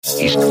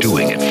He's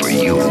doing it for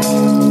you.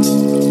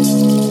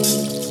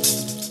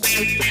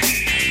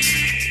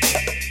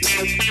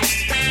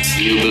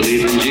 You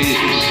believe in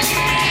Jesus?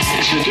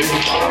 Yes, I do.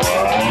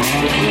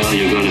 Well,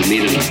 you're going to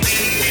meet him.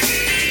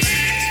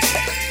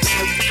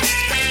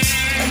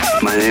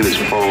 My name is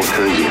Paul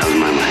Kersey. How's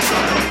my life?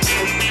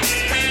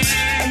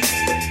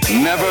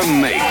 Never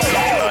make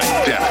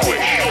a death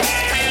wish.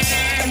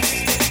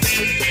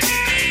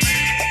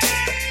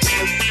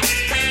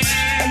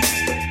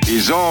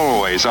 He's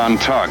always on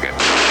target.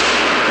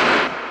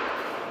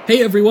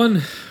 Hey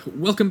everyone,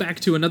 welcome back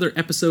to another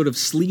episode of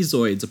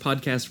Sleazoids, a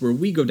podcast where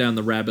we go down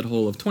the rabbit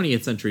hole of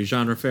 20th century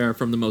genre fare,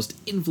 from the most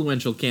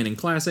influential canon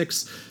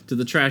classics to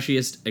the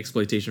trashiest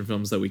exploitation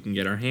films that we can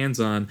get our hands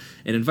on,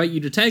 and invite you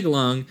to tag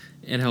along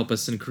and help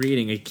us in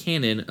creating a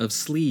canon of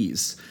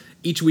sleaze.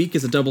 Each week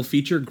is a double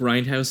feature,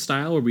 Grindhouse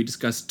style, where we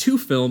discuss two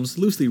films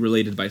loosely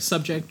related by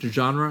subject,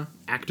 genre,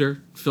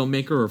 actor,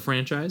 filmmaker, or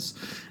franchise.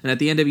 And at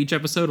the end of each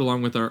episode,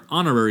 along with our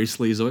honorary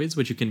Sleazoids,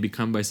 which you can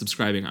become by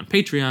subscribing on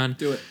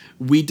Patreon,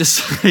 we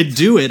decide,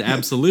 do it,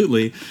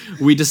 absolutely.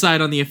 We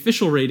decide on the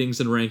official ratings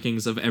and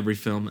rankings of every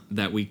film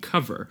that we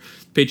cover.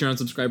 Patreon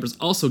subscribers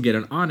also get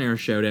an on-air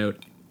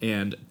shout-out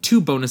and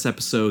 2 bonus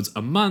episodes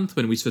a month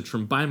when we switch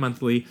from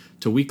bi-monthly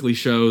to weekly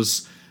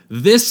shows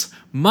this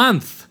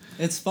month.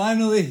 It's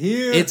finally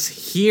here.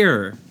 It's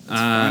here.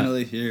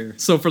 Finally here.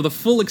 So for the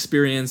full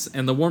experience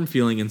and the warm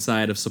feeling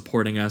inside of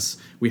supporting us,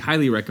 we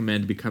highly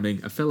recommend becoming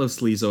a fellow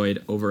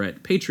Sleazoid over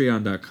at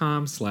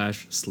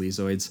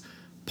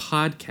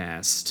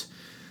patreon.com/sleazoidspodcast.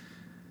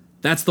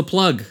 That's the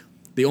plug.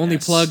 The only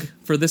plug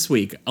for this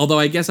week. Although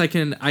I guess I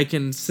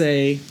can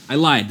say I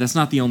lied. That's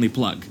not the only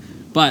plug.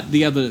 But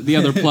the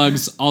other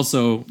plugs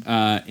also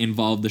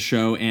involve the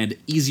show and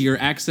easier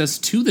access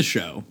to the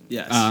show.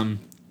 Yes.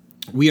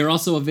 We are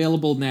also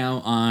available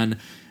now on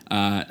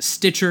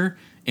Stitcher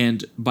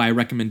and by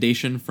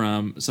recommendation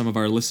from some of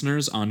our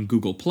listeners on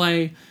Google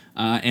Play.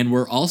 And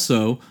we're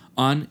also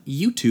on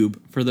YouTube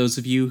for those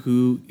of you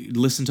who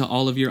listen to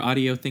all of your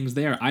audio things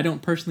there. I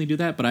don't personally do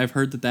that, but I've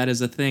heard that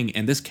is a thing.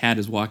 And this cat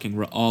is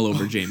walking all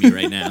over Jamie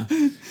right now.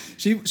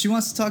 She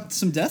wants to talk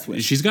some Death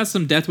Wish. She's got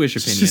some Death Wish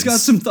opinions. She's got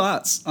some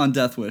thoughts on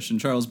Death Wish and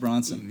Charles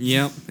Bronson.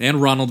 Yep,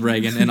 and Ronald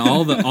Reagan and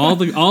all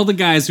the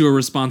guys who are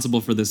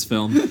responsible for this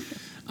film.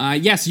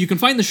 Yes, you can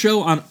find the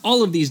show on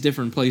all of these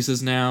different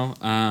places now.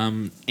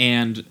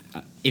 And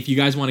if you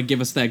guys want to give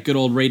us that good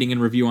old rating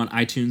and review on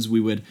iTunes, we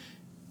would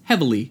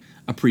heavily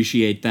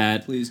appreciate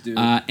that. Please do.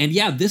 And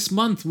yeah, this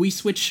month we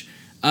switch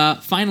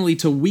finally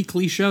to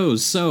weekly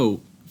shows.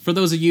 So for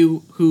those of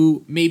you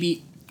who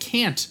maybe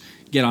can't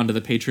get onto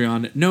the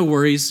Patreon, no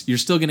worries. You're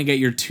still going to get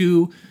your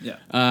two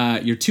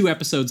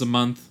episodes a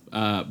month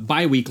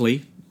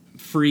bi-weekly.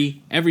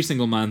 Free every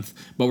single month,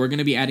 but we're going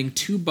to be adding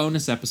 2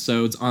 bonus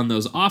episodes on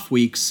those off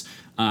weeks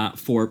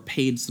for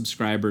paid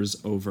subscribers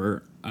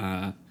over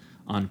on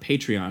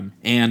Patreon.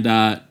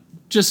 And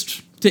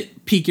just to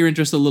pique your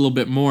interest a little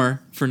bit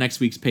more for next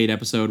week's paid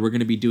episode, we're going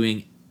to be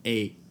doing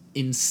a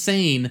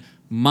insane,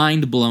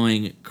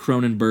 mind-blowing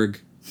Cronenberg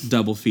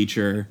double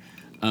feature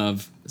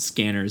of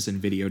Scanners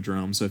and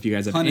Videodrome. So if you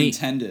guys have pun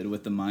intended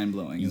with the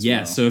mind-blowing as well.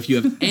 Yeah, so if you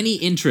have any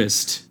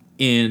interest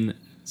in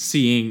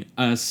seeing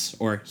us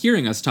or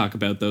hearing us talk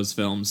about those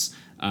films,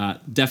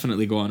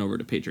 definitely go on over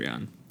to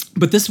Patreon.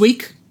 But this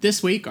week,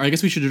 or I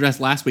guess we should address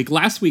last week.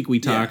 Last week we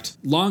talked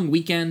Long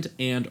Weekend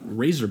and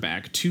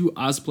Razorback, 2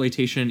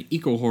 Ozploitation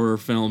eco-horror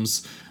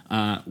films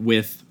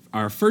with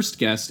our first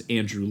guest,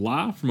 Andrew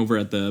Law, from over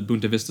at the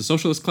Bunta Vista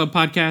Socialist Club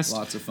podcast.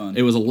 Lots of fun.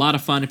 It was a lot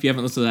of fun. If you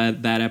haven't listened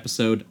to that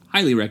episode,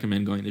 highly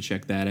recommend going to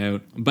check that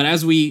out. But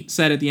as we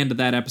said at the end of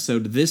that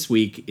episode, this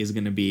week is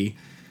going to be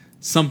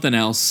something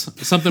else,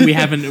 something we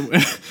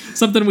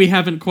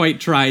haven't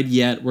quite tried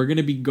yet. We're going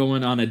to be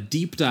going on a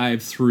deep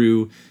dive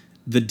through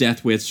the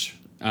Death Wish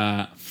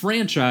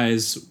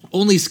franchise,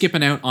 only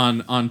skipping out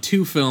on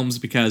 2 films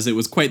because it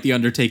was quite the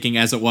undertaking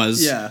as it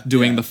was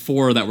doing the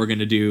 4 that we're going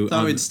to do.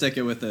 Thought we'd stick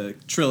it with a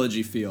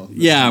trilogy feel.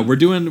 Yeah, we're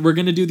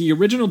going to do the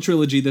original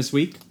trilogy this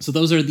week. So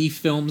those are the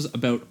films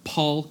about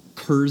Paul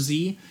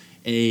Kersey,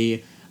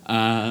 a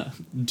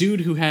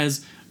dude who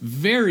has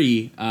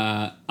very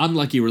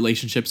unlucky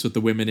relationships with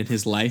the women in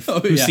his life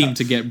who seem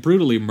to get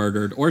brutally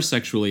murdered or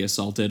sexually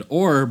assaulted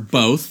or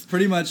both.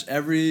 Pretty much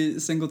every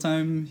single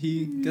time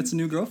he gets a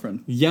new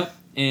girlfriend. Yep,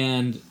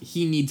 and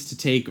he needs to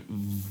take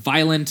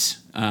violent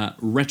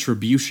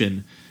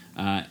retribution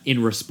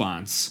in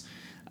response.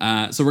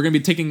 So we're going to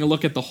be taking a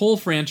look at the whole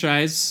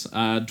franchise,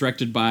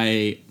 directed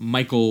by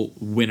Michael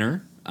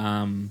Winner.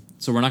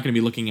 So we're not going to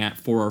be looking at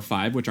 4 or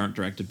 5, which aren't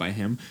directed by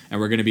him, and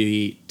we're going to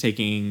be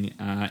taking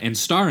and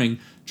starring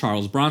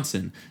Charles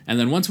Bronson. And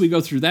then once we go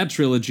through that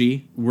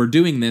trilogy, we're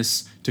doing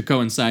this to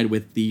coincide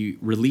with the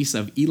release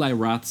of Eli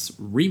Roth's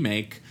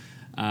remake,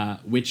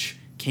 which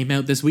came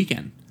out this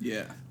weekend.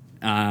 Yeah.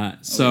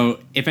 So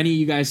if any of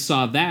you guys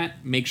saw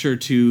that, make sure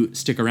to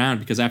stick around,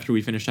 because after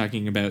we finish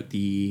talking about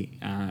the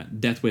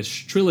Death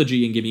Wish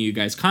trilogy and giving you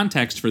guys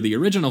context for the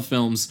original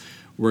films,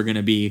 we're going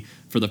to be,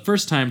 for the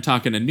first time,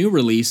 talking a new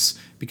release,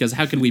 because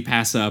how can we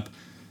pass up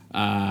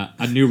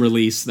a new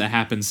release that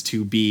happens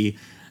to be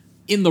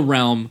in the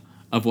realm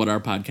of what our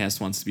podcast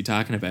wants to be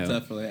talking about.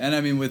 Definitely. And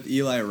I mean, with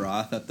Eli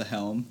Roth at the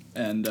helm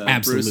and Bruce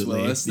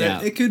Absolutely, Willis,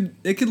 yeah. it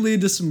could lead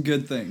to some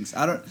good things.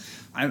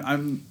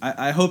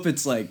 I hope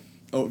it's like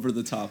over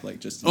the top, like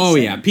just insane. Oh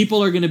yeah,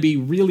 people are going to be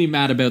really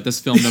mad about this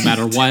film no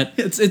matter what.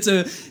 It's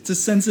a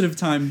sensitive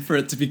time for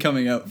it to be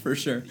coming out for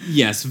sure.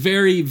 Yes,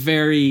 very,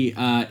 very,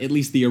 at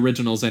least the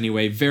originals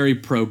anyway, very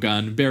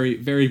pro-gun, very,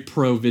 very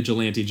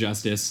pro-vigilante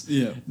justice.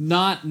 Yeah.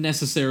 Not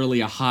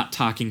necessarily a hot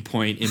talking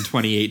point in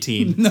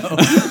 2018. No.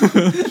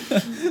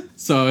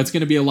 So it's going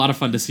to be a lot of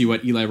fun to see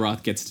what Eli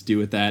Roth gets to do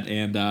with that,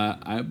 and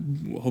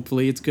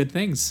hopefully it's good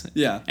things.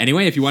 Yeah.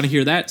 Anyway, if you want to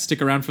hear that,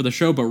 stick around for the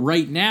show. But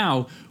right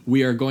now,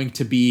 we are going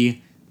to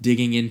be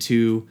digging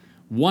into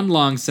one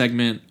long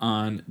segment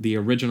on the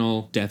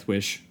original Death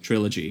Wish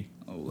trilogy.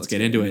 Oh, let's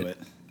get into it.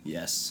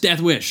 Yes.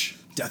 Death Wish.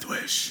 Death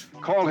Wish.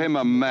 Call him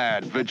a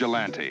mad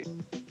vigilante.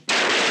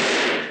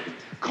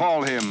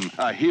 Call him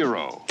a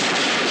hero.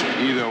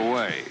 Either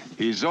way,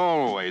 he's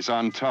always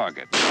on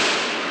target.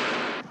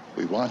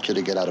 We want you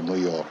to get out of New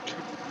York.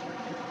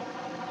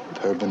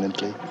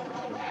 Permanently.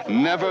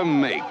 Never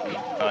make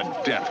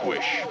a death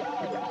wish.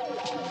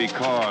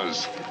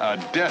 Because a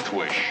death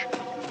wish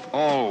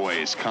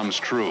always comes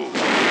true.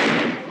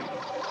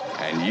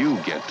 And you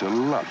get to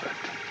love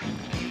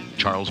it.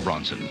 Charles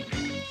Bronson.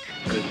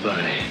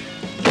 Goodbye.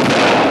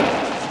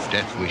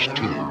 Death Wish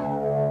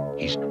 2.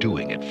 He's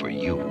doing it for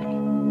you.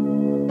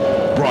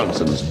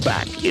 Bronson's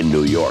back in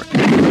New York,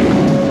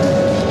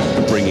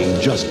 bringing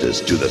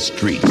justice to the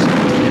streets.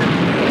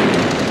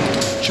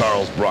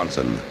 Charles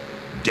Bronson,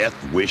 Death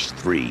Wish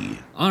 3.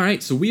 All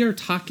right, so we are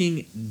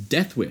talking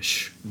Death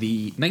Wish,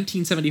 the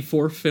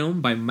 1974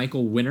 film by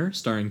Michael Winner,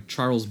 starring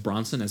Charles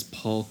Bronson as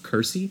Paul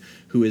Kersey,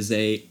 who is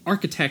a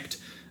architect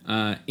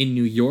in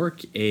New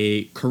York,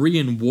 a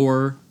Korean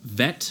War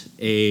vet,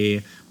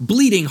 a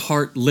bleeding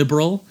heart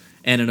liberal,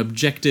 and an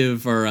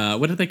objective, or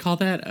what do they call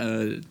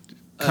that?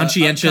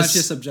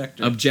 Conscientious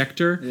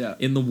objector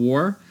in the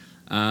war.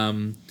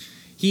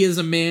 He is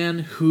a man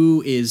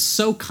who is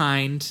so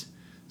kind,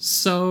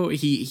 so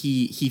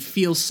he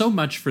feels so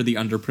much for the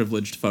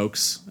underprivileged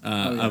folks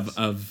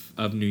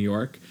of New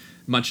York,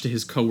 much to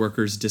his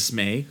coworkers'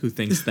 dismay, who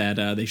thinks that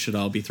they should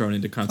all be thrown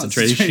into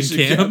concentration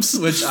camps.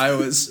 Which I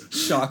was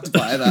shocked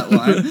by that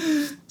line.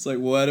 It's like,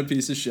 what a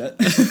piece of shit.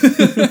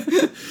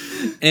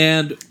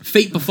 And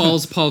fate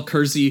befalls Paul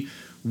Kersey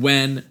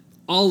when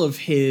all of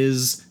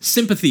his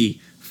sympathy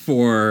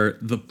for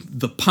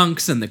the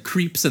punks and the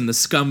creeps and the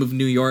scum of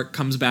New York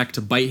comes back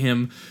to bite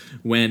him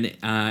when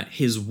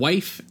his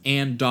wife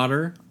and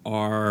daughter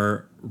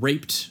are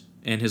raped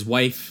and his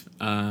wife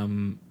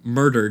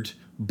murdered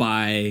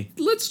by,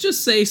 let's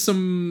just say,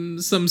 some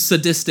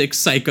sadistic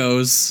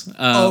psychos.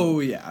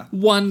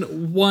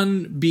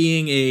 One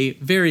being a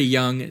very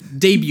young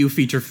debut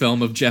feature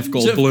film of Jeff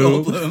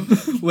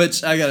Goldblum.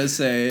 Which I gotta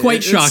say,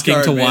 quite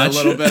shocking to watch. A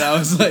little bit. I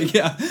was like,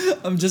 yeah,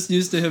 I'm just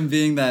used to him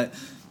being that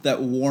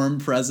warm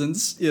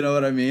presence, you know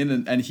what I mean?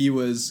 And he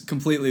was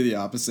completely the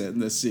opposite in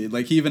this scene.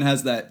 Like, he even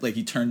has that, like,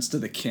 he turns to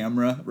the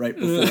camera right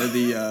before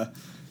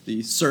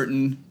the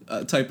certain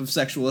type of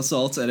sexual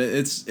assaults, and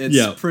it's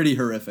pretty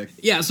horrific.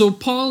 Yeah, so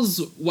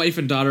Paul's wife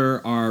and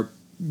daughter are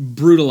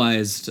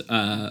brutalized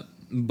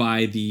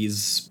by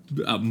these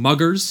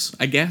muggers,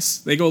 I guess.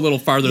 They go a little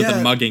farther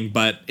than mugging,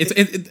 but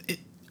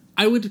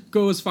I would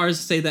go as far as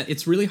to say that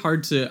it's really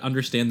hard to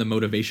understand the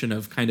motivation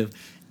of kind of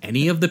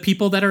any of the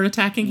people that are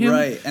attacking him.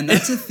 Right, and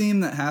that's a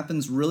theme that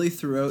happens really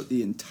throughout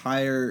the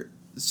entire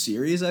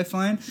series, I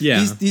find.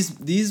 Yeah.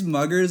 These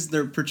muggers,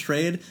 they're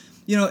portrayed,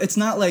 it's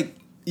not like,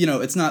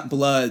 it's not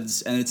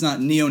Bloods and it's not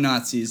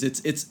neo-Nazis.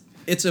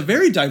 It's a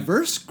very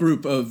diverse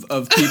group of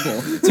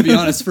people, to be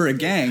honest, for a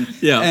gang.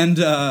 Yeah. And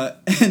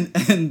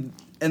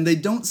they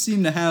don't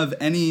seem to have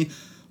any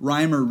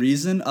rhyme or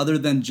reason other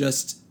than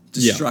just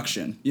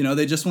destruction.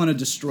 They just want to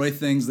destroy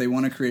things. They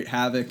want to create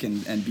havoc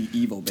and be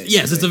evil, basically.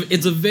 Yes,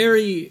 it's a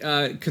very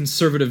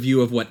conservative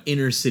view of what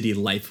inner city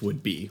life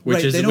would be.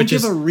 They don't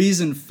give a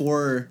reason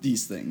for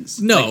these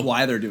things. No, like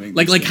why they're doing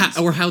these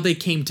things. How they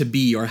came to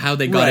be, or how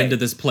they got into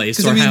this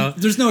place, or how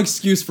there's no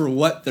excuse for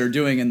what they're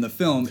doing in the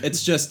film.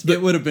 It's just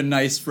it would have been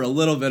nice for a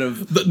little bit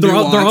of there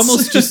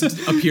almost just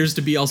appears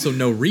to be also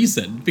no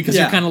reason, because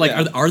you're kind of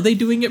like, are they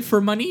doing it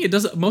for money? It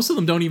doesn't. Most of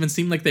them don't even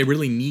seem like they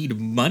really need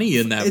money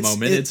in that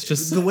moment. It's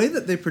just the way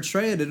that they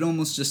portray it. It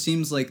almost just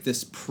seems like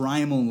this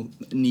primal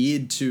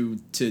need to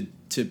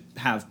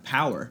have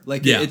power.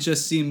 Like it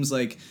just seems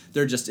like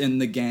they're just in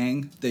the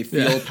gang. They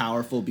feel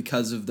powerful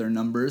because of their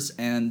numbers,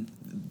 and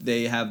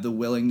they have the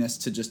willingness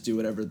to just do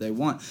whatever they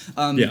want.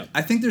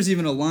 I think there's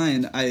even a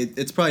line.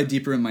 It's probably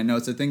deeper in my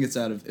notes. I think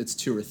it's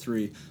 2 or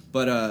 3.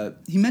 But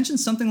he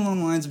mentions something along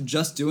the lines of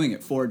just doing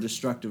it for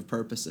destructive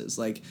purposes.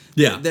 Like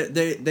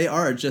they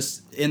are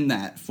just in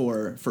that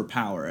for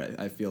power.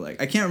 I feel like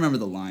I can't remember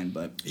the line,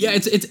 but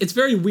it's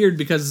very weird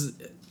because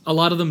a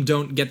lot of them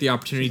don't get the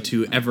opportunity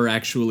to ever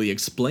actually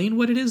explain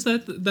what it is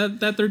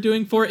that they're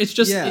doing for. It's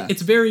just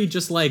it's very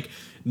just like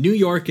New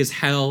York is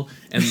hell,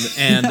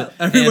 and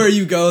everywhere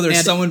you go,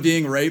 there's someone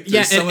being raped.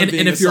 Yeah, and if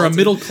assaulted. you're a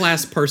middle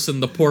class person,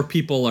 the poor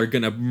people are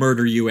gonna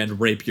murder you and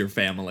rape your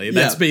family.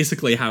 That's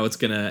basically how it's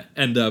gonna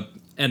end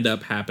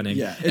up happening.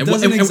 Yeah, and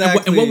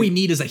what we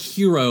need is a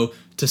hero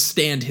to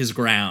stand his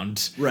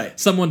ground. Right.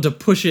 Someone to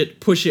push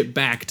it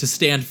back, to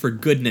stand for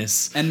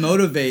goodness. And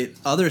motivate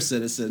other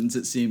citizens,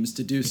 it seems,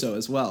 to do so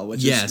as well,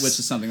 which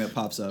is something that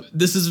pops up.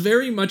 This is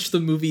very much the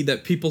movie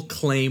that people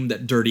claim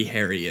that Dirty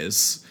Harry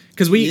is.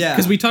 Because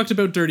we talked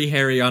about Dirty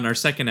Harry on our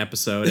second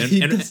episode,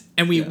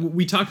 and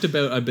we talked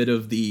about a bit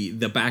of the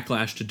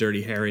backlash to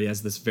Dirty Harry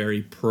as this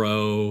very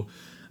pro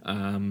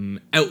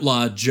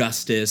outlaw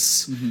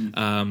justice,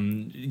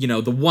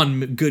 the one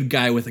good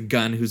guy with a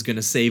gun who's going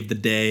to save the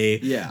day.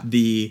 Yeah.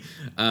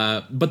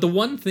 But the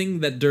one thing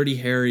that Dirty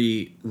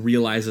Harry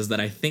realizes that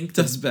I think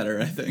does better,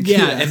 I think.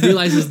 Yeah, and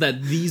realizes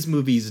that these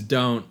movies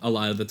don't a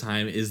lot of the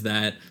time is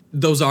that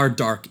those are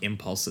dark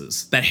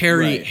impulses. That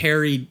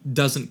Harry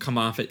doesn't come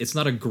off it. It's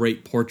not a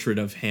great portrait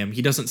of him.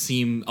 He doesn't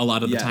seem a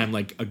lot of the time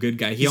like a good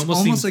guy. He's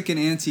almost seems like an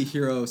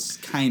anti-hero,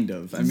 kind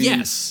of. I mean,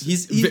 yes,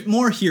 he's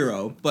more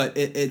hero, but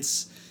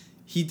it's.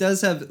 He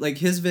does have, like,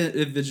 his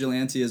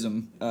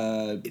vigilantism.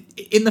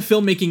 In the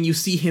filmmaking, you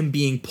see him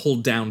being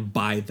pulled down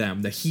by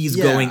them, that he's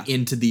going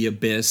into the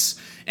abyss,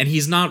 and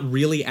he's not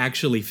really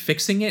actually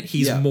fixing it.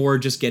 He's more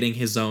just getting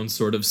his own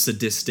sort of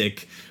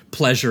sadistic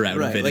pleasure out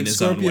of it in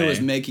his own way. Scorpio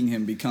is making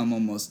him become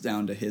almost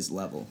down to his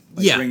level.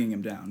 Bringing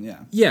him down,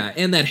 Yeah,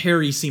 and that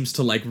Harry seems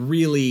to, like,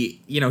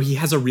 really, he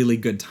has a really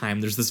good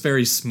time. There's this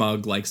very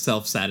smug, like,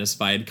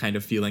 self-satisfied kind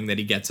of feeling that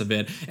he gets of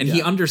it. And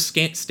he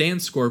understands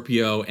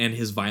Scorpio and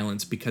his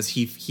violence because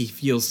he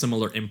feels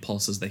similar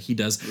impulses that he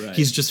does. Right.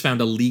 He's just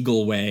found a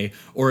legal way,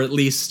 or at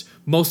least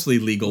mostly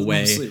legal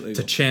way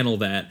to channel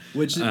that.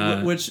 Which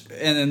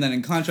and then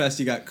in contrast,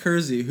 you got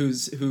Kersey,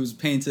 who's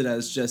painted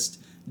as just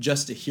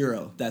a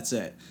hero. That's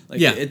it.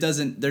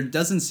 There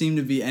doesn't seem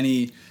to be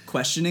any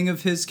questioning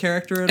of his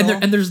character at all.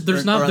 And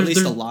there's not, or at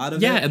least a lot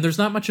of it. Yeah, and there's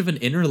not much of an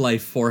inner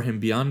life for him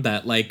beyond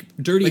that. Like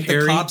Dirty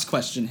Harry, the cops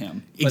question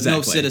him, but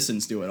no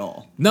citizens do at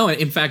all. No,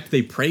 in fact,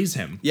 they praise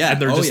him. Yeah,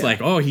 and they're just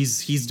like, oh,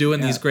 he's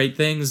doing these great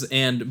things.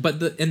 But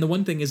the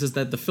one thing is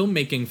that the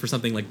filmmaking for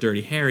something like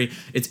Dirty Harry,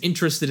 it's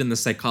interested in the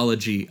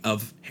psychology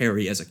of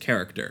Harry as a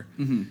character.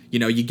 Mm-hmm.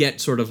 You get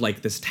sort of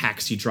like this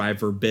taxi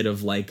driver bit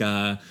of like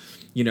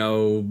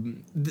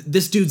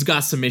this dude's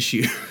got some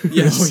issues.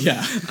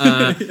 Yes.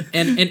 Oh, yeah.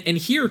 And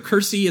here,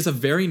 Kersey is a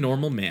very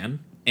normal man.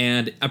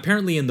 And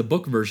apparently in the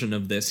book version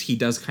of this, he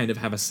does kind of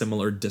have a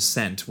similar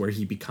descent where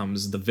he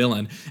becomes the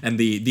villain. And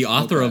the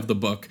author of the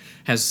book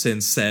has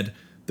since said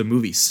the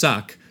movies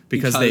suck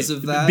because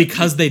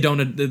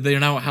they're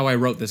not how I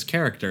wrote this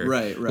character.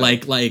 Right.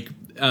 Like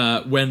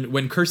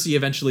when Kersey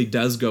eventually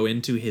does go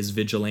into his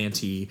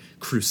vigilante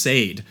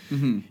crusade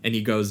and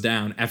he goes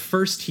down, at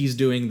first he's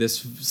doing this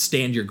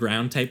stand your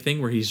ground type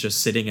thing where he's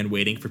just sitting and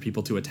waiting for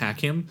people to attack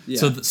him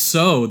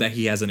so that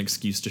he has an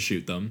excuse to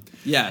shoot them.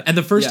 Yeah. And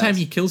the first time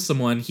he kills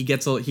someone, he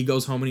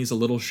goes home and he's a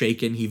little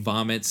shaken, he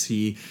vomits,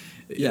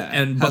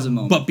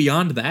 but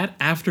beyond that,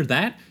 after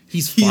that,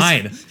 he's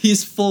fine.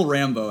 He's full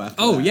Rambo after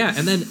that. Oh yeah,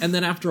 and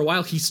then after a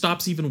while he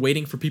stops even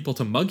waiting for people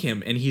to mug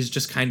him, and he's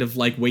just kind of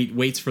like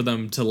waits for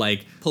them to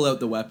like pull out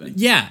the weapon.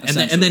 Yeah,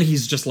 and then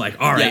he's just like,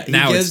 all right,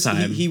 now it's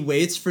time. He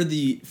waits for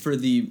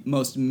the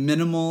most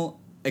minimal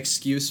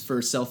excuse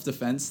for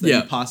self-defense that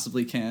he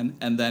possibly can,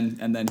 and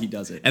then he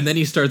does it. And then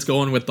he starts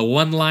going with the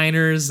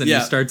one-liners, and he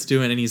starts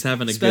doing, and he's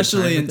having a good time.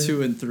 Especially in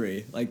 2 and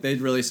 3, like they'd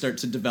really start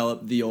to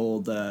develop the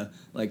old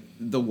like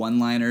the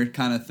one-liner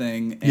kind of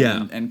thing,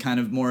 and kind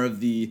of more of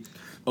the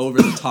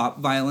over-the-top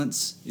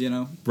violence,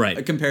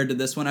 right? Compared to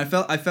this one, I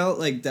felt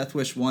like Death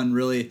Wish 1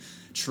 really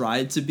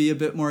tried to be a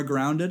bit more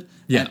grounded,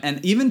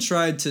 and even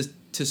tried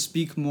to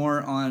speak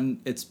more on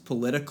its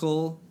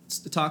political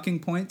talking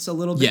points a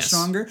little bit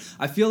stronger.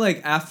 I feel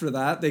like after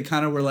that they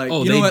kind of were like,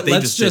 you know what,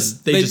 let's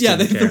just they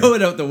throw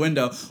it out the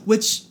window,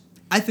 which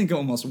I think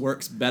almost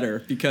works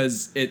better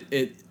because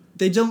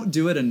they don't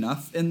do it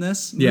enough in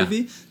this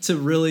movie to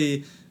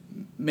really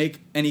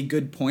make any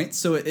good points.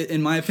 So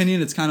in my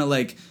opinion, it's kind of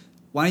like,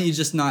 why don't you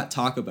just not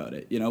talk about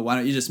it? Why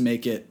don't you just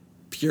make it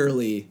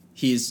purely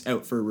he's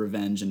out for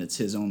revenge and it's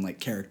his own like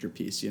character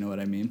piece, you know what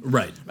I mean?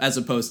 Right. As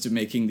opposed to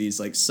making these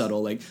like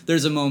subtle, like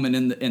there's a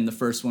moment in the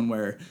first one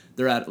where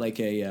they're at like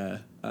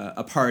a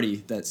party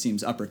that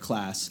seems upper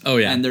class. Oh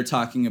yeah. And they're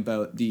talking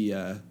about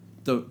the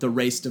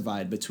race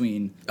divide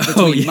between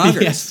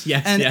muggers.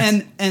 Yes.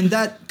 And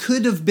that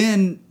could have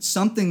been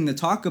something to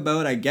talk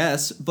about, I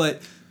guess,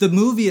 but the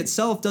movie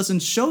itself doesn't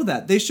show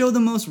that. They show the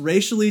most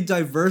racially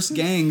diverse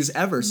gangs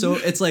ever. So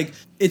it's like,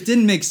 it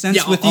didn't make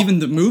sense with even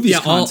the movie's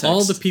context.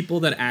 All the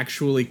people that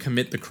actually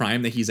commit the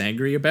crime that he's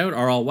angry about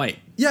are all white.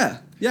 Yeah.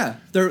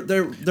 They're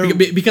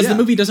because the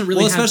movie doesn't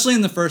really especially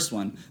in the first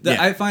one.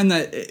 I find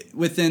that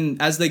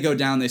as they go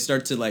down, they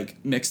start to like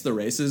mix the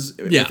races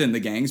within the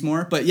gangs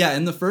more. But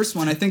in the first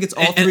one, I think it's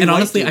all three. And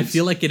honestly, dudes. I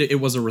feel like it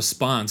was a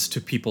response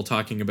to people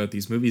talking about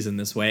these movies in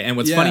this way. And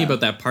what's funny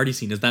about that party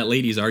scene is that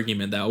lady's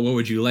argument that what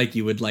would you like?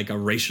 You would like a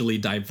racially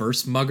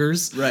diverse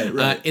muggers.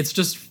 Right.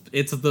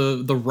 It's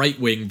the right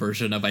wing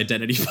version of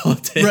identity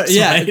politics. Right,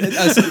 yeah.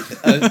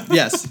 Right?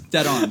 Yes,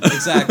 dead on.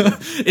 Exactly.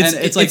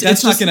 It's like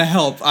that's not going to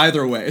help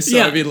either way. So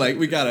I mean, like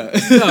we gotta.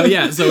 Oh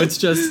yeah. So it's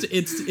just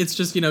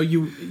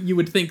you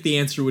would think the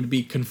answer would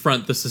be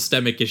confront the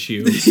systemic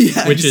issue,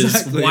 which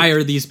is why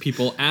are these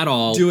people at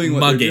all doing what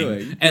mugging? they're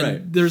doing?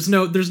 And there's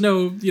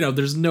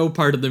no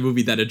part of the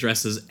movie that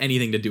addresses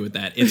anything to do with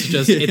that. It's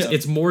just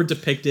it's more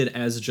depicted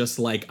as just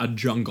like a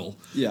jungle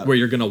where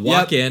you're gonna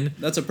walk in.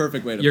 That's a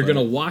perfect way to. You're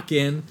gonna walk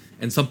in.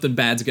 And something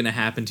bad's gonna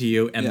happen to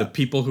you, and the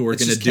people who are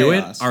gonna do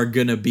chaos. it are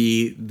gonna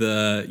be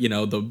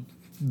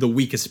the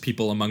weakest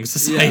people among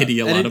society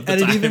a lot of the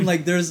time. And even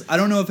like I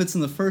don't know if it's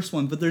in the first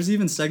one, but there's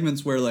even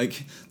segments where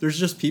like there's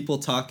just people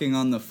talking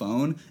on the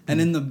phone, and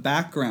in the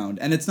background,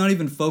 and it's not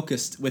even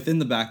focused within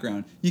the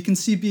background, you can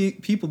see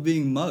people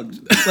being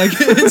mugged. Like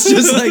it's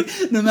just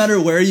like no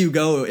matter where you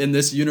go in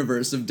this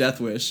universe of Death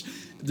Wish,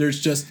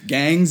 there's just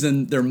gangs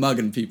and they're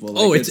mugging people.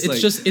 Like,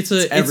 it's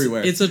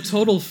everywhere. It's a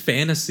total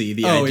fantasy.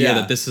 The idea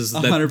that this is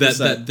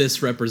that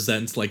this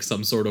represents like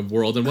some sort of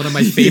world. And one of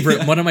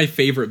my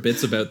favorite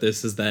bits about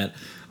this is that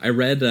I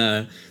read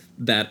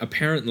that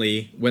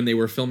apparently when they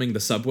were filming the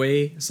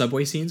subway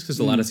scenes, because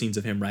a lot of scenes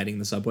of him riding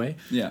the subway,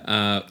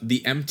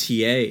 the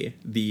MTA,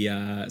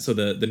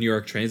 the New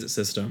York Transit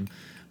System,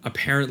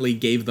 apparently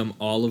gave them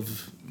all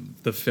of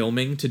the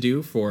filming to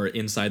do for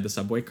inside the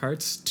subway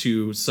carts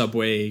to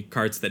subway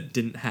carts that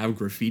didn't have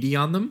graffiti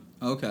on them.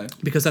 Okay.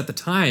 Because at the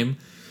time,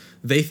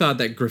 they thought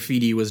that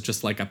graffiti was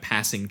just like a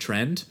passing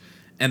trend,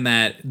 and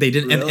that they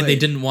didn't and they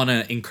didn't want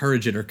to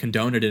encourage it or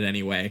condone it in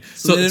any way.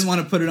 So they didn't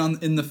want to put it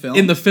in the film.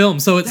 In the film,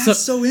 so it's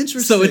so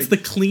interesting. So it's the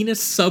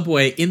cleanest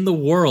subway in the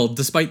world,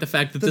 despite the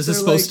fact that this is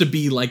supposed to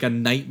be like a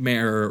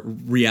nightmare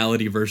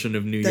reality version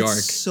of New York.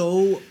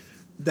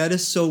 That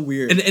is so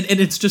weird. And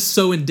it's just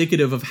so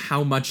indicative of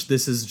how much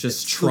this is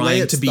just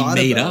trying to be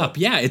made up.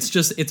 Yeah,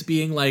 it's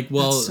being like,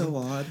 well, that's so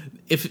odd.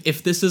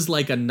 If this is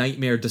like a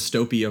nightmare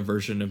dystopia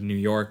version of New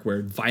York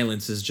where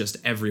violence is just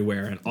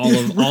everywhere and all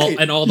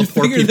the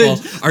poor people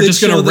are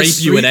just going to rape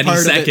you at any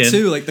second.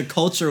 Too, like the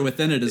culture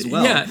within it as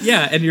well.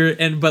 Yeah,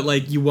 but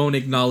like you won't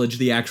acknowledge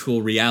the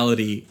actual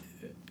reality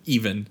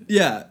even.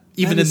 Yeah.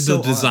 Even in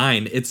the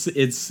design,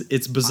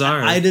 it's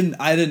bizarre. I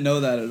didn't know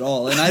that at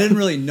all, and I didn't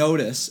really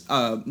notice.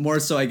 More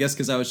so, I guess,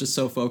 because I was just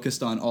so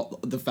focused on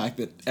the fact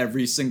that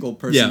every single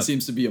person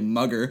seems to be a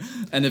mugger,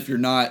 and if you're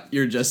not,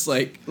 you're just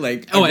like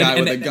a guy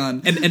with a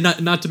gun. And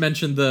not to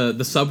mention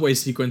the subway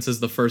sequence is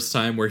the first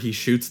time where he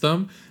shoots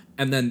them.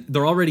 And then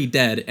they're already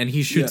dead, and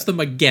he shoots them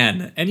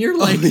again, and you're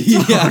like,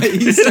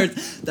 he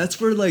starts.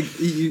 That's where like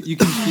you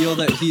can feel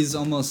that he's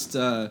almost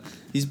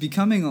he's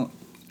becoming.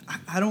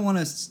 I don't want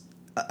to.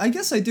 I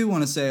guess I do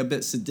want to say a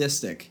bit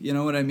sadistic. You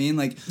know what I mean?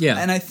 Like,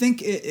 and I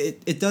think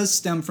it does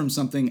stem from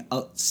something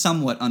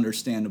somewhat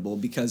understandable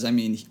because I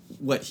mean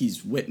what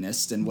he's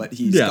witnessed and what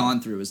he's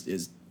gone through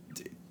is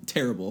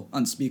terrible,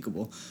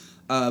 unspeakable,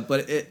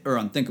 or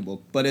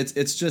unthinkable. But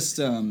it's just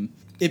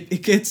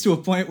it gets to a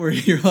point where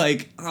you're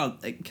like, oh,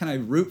 can I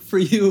root for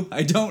you?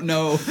 I don't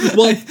know.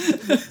 Well,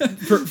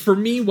 for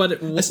me,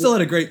 I still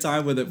had a great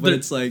time with it, but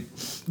it's like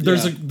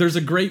there's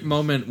a great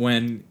moment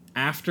when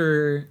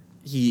after.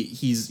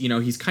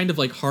 He's kind of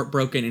like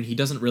heartbroken and he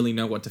doesn't really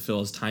know what to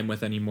fill his time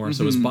with anymore. Mm-hmm.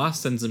 So his boss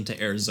sends him to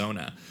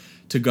Arizona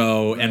to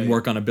go and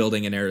work on a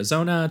building in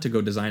Arizona, to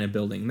go design a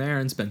building there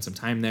and spend some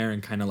time there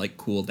and kind of like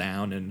cool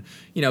down and,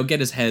 get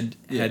his head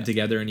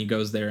together. And he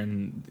goes there,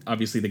 and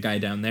obviously the guy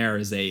down there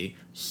is a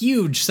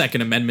huge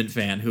Second Amendment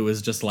fan who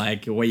is just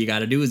like, what you got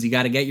to do is you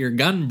got to get your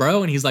gun,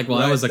 bro. And he's like, well,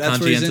 I was a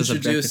conscientious objector. That's where he's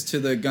introduced to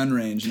the gun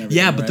range and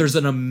everything. Yeah, but there's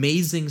an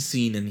amazing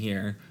scene in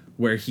here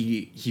where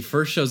he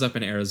first shows up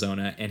in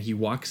Arizona and he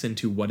walks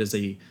into what is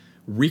a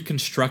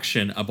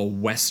reconstruction of a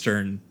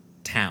Western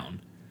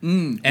town.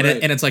 And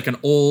it's like an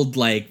old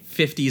like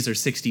 50s or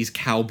 60s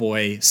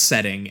cowboy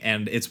setting,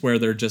 and it's where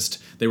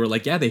they were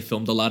like, they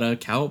filmed a lot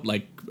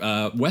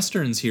of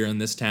Westerns here in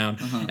this town.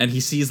 And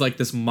he sees like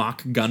this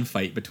mock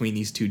gunfight between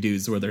these two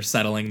dudes where they're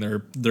settling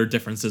their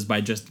differences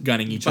by just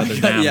gunning each other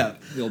down. Yeah,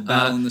 they'll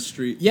battle in the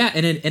street. Yeah,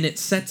 and it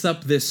sets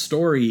up this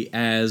story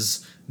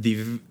as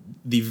the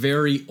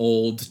very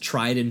old,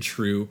 tried and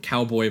true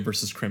cowboy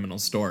versus criminal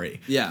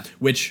story. Yeah,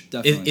 which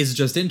is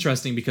just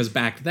interesting because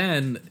back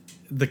then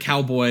the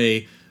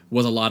cowboy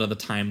was a lot of the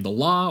time the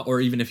law,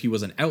 or even if he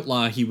was an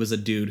outlaw, he was a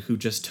dude who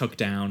just took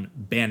down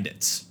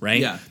bandits,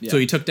 right? Yeah. So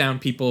he took down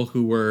people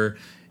who were,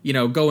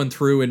 going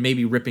through and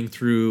maybe ripping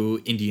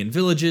through Indian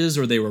villages,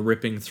 or they were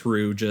ripping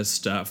through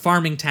just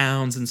farming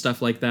towns and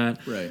stuff like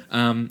that.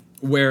 Right.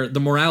 Where the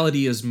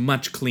morality is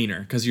much cleaner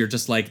because you're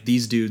just like,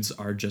 these dudes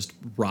are just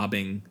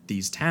robbing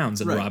these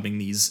towns and robbing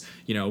these,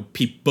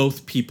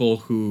 both people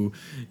who,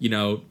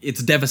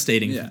 it's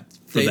devastating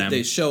them.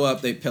 They show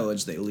up, they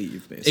pillage, they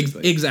leave,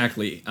 basically.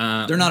 Exactly.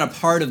 They're not a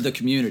part of the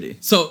community.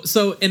 So,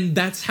 and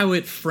that's how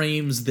it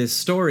frames this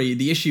story.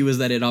 The issue is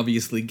that it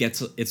obviously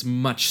it's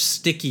much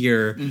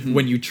stickier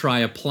when you try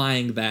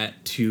applying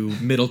that to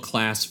middle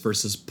class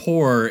versus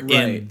poor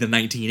in the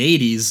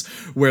 1980s,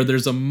 where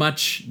there's a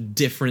much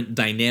different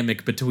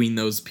dynamic between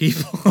those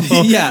people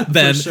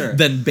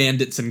than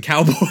bandits and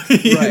cowboys.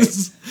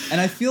 Right.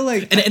 And I feel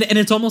like... And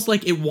it's almost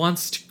like it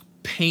wants to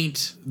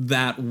paint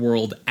that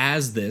world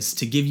as this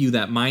to give you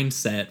that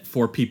mindset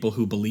for people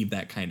who believe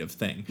that kind of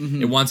thing.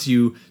 It wants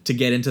you to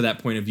get into that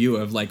point of view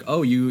of like,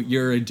 oh,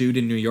 you're a dude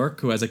in New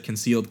York who has a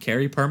concealed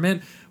carry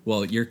permit.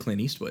 Well, you're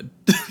Clint Eastwood.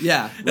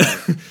 Yeah,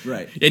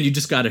 right. And you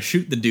just got to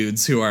shoot the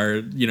dudes who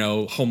are,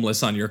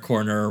 homeless on your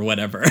corner or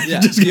whatever. Yeah,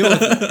 deal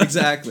with it.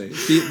 Exactly.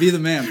 Be the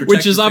man. Protect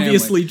Which is your family.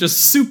 obviously just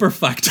super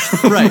fucked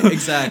up. Right,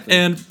 exactly.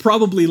 And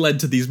probably led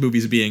to these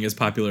movies being as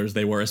popular as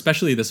they were,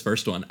 especially this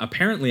first one.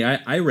 Apparently,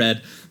 I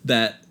read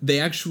that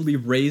they actually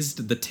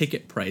raised the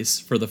ticket price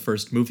for the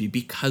first movie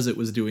because it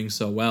was doing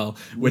so well,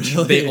 which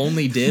they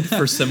only did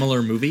for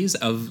similar movies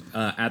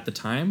at the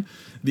time.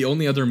 The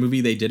only other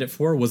movie they did it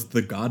for was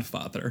The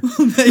Godfather.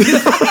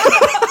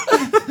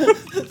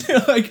 They're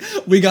like,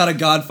 we got a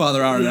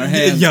Godfather on our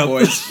hands,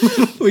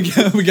 boys. we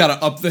got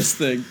to up this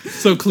thing.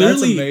 So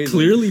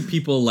clearly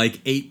people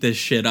ate this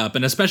shit up,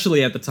 and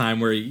especially at the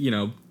time where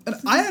And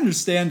I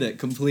understand it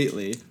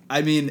completely.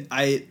 I mean,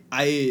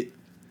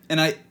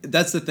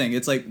 that's the thing.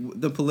 It's like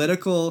the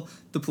political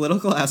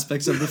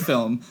aspects of the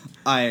film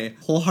I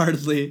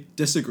wholeheartedly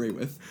disagree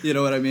with. You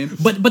know what I mean?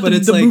 But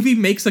the movie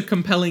makes a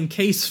compelling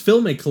case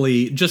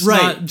filmically,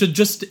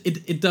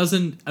 it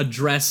doesn't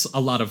address a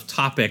lot of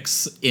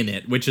topics in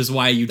it, which is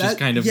why you just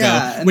kind of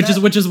go,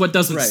 which is what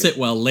doesn't sit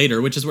well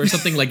later, which is where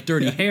something like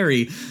Dirty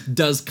Harry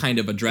does kind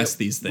of address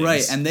these things.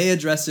 Right, and they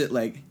address it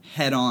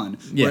head on.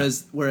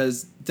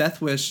 Whereas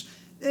Death Wish,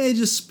 they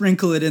just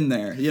sprinkle it in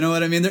there. You know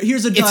what I mean?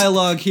 Here's a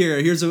dialogue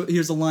here. Here's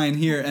a line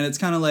here, and it's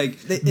kind of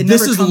like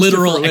this is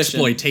literal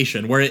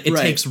exploitation, where it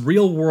takes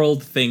real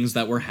world things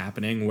that were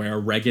happening, where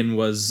Reagan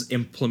was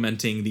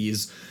implementing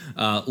these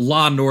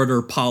law and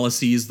order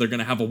policies. They're going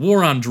to have a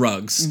war on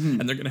drugs,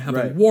 and they're going to have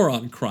a war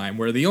on crime.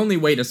 Where the only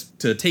way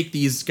to take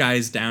these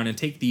guys down and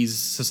take these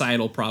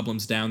societal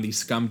problems down, these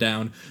scum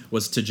down,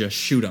 was to just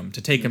shoot them,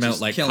 to take them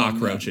out like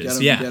cockroaches.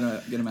 Get them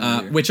out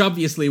of here. Which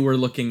obviously we're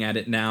looking at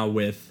it now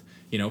with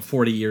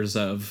 40 years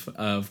of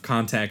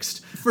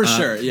context. For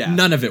sure, yeah.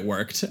 None of it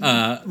worked.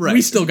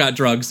 We still got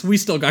drugs. We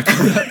still got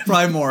crime.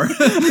 Probably more.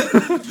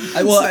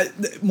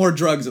 More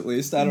drugs at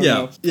least. I don't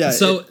know. Yeah.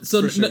 So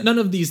none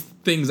of these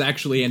things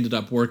actually ended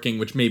up working,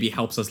 which maybe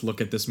helps us look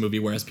at this movie,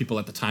 whereas people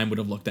at the time would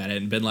have looked at it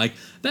and been like,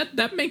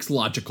 that makes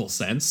logical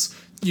sense.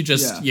 You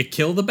you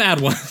kill the bad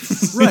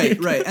ones. Right.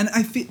 And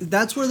I feel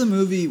that's where the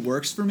movie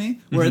works for me,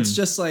 where it's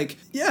just like,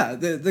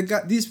 the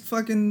guy, these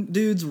fucking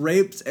dudes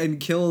raped and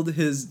killed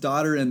his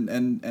daughter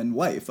and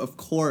wife. Of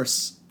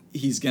course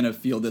he's gonna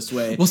feel this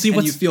way. Well, see,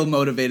 and you feel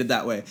motivated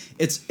that way.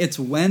 It's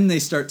when they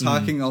start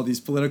talking all these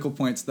political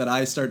points that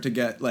I start to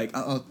get like,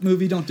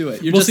 movie, don't do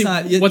it. You're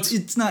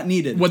it's not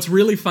needed. What's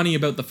really funny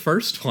about the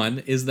first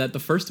one is that the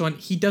first one,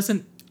 he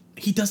doesn't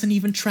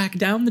even track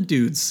down the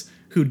dudes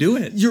who do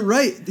it. You're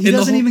right. He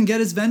doesn't even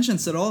get his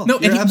vengeance at all. No,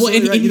 You're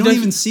absolutely right. You don't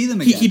even see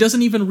them again. He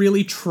doesn't even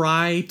really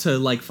try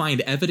to find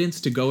evidence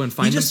to go and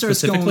find them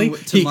specifically.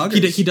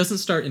 He doesn't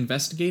start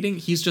investigating.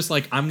 He's just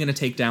like, I'm going to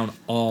take down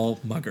all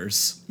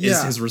muggers.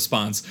 Is his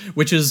response,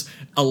 which is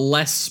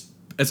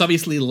it's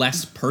obviously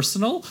less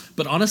personal,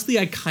 but honestly,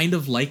 I kind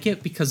of like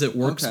it because it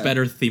works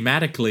better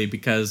thematically,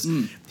 because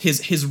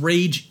his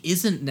rage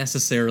isn't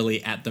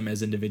necessarily at them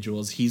as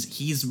individuals.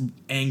 He's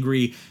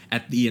angry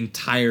at the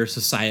entire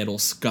societal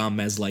scum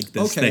as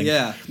this thing.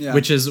 Yeah.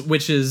 Which is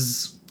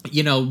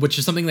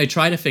something they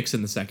try to fix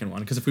in the second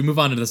one. Because if we move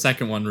on to the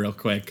second one real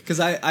quick.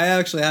 Because I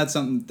actually had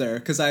something there.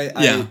 Because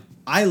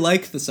I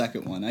like the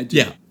second one. I do.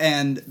 Yeah.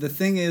 And the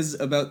thing is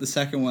about the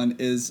second one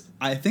is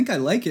I think I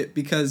like it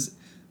because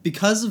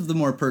of the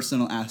more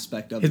personal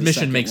aspect of his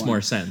mission makes one.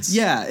 more sense.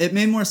 Yeah, it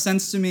made more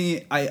sense to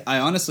me. I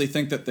honestly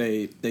think that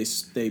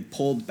they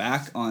pulled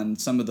back on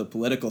some of the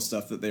political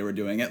stuff that they were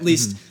doing. At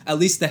least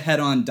the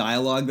head-on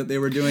dialogue that they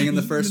were doing in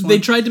the first one. They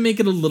tried to make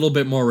it a little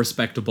bit more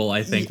respectable,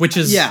 I think, which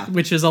is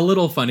a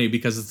little funny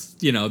because it's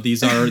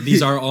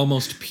these are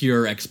almost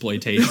pure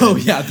exploitation. Oh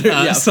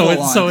yeah,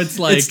 so it's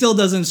like it still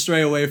doesn't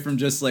stray away from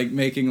just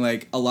making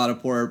a lot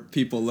of poor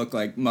people look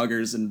like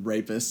muggers and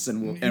rapists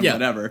and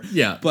whatever.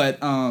 Yeah, but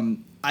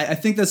I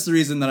think that's the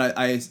reason that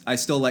I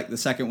still like the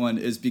second one,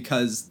 is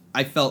because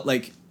I felt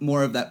like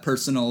more of that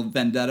personal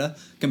vendetta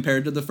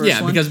compared to the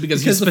first one.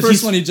 Because the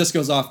first one he just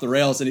goes off the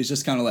rails and he's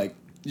just kind of like,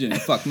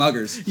 fuck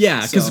muggers.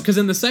 Yeah, because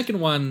in the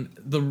second one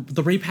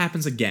the rape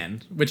happens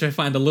again, which I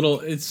find a little.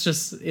 It's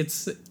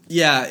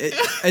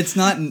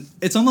not.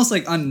 It's almost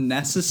like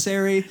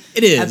unnecessary.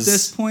 It is at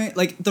this point.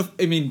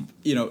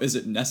 Is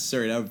it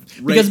necessary to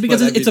have rape?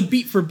 Because it's a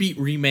beat for beat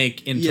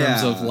remake in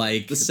terms of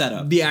the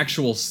setup, the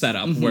actual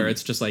setup, where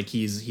it's just like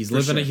he's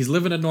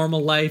living a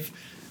normal life.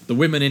 The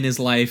women in his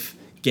life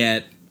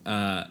get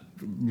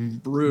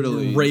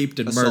brutally raped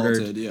and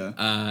assaulted,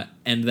 murdered.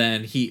 And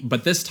then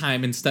but this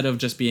time, instead of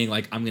just being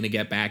like, I'm going to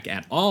get back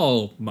at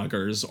all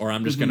muggers, or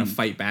I'm just going to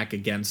fight back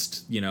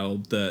against,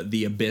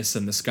 the abyss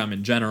and the scum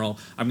in general,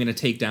 I'm going to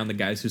take down the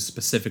guys who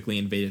specifically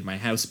invaded my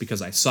house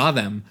because I saw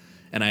them.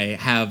 And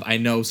I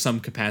know some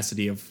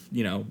capacity of,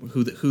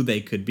 who they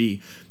could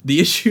be. The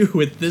issue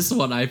with this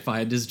one, I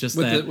find, is just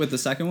with the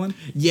second one?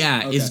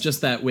 Yeah, okay. Is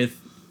just that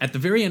at the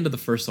very end of the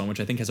first one, which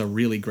I think has a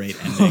really great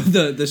ending.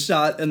 the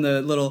shot and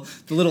the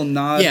little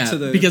nod to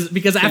the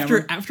because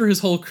camera. after his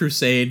whole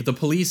crusade, the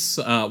police,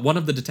 one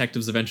of the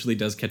detectives eventually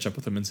does catch up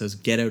with him and says,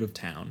 "Get out of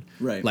town."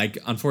 Right. Like,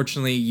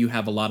 unfortunately, you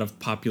have a lot of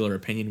popular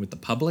opinion with the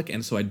public,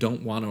 and so I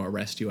don't want to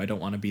arrest you. I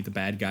don't want to be the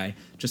bad guy.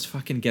 Just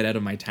fucking get out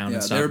of my town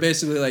and stop. They were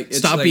basically like,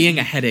 stop being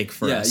a headache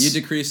for us. Yeah, you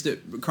decreased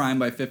crime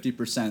by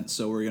 50%,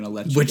 so we're gonna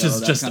let you Which go.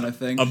 is that just kind of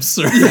thing.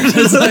 Absurd.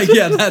 It's like,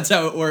 that's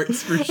how it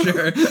works for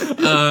sure.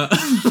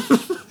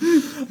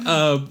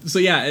 So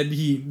yeah, and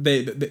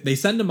they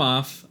send him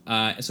off.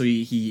 So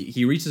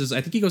he reaches. I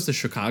think he goes to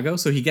Chicago.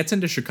 So he gets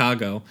into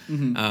Chicago,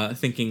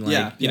 thinking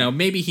like,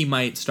 maybe he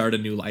might start a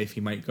new life.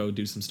 He might go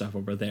do some stuff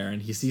over there.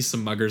 And he sees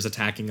some muggers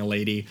attacking a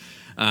lady,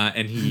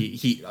 and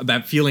he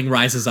that feeling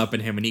rises up in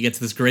him. And he gets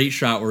this great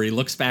shot where he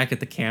looks back at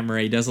the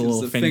camera. He does a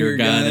little finger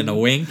gun and a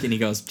wink, and he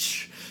goes,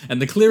 Psh. And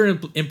the clear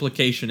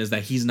implication is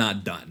that he's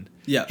not done.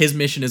 Yeah. His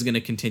mission is going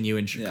to continue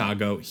in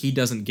Chicago. Yeah. He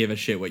doesn't give a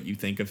shit what you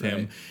think of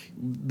him.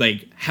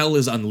 Like, hell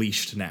is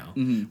unleashed now,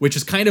 which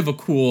is kind of a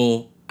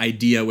cool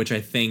idea, which I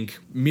think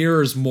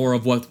mirrors more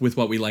of what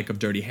we like of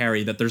Dirty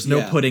Harry, that there's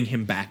no putting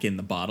him back in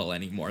the bottle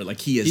anymore. Like,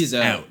 he's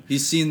out.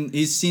 He's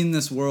seen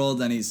this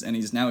world, and he's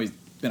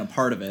been a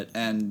part of it,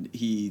 and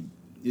he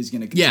is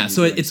going to continue. Yeah,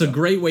 so it's a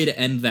great way to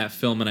end that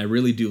film, and I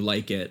really do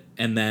like it.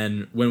 And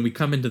then when we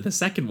come into the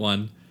second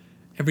one,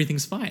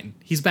 everything's fine.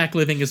 He's back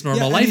living his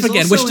normal life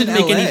again, which didn't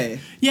make any.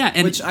 Yeah,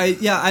 and which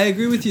I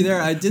agree with you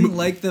there. I didn't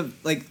like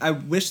I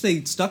wish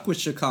they stuck with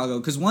Chicago,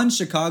 because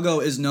Chicago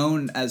is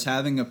known as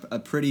having a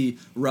pretty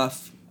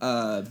rough.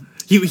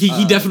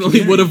 He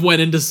definitely would have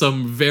went into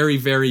some very,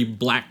 very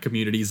black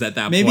communities at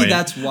that point. Maybe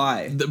that's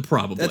why.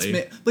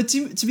 Probably. But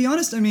to be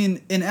honest, I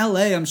mean, in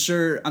LA, I'm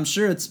sure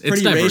it's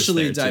pretty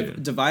racially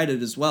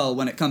divided as well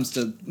when it comes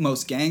to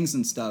most gangs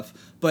and stuff.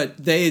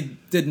 But they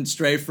didn't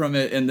stray from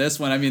it in this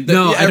one. I mean,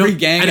 every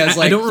gang has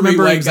like three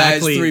white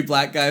guys, three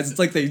black guys. It's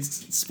like they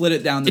split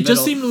it down the middle. It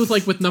just seemed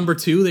with number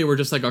 2, they were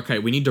just like, okay,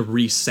 we need to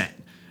reset.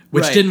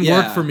 Which didn't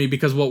work for me,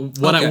 because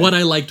what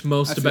I liked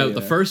most about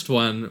the first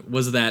one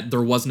was that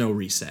there was no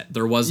reset.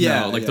 There was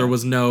there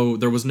was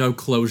no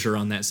closure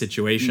on that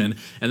situation.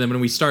 And then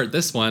when we start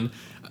this one,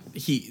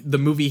 the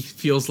movie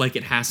feels like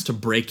it has to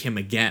break him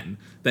again.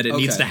 That it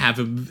needs to have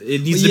him.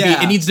 It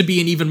needs to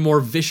be an even more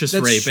vicious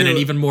rape and an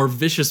even more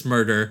vicious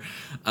murder.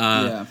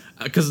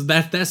 Because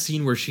that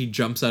scene where she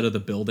jumps out of the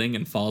building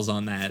and falls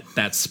on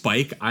that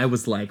spike, I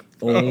was like,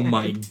 oh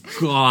my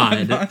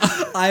god!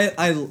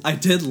 I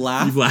did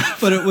laugh. You laughed.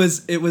 But it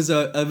was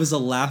a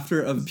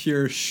laughter of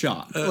pure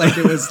shock. Like,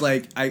 it was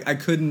like I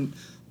couldn't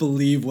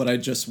believe what I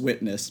just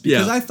witnessed,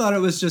 because I thought it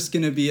was just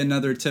gonna be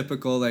another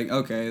typical, like,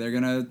 okay, they're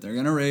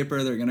gonna rape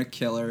her, they're gonna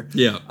kill her.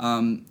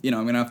 I'm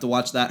gonna have to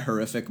watch that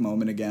horrific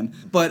moment again.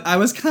 But I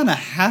was kind of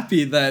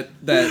happy that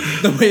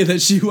the way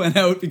that she went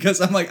out, because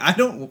I'm like, I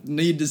don't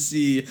need to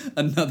see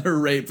another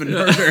rape and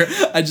murder.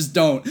 I just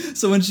don't.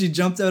 So when she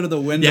jumped out of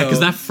the window, because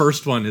that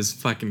first one is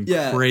fucking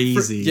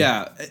crazy.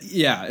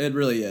 It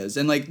really is.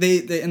 And like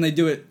they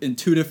do it in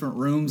 2 different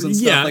rooms and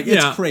stuff.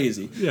 It's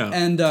crazy.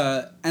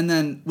 And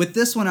then with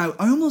this one, I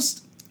almost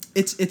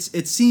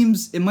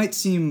it might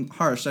seem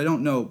harsh, I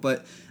don't know,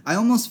 but I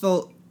almost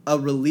felt a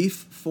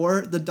relief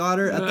for the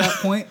daughter at that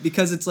point,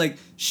 because it's like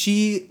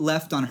she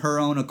left on her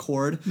own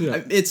accord.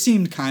 It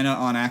seemed kind of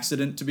on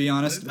accident, to be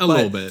honest, a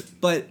little bit,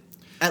 but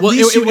at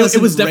least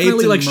it was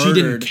definitely like murdered.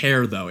 She didn't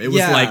care, though. It was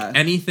like,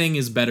 anything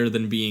is better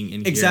than being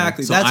in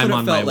exactly here. So that's I'm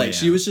what it felt like. Out.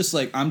 She was just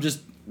like, I'm just,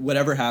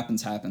 whatever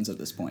happens at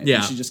this point. Yeah,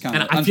 and she just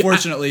kind of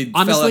unfortunately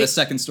fell out a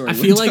second story. I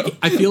feel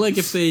like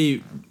if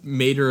they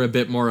made her a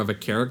bit more of a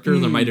character,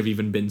 there might have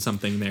even been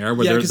something there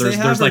where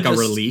there's like a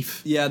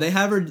relief. Yeah, they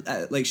have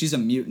her like, she's a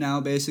mute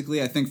now,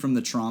 basically. I think from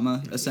the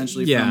trauma,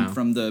 essentially,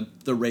 from the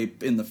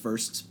rape in the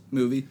first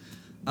movie.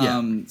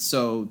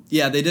 So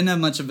they didn't have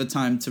much of a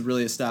time to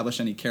really establish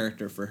any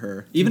character for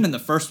her, even in the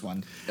first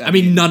one. I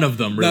mean, none of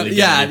them really.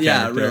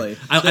 Really.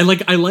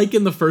 I like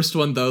in the first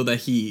one, though,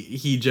 that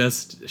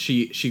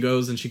she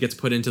goes and she gets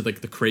put into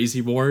like the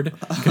crazy ward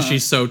because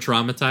she's so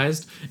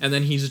traumatized, and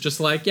then he's just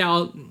like,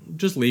 I'll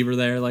just leave her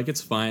there. Like,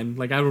 it's fine.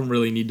 Like, I don't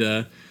really need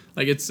to.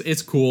 Like,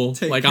 it's cool.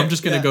 I'm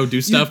just gonna go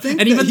do stuff. And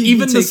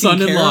even the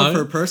son-in-law, of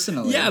her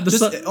personally. Yeah,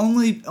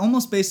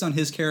 almost based on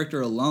his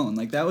character alone.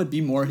 Like, that would be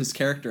more his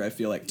character, I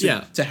feel like.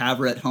 To have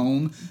her at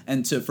home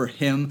and for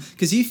him,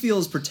 because he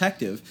feels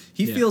protective.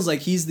 He feels like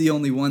he's the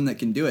only one that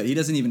can do it. He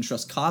doesn't even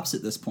trust cops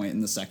at this point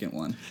in the second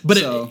one. But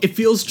it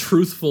feels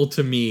truthful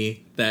to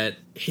me that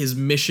his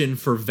mission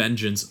for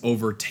vengeance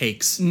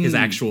overtakes his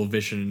actual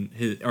vision,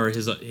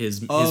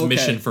 his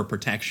mission for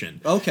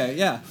protection. Okay,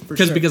 yeah, for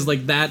sure. Because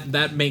like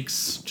that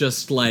makes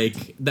just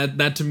like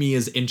that to me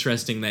is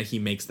interesting that he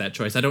makes that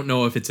choice. I don't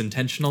know if it's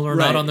intentional or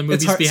not on the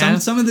movie's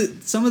behalf. Some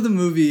of the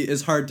movie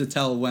is hard to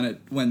tell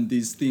when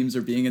these themes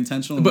are being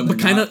intentional. But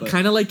kind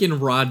of like in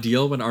Raw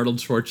Deal when Arnold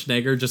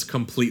Schwarzenegger just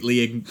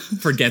completely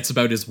forgets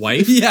about his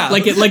wife. Yeah,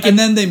 and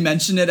then they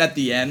mention it at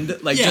the end,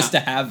 just to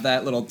have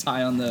that little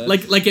tie on the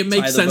like it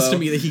makes sense to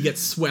me that he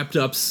gets swept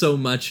up so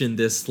much in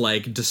this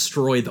like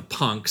destroy the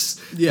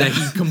punks that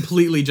he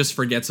completely just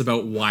forgets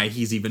about why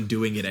he's even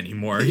doing it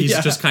anymore. He's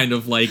just kind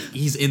of like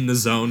he's in the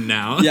zone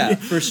now. Yeah,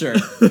 for sure.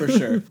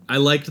 I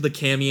liked the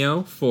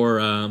cameo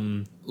for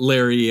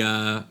Larry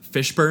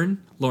Fishburne.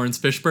 Lawrence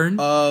Fishburne.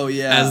 Oh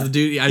yeah, as the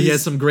dude, he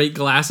has some great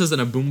glasses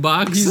and a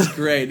boombox. He's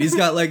great. He's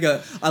got like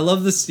I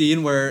love the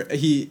scene where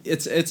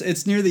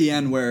it's near the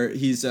end where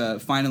he's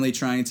finally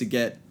trying to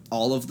get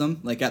all of them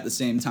like at the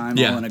same time,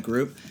 all in a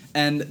group,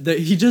 and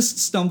he just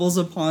stumbles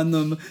upon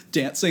them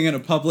dancing in a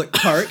public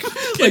park.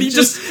 Like and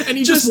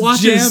he just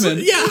watches,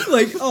 jamming. Yeah,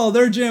 like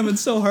they're jamming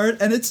so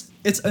hard, and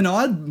it's an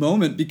odd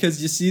moment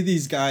because you see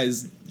these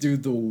guys do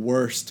the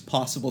worst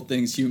possible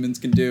things humans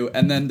can do,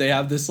 and then they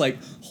have this like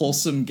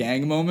wholesome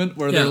gang moment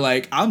where they're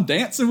like, I'm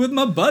dancing with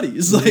my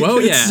buddies. Like, whoa,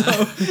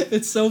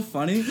 it's so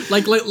funny.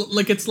 Like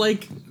it's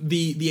like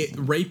the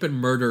rape and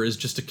murder is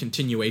just a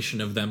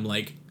continuation of them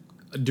like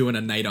doing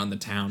a night on the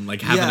town,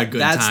 like having a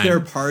good time. That's their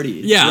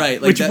party. Yeah, right.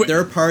 Like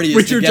their party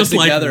is to get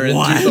together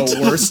and do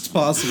the worst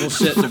possible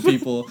shit to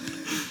people.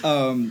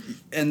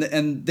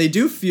 And they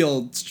do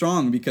feel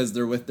strong because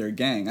they're with their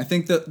gang. I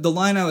think the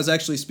line I was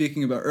actually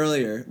speaking about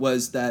earlier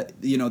was that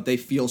they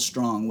feel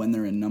strong when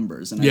they're in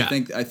numbers, and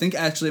I think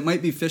actually it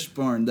might be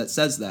Fishburne that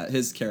says that,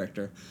 his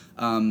character,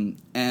 and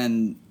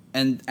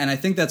I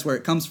think that's where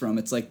it comes from.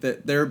 It's like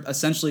that they're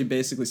essentially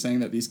basically saying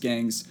that these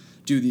gangs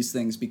do these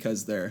things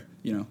because they're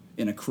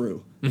in a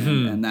crew,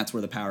 and that's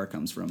where the power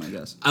comes from, I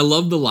guess. I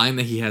love the line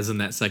that he has in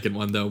that second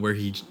one though, where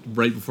he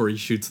right before he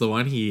shoots the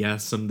one, he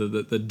asks him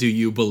the do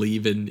you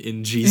believe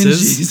in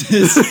Jesus? In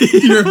Jesus.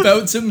 You're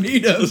about to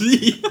meet him.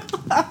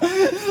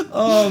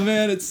 Oh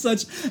man, it's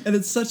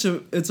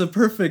a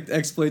perfect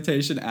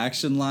exploitation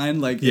action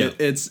line. Like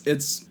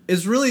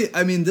it's really,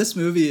 I mean, this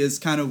movie is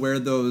kind of where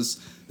those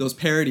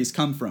parodies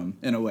come from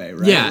in a way,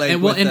 right? Yeah, like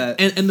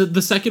and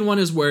the second one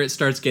is where it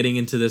starts getting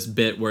into this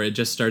bit where it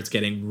just starts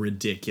getting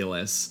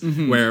ridiculous,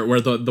 where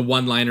the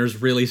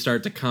one-liners really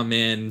start to come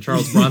in.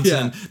 Charles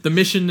Bronson, the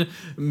mission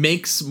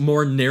makes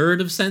more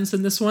narrative sense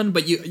in this one,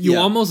 but you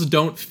almost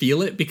don't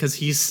feel it because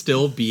he's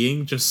still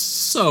being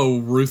just so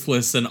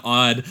ruthless and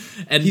odd.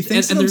 And he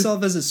thinks of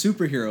himself as a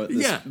superhero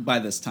by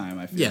this time,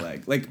 I feel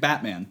like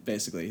Batman,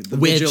 basically, the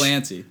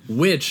vigilante.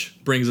 Which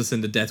brings us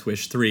into Death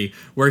Wish 3,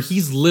 where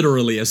he's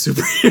literally a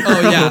superhero.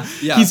 Oh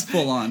yeah, he's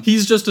full on.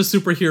 He's just a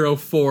superhero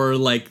for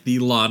like the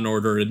Law and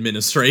Order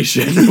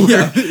administration.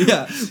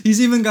 Yeah.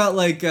 He's even got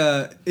like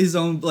his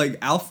own like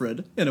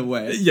Alfred in a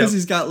way, because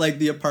he's got like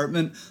the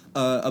apartment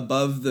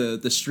above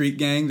the street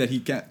gang that he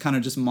kind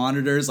of just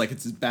monitors, like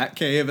it's his bat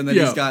cave, and then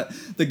he's got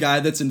the guy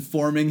that's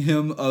informing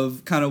him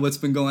of kind of what's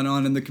been going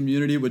on in the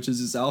community, which is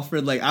his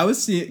Alfred. Like I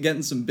was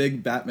getting some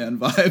big Batman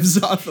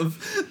vibes off of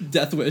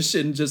Death Wish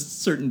and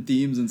just certain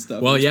themes and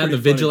stuff. Well, the funny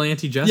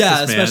vigilante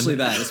justice man.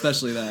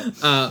 especially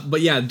that.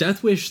 But yeah,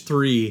 Death Wish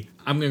 3,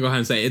 I'm gonna go ahead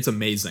and say it's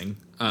amazing.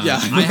 I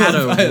had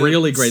a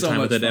really great time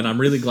with it, and I'm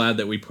really glad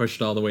that we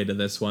pushed all the way to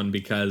this one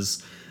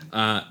because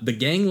the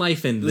gang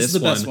life in this is the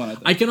one, best one,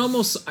 I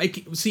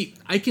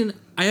think.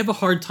 I have a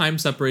hard time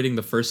separating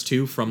the first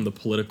two from the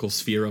political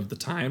sphere of the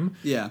time.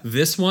 Yeah.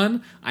 This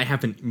one, I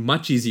have a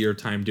much easier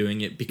time doing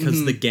it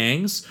because the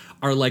gangs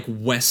are like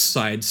West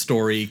Side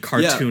Story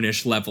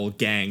cartoonish level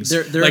gangs.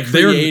 They're like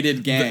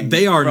created gangs.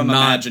 They are from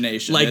not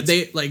imagination. like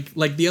they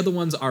like the other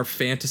ones are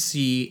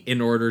fantasy in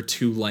order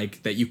to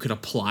like that you could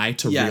apply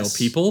to real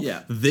people.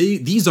 Yeah.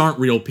 These aren't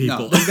real people.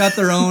 No, they've got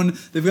their own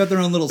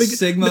little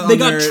sigma. They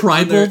got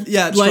tribal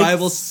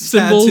tribal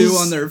symbols. Tattoo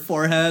on their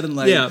forehead and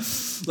like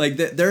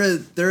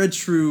they're a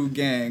true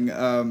gang.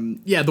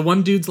 The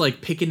one dude's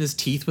like picking his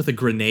teeth with a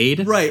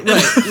grenade. Right.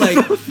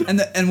 Like,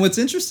 and what's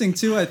interesting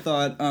too, I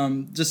thought,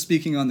 just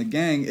speaking on the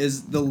gang,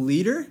 is the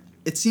leader.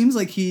 It seems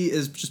like he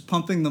is just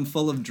pumping them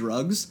full of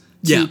drugs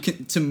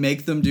to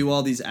make them do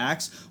all these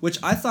acts, which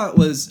I thought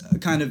was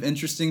kind of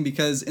interesting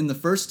because in the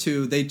first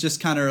two they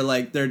just kind of are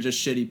like they're just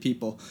shitty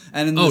people,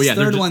 and in this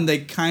third one they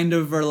kind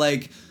of are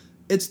like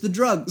it's the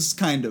drugs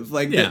kind of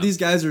like these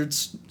guys are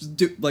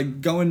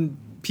like going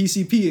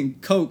PCP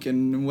and coke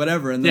and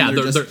whatever, and then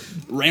they're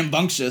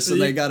rambunctious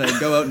and they gotta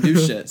go out and do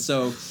shit.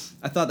 So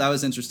I thought that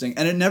was interesting,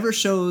 and it never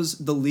shows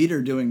the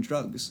leader doing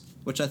drugs.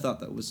 which I thought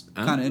that was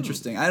kind of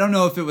interesting. I don't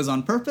know if it was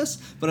on purpose,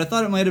 but I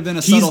thought it might have been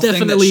a subtle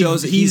thing that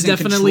shows that he's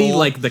definitely in control.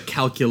 like the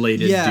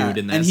calculated dude in that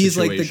situation. And he's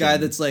like the guy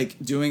that's like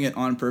doing it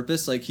on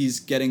purpose. Like he's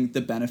getting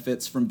the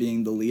benefits from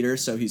being the leader,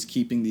 so he's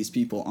keeping these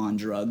people on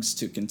drugs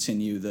to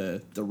continue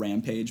the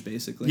rampage,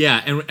 basically.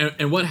 Yeah,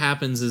 and what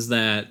happens is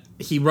that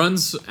he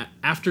runs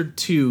after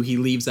 2. He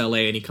leaves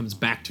LA and he comes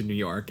back to New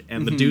York,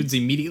 and the dudes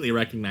immediately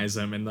recognize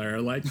him, and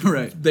they're like,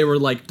 they were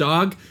like,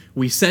 "Dog,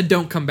 we said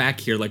don't come back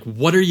here. Like,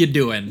 what are you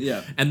doing?"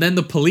 Yeah. And then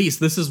the police.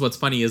 This is what's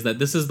funny is that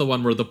this is the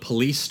one where the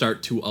police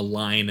start to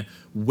align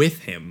with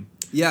him.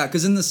 Yeah,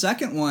 because in the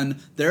second one,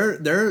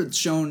 they're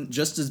shown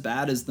just as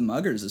bad as the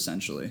muggers,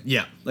 essentially.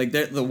 Yeah. Like,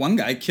 the one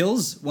guy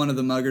kills one of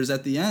the muggers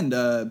at the end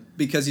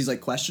because he's, like,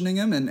 questioning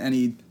him, and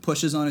he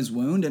pushes on his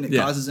wound, and it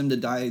causes him to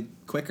die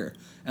quicker.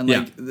 And,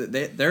 like,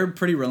 they're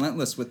pretty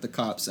relentless with the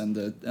cops and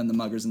the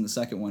muggers in the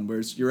second one,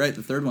 whereas, you're right,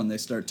 the third one, they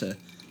start to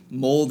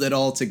mold it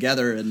all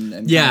together and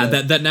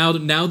that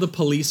now the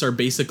police are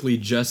basically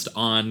just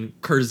on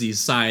Kersey's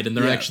side, and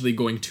they're actually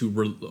going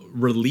to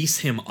release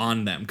him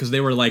on them because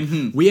they were like,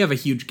 we have a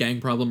huge gang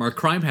problem, our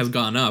crime has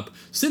gone up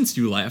since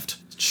you left.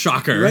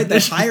 Shocker. Right, they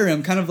hire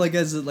him kind of like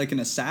as like an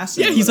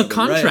assassin. Yeah, he's a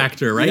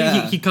contractor, right?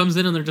 Yeah. He comes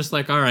in and they're just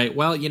like, all right,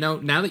 well,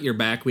 now that you're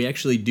back, we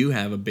actually do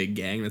have a big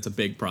gang that's a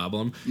big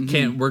problem.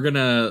 We're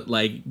gonna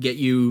like get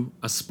you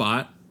a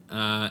spot,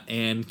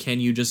 and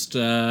can you just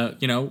I'm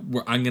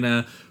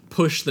gonna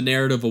push the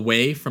narrative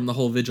away from the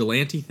whole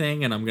vigilante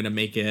thing, and I'm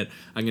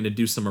gonna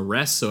do some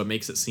arrests so it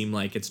makes it seem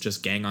like it's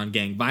just gang on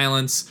gang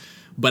violence,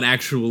 but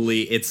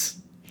actually it's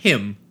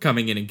him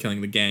coming in and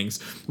killing the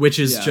gangs, which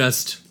is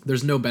just,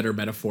 there's no better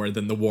metaphor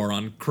than the war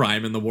on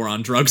crime and the war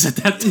on drugs at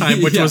that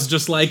time, which was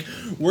just like,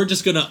 we're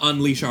just gonna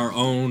unleash our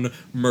own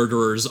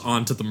murderers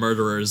onto the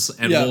murderers,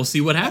 and we'll see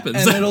what happens.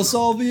 And it'll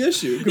solve the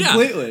issue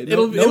completely.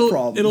 No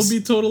problems. It'll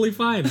be totally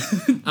fine.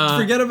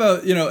 Forget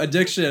about,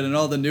 addiction and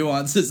all the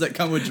nuances that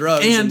come with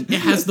drugs. And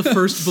it has the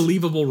first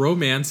believable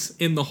romance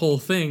in the whole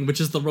thing,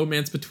 which is the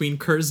romance between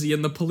Kersey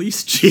and the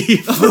police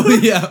chief. Oh,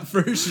 yeah,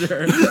 for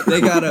sure. They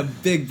got a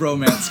big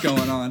bromance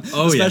going on.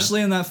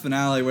 Especially in that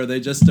finale where they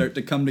just start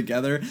to come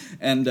together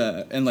and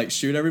like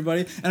shoot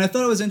everybody. And I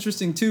thought it was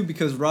interesting too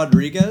because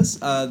Rodriguez,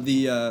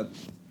 the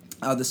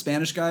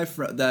Spanish guy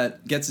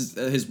that gets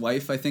his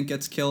wife, I think,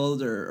 gets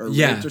killed or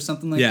raped or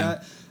something like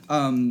that.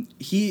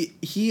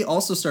 He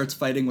also starts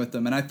fighting with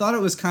them, and I thought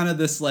it was kind of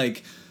this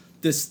like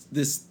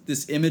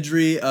this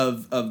imagery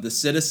of the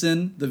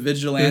citizen, the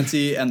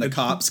vigilante, and the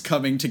cops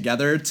coming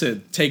together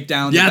to take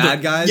down the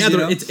bad guys.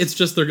 Yeah, it's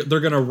just they're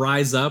gonna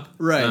rise up,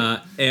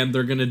 right? And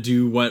they're gonna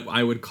do what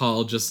I would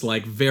call just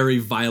like very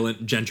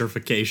violent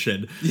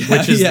gentrification,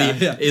 which is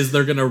is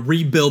they're gonna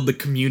rebuild the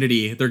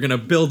community. They're gonna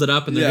build it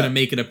up, and they're gonna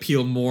make it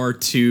appeal more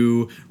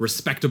to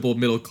respectable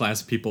middle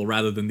class people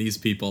rather than these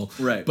people.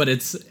 Right. But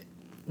it's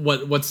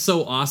what's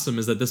so awesome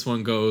is that this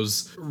one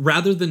goes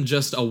rather than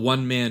just a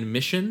one-man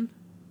mission.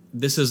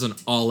 This is an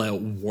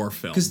all-out war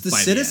film. Because the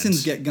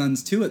citizens get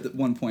guns too at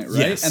one point, right?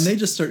 Yes. And they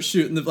just start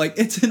shooting.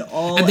 It's an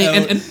all-out.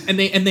 And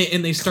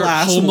they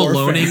start home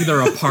aloning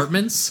their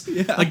apartments.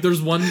 Like there's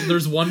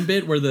one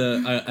bit where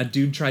a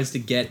dude tries to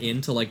get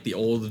into like the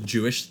old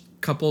Jewish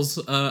couple's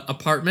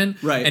apartment,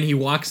 right? And he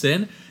walks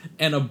in,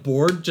 and a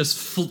board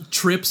just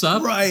trips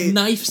up, right?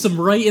 Knifes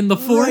him right in the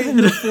forehead. Right in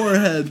the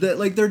forehead. That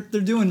like they're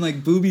doing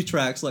like booby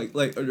traps,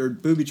 or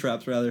booby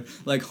traps rather,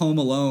 like Home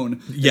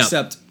Alone,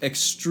 except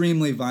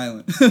extremely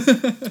violent.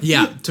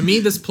 Yeah, to me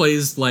this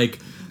plays like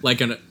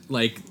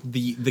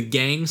the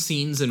gang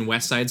scenes in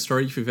West Side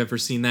Story. If you've ever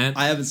seen that,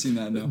 I haven't seen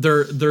that. No,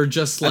 they're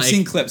just like I've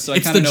seen clips. So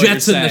it's I the know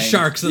Jets what and you're the saying.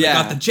 Sharks, and they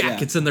got the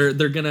jackets, and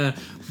they're gonna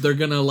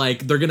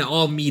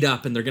all meet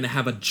up, and they're gonna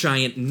have a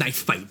giant knife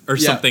fight or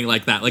something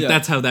like that. Like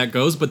that's how that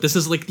goes. But this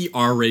is like the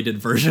R-rated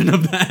version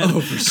of that.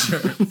 Oh,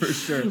 for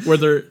sure. Where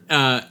they're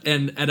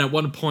and at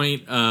one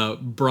point,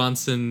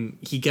 Bronson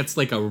he gets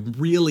like a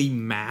really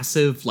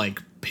massive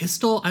like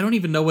pistol. I don't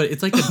even know what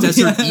it's like. A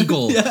Desert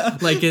Eagle. Yeah.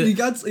 Like he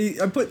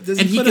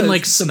can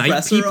like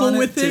snipe people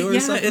with it. Or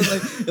something.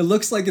 Like, it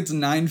looks like it's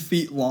 9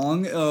 feet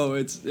long. Oh,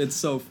 it's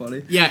so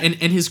funny. Yeah, and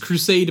his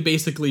crusade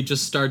basically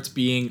just starts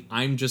being,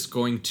 I'm just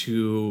going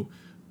to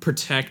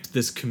protect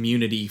this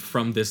community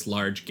from this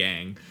large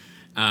gang.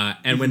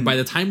 And when by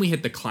the time we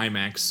hit the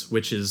climax,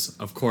 which is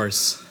of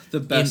course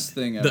the best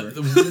thing ever.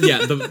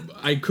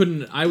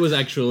 I was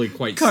actually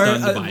quite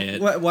stunned by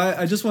it. Why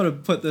I just want to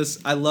put this.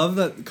 I love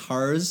that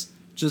cars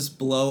just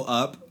blow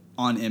up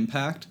on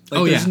impact.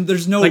 Like,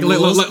 there's no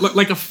rules.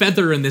 Like a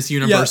feather in this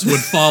universe would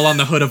fall on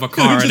the hood of a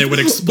car and it would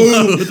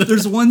explode.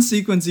 There's one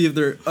sequence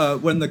either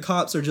when the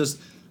cops are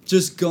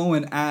just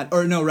going at,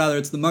 or no, rather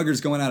it's the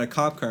muggers going at a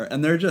cop car,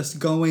 and they're just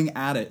going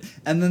at it,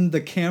 and then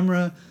the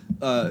camera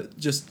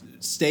just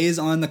stays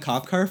on the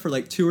cop car for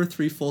like 2 or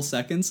 3 full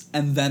seconds,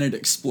 and then it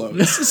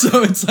explodes.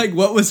 So it's like,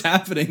 what was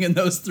happening in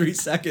those 3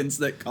 seconds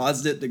that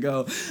caused it to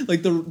go?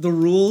 Like the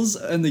rules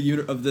and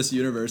of this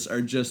universe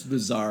are just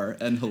bizarre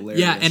and hilarious.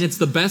 Yeah, and it's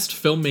the best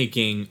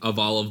filmmaking of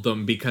all of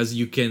them because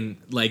you can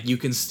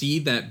see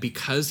that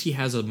because he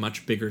has a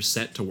much bigger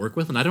set to work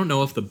with, and I don't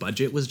know if the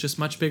budget was just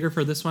much bigger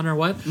for this one or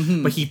what,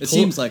 but it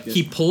seems like it.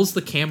 He pulls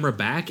the camera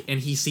back, and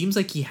he seems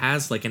like he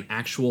has like an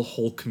actual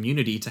whole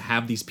community to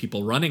have these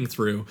people running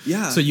through.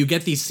 Yeah. So you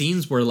get these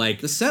scenes where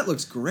like the set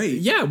looks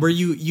great. Yeah, where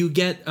you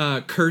get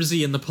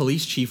Kersey and the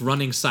police chief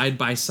running side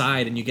by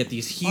side, and you get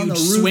these huge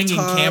swinging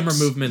camera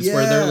movements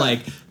where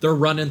they're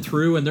running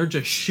through and they're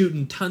just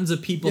shooting tons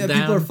of people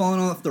down. People are falling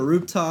off the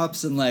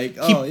rooftops and like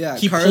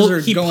he cars pulls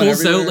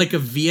everywhere. out like a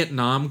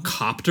Vietnam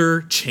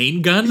copter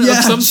chain gun of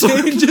some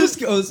sort. Chain just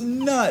goes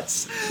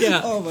nuts.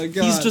 Yeah. Oh my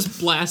god. He's just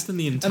blasting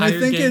the entire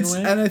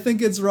and I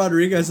think it's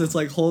Rodriguez that's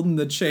like holding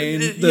the chain,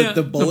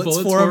 the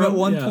bullets for him at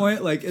one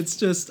point. Like it's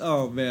just,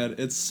 oh man,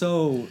 it's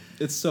so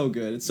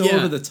good. It's so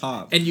over the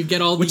top. And you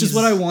get all which is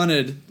what I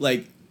wanted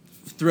like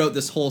throughout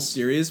this whole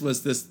series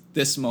was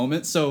this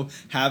moment. So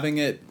having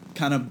it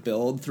kind of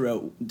build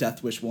throughout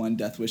Death Wish 1,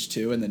 Death Wish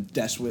 2, and then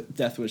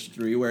Death Wish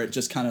 3, where it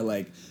just kind of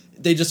like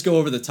they just go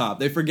over the top.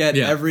 They forget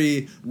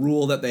every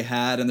rule that they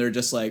had, and they're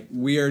just like,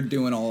 we are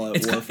doing all out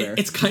warfare.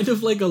 It's kind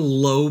of like a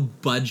low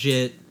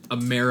budget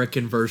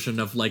American version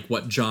of like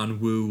what John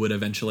Woo would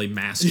eventually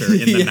master in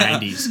the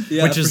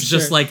 90s, which is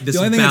just like this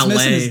ballet. The only thing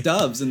that's missing is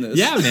doves in this.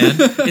 Yeah, man.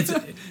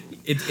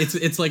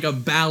 It's like a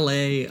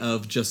ballet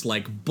of just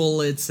like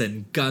bullets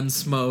and gun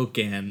smoke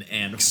and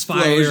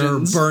fire,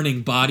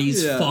 burning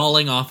bodies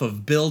falling off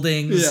of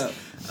buildings.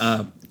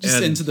 Yeah.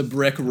 Just into the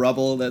brick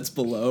rubble that's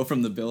below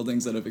from the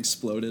buildings that have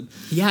exploded.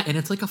 Yeah, and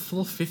it's like a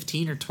full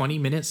 15 or 20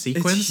 minute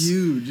sequence. It's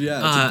huge,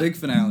 yeah. It's a big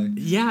finale.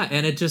 Yeah,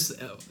 and it just...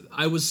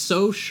 I was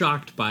so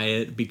shocked by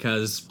it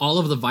because all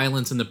of the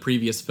violence in the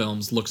previous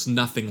films looks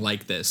nothing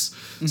like this.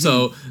 Mm-hmm.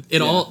 So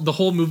the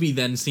whole movie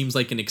then seems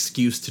like an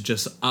excuse to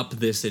just up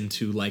this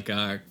into like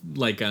a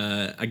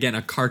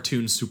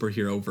cartoon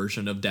superhero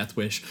version of Death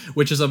Wish,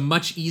 which is a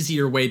much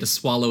easier way to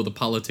swallow the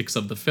politics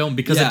of the film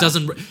because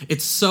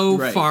it's so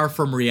far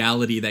from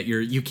reality that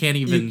you can't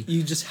even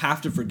you just have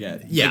to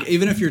forget. Yeah. Like,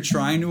 even if you're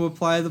trying to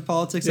apply the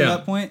politics at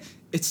that point,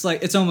 it's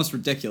like it's almost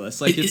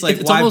ridiculous. Like it's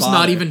why almost bother?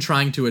 Not even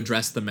trying to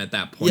address them at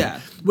that point. Yeah,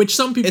 which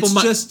some people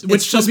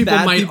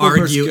might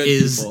argue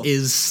is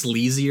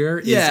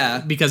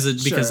sleazier. Because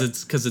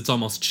it's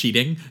almost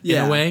cheating in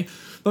a way.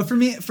 But for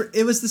me,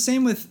 it was the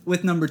same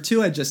with number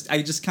 2. I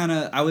just kind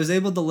of I was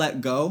able to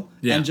let go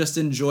and just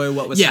enjoy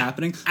what was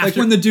happening. Like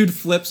when the dude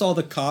flips all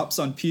the cops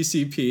on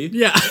PCP.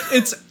 Yeah,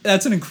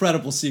 that's an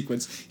incredible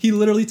sequence. He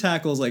literally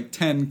tackles like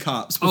 10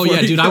 cops. Oh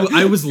yeah, dude,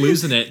 I was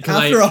losing it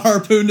after a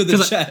harpoon to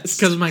the chest.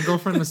 Because my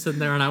girlfriend was sitting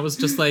there and I was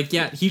just like,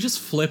 yeah, he just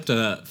flipped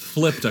a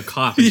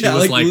cop. And she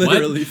was like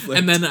what? Flipped.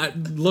 And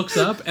then looks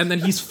up and then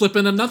he's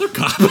flipping another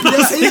cop.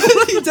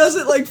 He does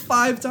it like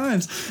 5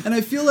 times. And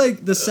I feel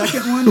like the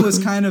second one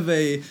was kind of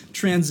a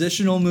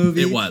transitional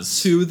movie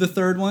to the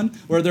third one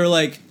where they're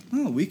like,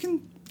 oh, we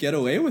can get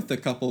away with a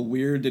couple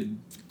weird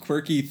and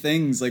quirky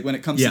things like when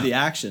it comes to the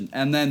action.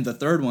 And then the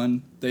third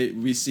one,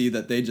 we see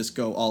that they just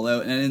go all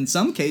out. And in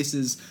some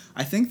cases,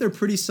 I think they're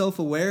pretty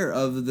self-aware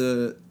of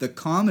the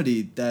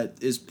comedy that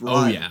is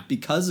brought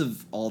because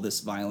of all this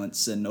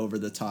violence and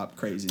over-the-top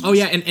craziness. Oh,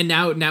 yeah, and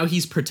now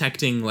he's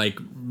protecting, like,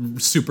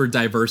 super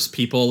diverse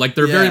people. Like,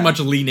 they're very much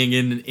leaning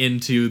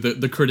into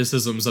the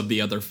criticisms of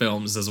the other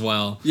films as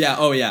well. Yeah,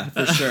 oh, yeah,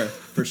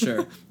 for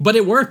sure. But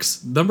it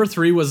works. Number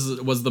 3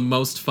 was the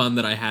most fun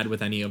that I had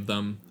with any of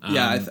them.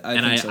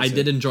 I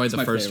did enjoy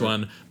the first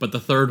one, but the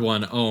third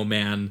one, oh,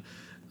 man...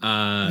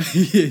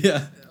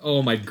 yeah.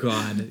 Oh my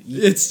god.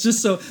 It's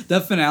just so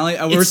that finale.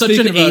 It's such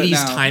an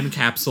 80s time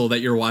capsule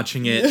that you're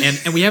watching it,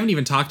 and we haven't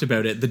even talked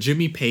about it. The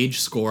Jimmy Page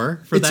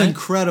score for it's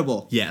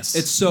incredible. Yes,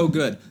 it's so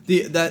good.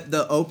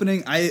 The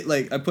opening. I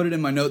put it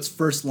in my notes.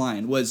 First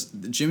line was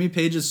Jimmy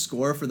Page's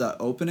score for the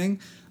opening.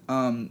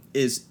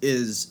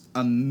 Is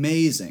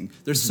amazing.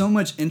 There's so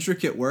much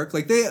intricate work.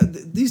 Like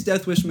these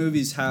Death Wish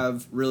movies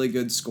have really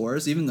good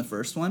scores. Even the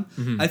first one.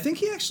 Mm-hmm. I think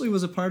he actually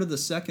was a part of the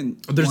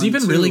second. There's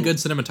even really good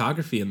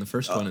cinematography in the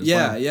first one as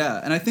well.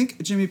 Yeah, and I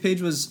think Jimmy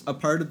Page was a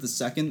part of the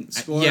second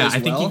score. I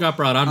think he got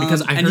brought on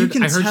because I heard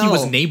he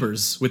was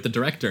neighbors with the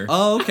director.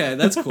 Oh, okay,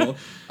 that's cool.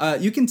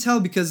 You can tell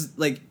because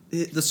like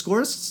the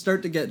scores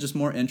start to get just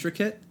more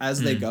intricate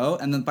as they go,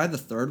 and then by the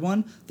third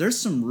one, there's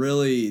some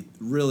really,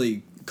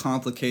 really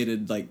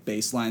complicated like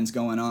bass lines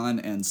going on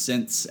and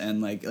synths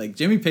and like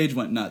Jimmy Page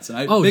went nuts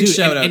and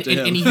shout out to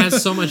him. And he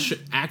has so much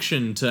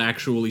action to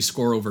actually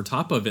score over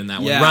top of in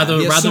that one. Rather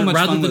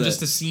than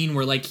just a scene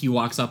where like he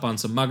walks up on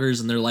some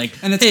muggers and they're like,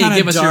 and it's hey,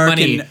 give us your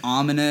money. And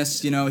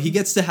ominous, you know. He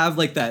gets to have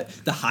like that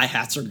the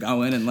hi-hats are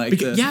going and like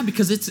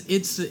because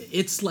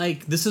it's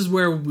like this is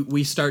where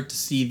we start to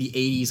see the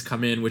 80s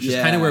come in, which is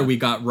kind of where we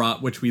got Raw,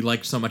 which we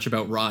liked so much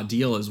about Raw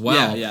Deal as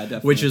well. Yeah,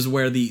 definitely. Which is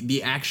where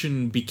the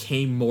action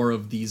became more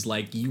of these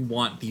like you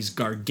want these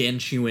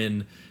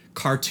gargantuan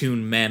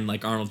cartoon men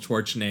like Arnold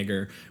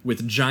Schwarzenegger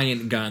with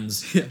giant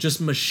guns, just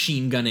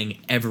machine gunning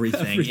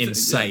everything in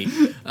sight.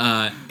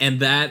 And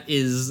that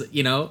is,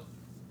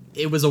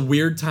 it was a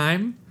weird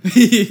time,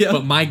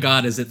 but my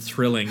God, is it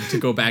thrilling to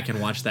go back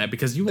and watch that,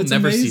 because you will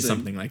never see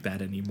something like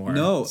that anymore.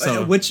 No,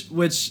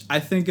 which I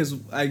think is,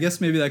 I guess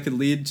maybe that could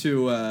lead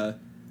to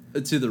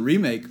the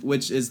remake,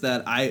 which is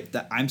that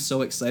I'm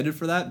so excited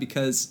for that,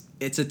 because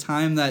it's a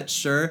time that,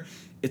 sure,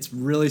 it's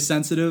really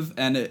sensitive,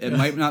 and it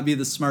might not be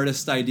the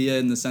smartest idea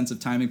in the sense of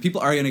timing.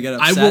 People are going to get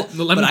upset,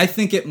 I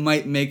think it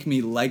might make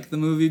me like the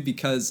movie,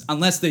 because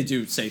unless they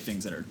do say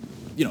things that are,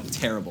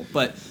 terrible.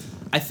 But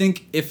I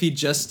think if he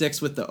just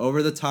sticks with the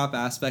over-the-top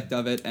aspect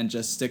of it and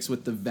just sticks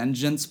with the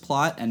vengeance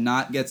plot and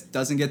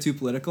doesn't get too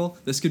political,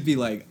 this could be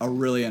like a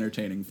really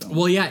entertaining film.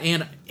 Well, yeah,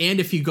 and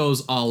if he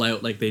goes all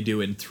out like they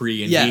do in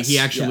 3, and he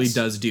actually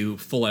does do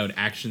full-out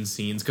action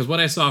scenes, because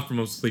what I saw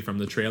mostly from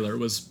the trailer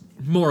was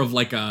more of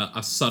like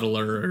a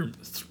subtler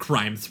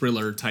crime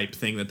thriller type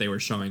thing that they were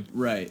showing.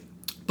 Right.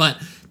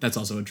 But that's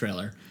also a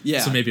trailer.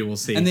 Yeah. So maybe we'll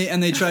see. And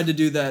they tried to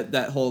do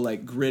that whole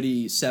like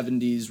gritty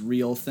 70s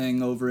real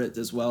thing over it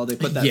as well. They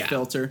put that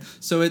filter.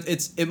 So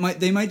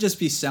they might just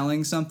be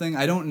selling something.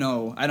 I don't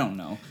know.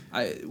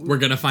 We're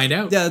going to find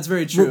out. Yeah, that's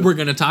very true. We're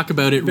going to talk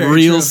about it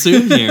real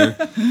soon here.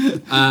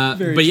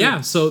 But yeah,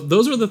 so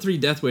those were the 3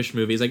 Death Wish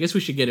movies. I guess we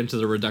should get into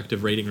the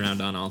reductive rating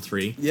round on all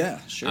 3.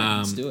 Yeah, sure.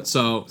 Let's do it.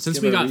 So since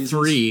we got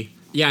 3,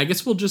 yeah, I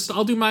guess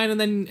I'll do mine, and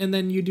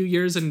then you do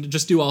yours, and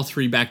just do all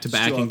 3 back to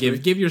back, and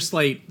give your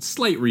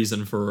slight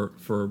reason for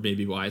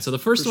maybe why. So the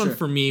first one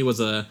for me was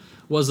a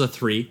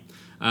 3.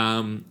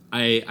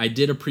 I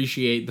did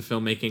appreciate the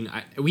filmmaking.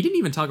 We didn't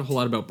even talk a whole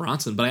lot about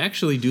Bronson, but I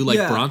actually do like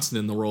Bronson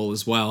in the role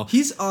as well.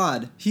 He's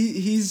odd.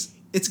 It's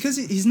because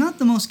he's not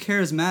the most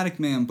charismatic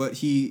man, but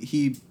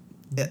he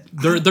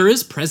there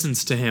is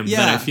presence to him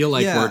that I feel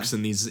like works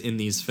in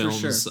these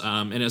films, sure.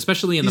 And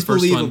especially in the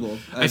first one.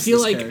 I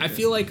feel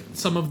like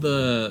some of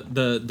the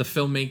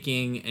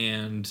filmmaking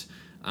and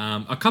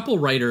a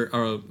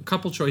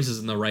couple choices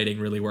in the writing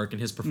really work,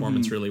 and his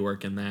performance really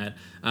work in that.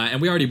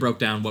 And we already broke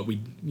down what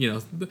we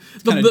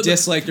the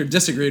disliked or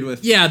disagreed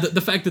with. Yeah,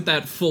 the fact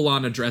that full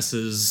on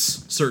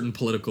addresses certain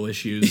political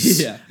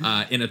issues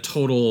in a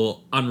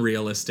total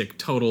unrealistic,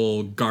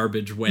 total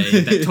garbage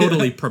way that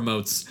totally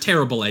promotes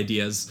terrible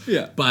ideas.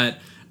 Yeah, but.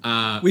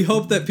 We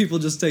hope that people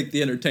just take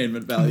the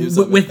entertainment values.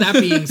 With that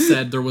being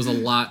said, there was a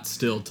lot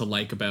still to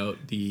like about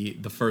the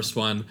first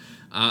one.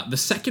 The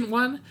second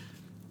one,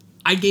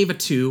 I gave a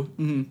 2.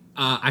 Mm-hmm.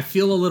 I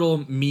feel a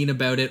little mean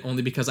about it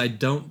only because I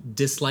don't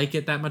dislike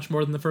it that much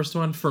more than the first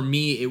one. For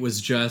me, it was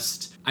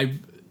just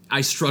I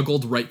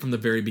struggled right from the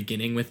very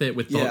beginning with it,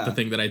 with the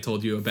thing that I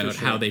told you about,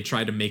 how they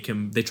try to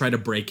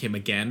break him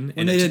again.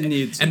 And they didn't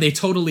need to. And they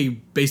totally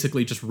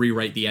basically just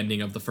rewrite the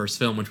ending of the first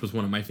film, which was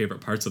one of my favorite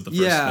parts of the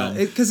first film.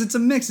 Yeah, because it's a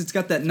mix. It's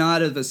got that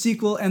nod of a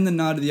sequel and the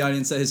nod to the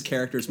audience that his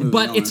character's moving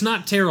on. But it's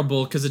not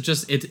terrible, because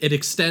it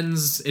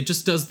extends, it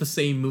just does the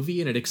same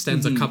movie, and it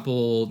extends a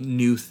couple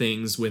new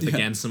things with,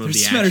 again, some of the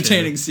action. There's some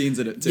entertaining scenes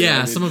in it, too.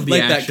 Yeah, some of the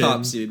action. Like that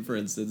cop scene, for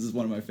instance, is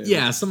one of my favorites.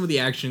 Yeah, some of the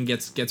action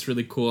gets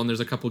really cool, and there's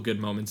a couple good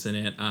moments in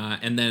it.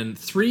 And then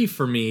 3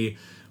 for me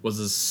was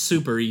a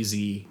super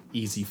easy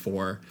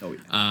 4. Oh,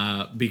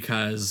 yeah.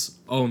 Because,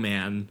 oh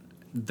man,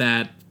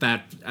 that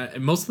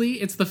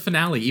mostly it's the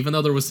finale, even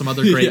though there was some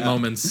other great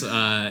moments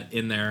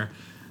in there.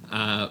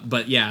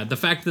 But yeah, the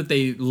fact that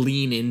they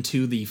lean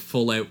into the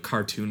full-out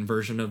cartoon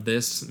version of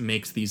this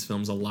makes these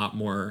films a lot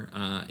more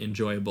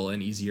enjoyable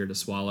and easier to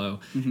swallow,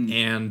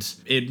 and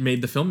it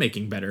made the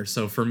filmmaking better.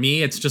 So for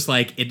me, it's just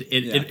like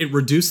it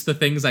reduced the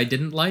things I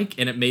didn't like,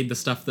 and it made the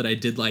stuff that I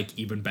did like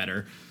even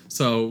better.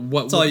 So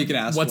that's all you can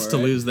ask what's for, to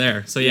lose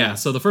there? So yeah,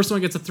 so the first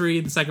one gets a 3,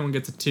 the second one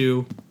gets a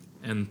 2,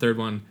 and the third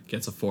one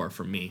gets a 4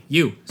 from me.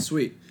 You.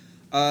 Sweet.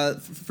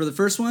 For the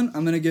first one,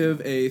 I'm gonna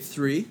give a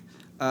 3.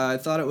 I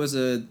thought it was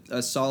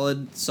a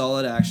solid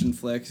action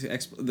flick.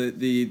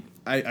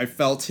 I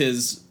felt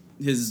his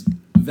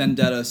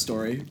vendetta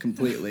story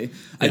completely.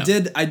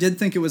 Yeah. I did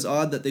think it was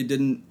odd that they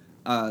didn't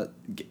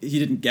he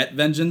didn't get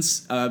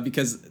vengeance,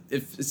 because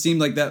it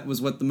seemed like that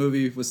was what the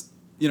movie was,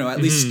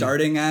 at least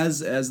starting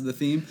as the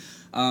theme.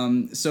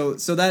 So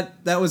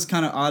that was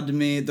kind of odd to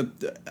me.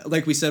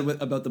 Like we said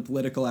about the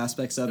political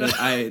aspects of it,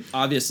 I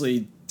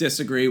obviously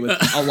disagree with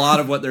a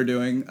lot of what they're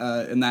doing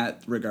in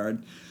that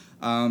regard.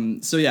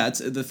 So yeah,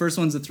 the first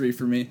one's a 3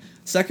 for me.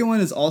 Second one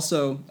is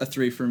also a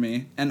 3 for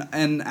me,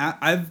 and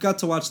I've got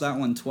to watch that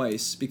one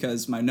twice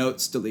because my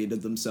notes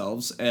deleted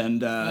themselves,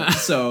 and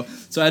so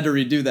I had to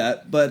redo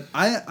that. But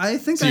I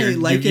think so I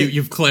like it.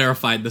 You've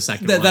clarified the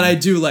second one. That I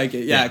do like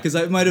it, yeah, because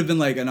it might have been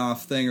like an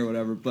off thing or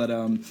whatever. But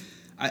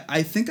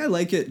I think I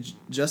like it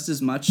just as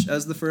much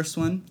as the first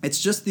one. It's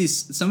just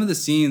some of the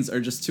scenes are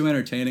just too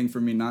entertaining for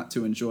me not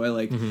to enjoy,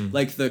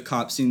 like the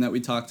cop scene that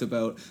we talked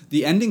about.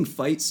 The ending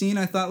fight scene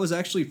I thought was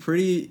actually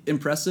pretty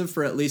impressive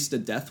for at least a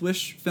Death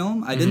Wish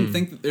film. I didn't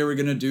think that they were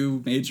going to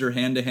do major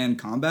hand-to-hand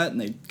combat,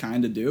 and they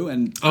kind of do.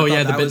 And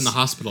the bit in the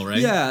hospital, right?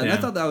 Yeah, and I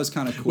thought that was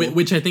kind of cool.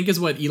 Which I think is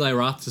what Eli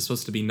Roth is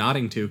supposed to be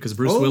nodding to, because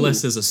Bruce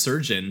Willis is a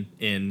surgeon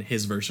in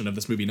his version of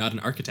this movie, not an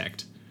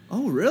architect.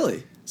 Oh,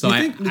 really? So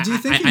do you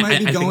think he might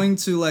be going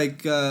to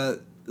like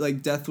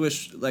Death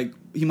Wish, like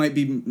he might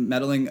be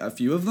meddling a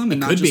few of them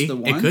and not just the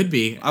one? It could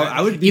be. I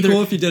would be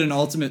cool if he did an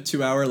ultimate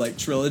 2-hour like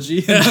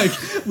trilogy and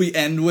like we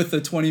end with a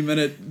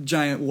 20-minute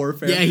giant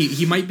warfare. Yeah,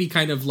 he might be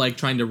kind of like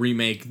trying to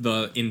remake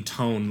in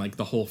tone like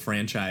the whole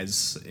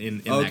franchise in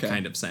that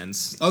kind of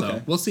sense. Okay.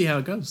 So we'll see how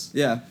it goes.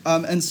 Yeah.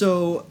 And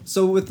so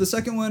with the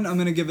second one, I'm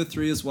gonna give it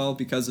 3 as well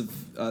because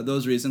of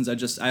those reasons.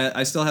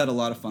 I still had a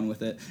lot of fun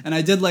with it, and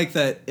I did like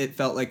that it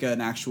felt like an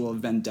actual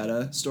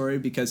vendetta story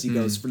because he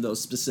goes for those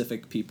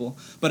specific people.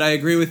 But I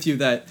agree with you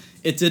that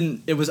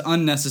it was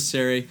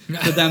unnecessary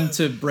for them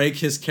to break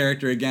his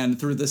character again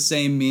through the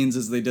same means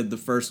as they did the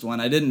first one.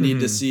 I didn't need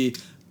to see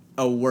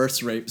a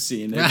worse rape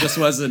scene. It just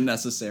wasn't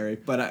necessary.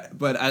 But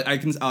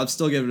I'll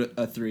still give it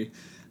a 3.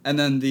 And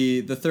then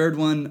the third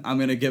one, I'm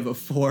gonna give a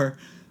 4.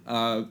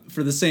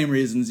 For the same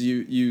reasons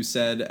you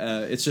said.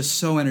 It's just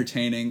so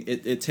entertaining.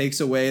 It takes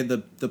away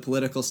the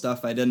political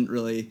stuff I didn't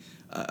really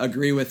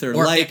agree with or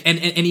like. And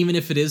even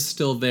if it is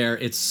still there,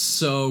 it's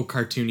so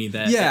cartoony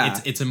that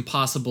it's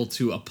impossible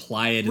to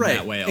apply it in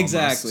that way almost.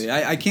 Exactly.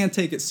 I can't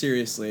take it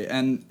seriously.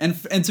 And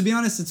to be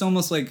honest, it's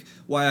almost like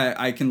why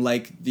I can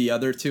like the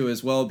other two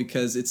as well,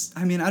 because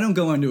I don't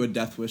go into a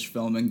Death Wish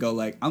film and go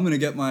like, I'm going to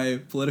get my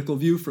political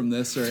view from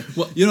this, or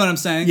you know what I'm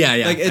saying? Yeah.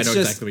 Like, it's I know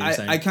exactly what you're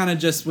saying. I kind of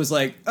just was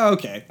like, oh,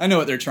 okay, I know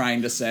what they're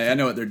trying to say. I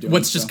know what they're doing.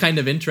 What's just kind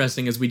of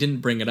interesting is we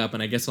didn't bring it up,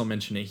 and I guess I'll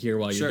mention it here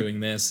while you're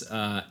doing this,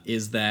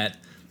 is that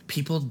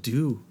people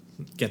do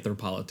get their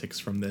politics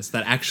from this.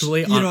 That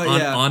actually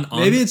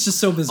maybe it's just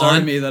so bizarre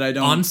to me that I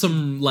don't. On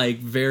some like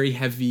very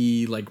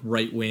heavy like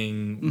right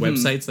wing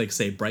websites, like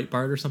say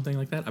Breitbart or something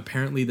like that,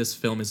 apparently this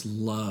film is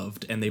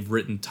loved, and they've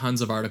written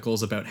tons of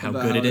articles about how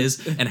good it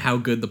is and how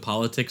good the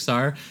politics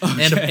are.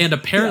 Okay. And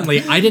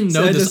apparently I didn't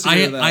know this.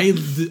 I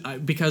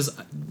because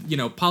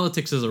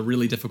politics is a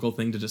really difficult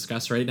thing to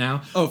discuss right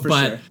now. Oh, for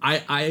sure.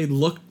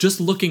 But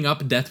looking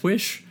up Death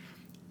Wish,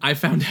 I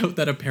found out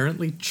that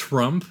apparently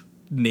Trump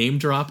name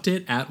dropped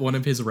it at one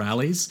of his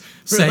rallies,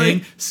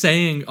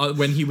 saying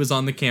when he was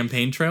on the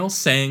campaign trail,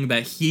 saying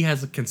that he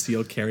has a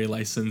concealed carry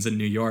license in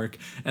New York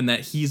and that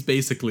he's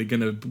basically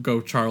gonna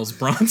go Charles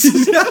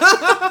Bronson.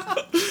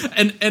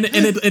 and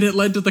it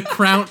led to the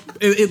crowd.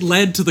 It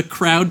led to the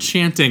crowd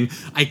chanting,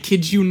 "I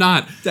kid you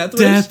not,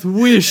 Death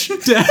Wish,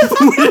 Death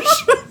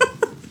Wish."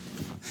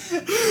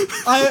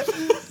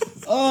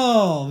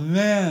 Oh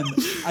man,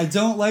 I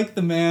don't like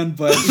the man,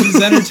 but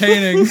he's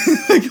entertaining.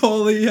 Like,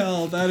 holy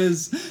hell, that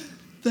is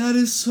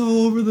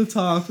so over the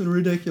top and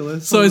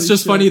ridiculous. So it's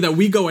just funny that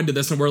we go into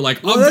this and we're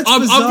like,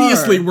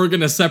 obviously we're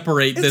gonna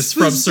separate this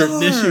from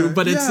certain issue,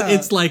 but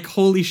it's like,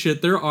 holy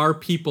shit, there are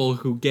people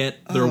who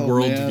get their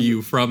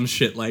worldview from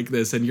shit like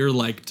this, and you're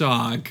like,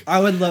 dog.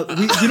 I would love.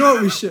 You know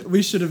what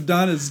we should have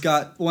done is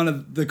got one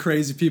of the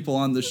crazy people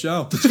on the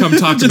show to come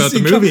talk about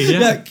the movie.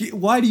 Yeah.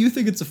 Why do you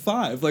think it's a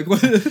 5? Like,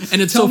 what?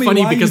 And it's so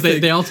funny because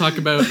they all talk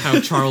about how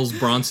Charles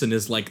Bronson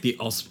is like the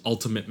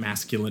ultimate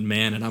masculine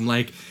man, and I'm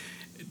like,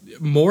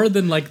 more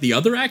than like the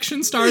other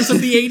action stars of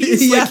the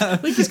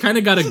 80s. Like he's kind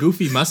of got a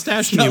goofy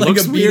mustache and he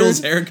looks like a weird.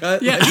 Beatles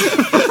haircut. Yeah.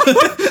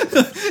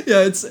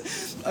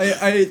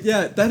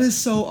 That is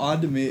so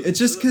odd to me. It's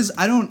just because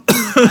I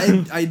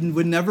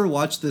would never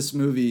watch this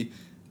movie,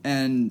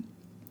 and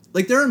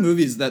like there are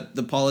movies that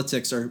the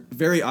politics are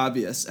very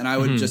obvious, and I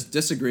would just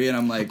disagree, and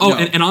I'm like, no.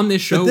 And on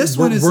this show,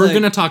 we're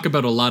going to talk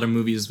about a lot of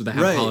movies that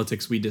have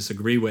politics we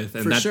disagree with,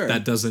 and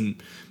that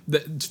doesn't.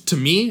 To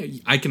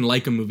me, I can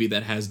like a movie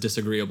that has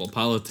disagreeable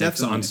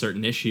politics on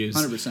certain issues.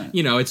 100%.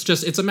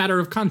 It's a matter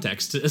of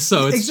context.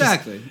 So it's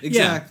exactly.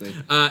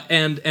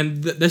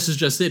 And this is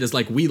just it. Is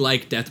like we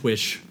like Death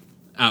Wish.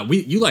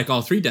 You like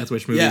all 3 Death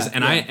Wish movies,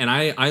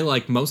 I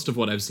like most of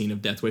what I've seen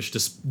of Death Wish,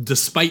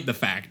 despite the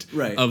fact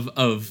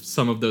of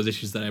some of those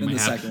issues that I might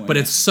have. But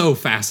it's so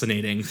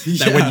fascinating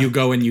that when you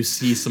go and you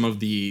see some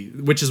of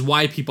which is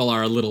why people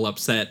are a little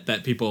upset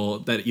that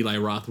Eli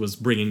Roth was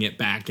bringing it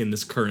back in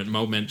this current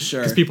moment. Sure,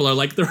 because people are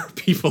like, there are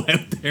people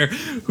out there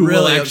who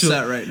really will actually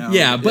upset right now.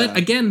 Yeah, but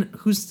again,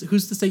 who's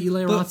to say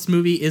Eli Roth's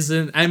movie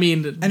isn't? I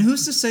mean, and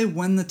who's to say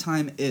when the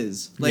time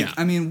is?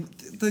 I mean,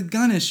 the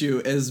gun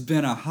issue has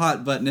been a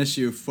hot button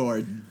issue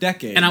for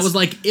decades. And I was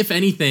like, if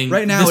anything,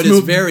 right now it is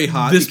very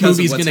hot. This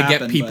movie's going to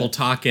get people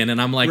talking, and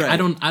I'm like, I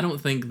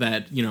don't think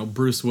that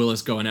Bruce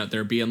Willis going out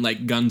there being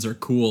like guns are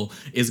cool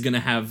is going to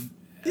have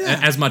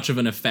as much of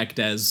an effect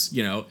as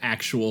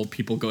actual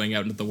people going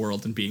out into the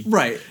world and being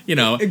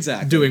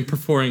exactly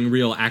performing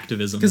real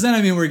activism. Because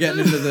then we're getting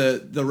into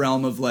the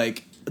realm of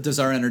like, does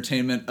our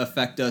entertainment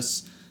affect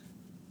us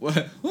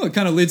it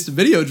kind of leads to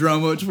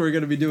Videodrome, which we're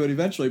going to be doing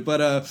eventually. But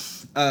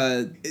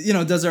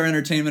does our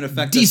entertainment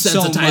affect us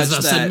so much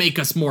us and make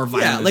us more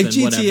violent? Yeah, like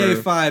than GTA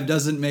whatever. 5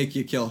 doesn't make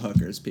you kill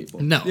hookers,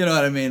 people. No, you know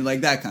what I mean,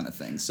 like that kind of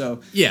thing.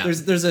 So yeah,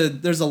 there's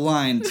a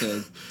line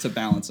to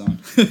balance on.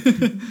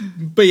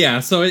 But yeah,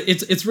 so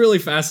it's really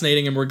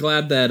fascinating, and we're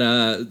glad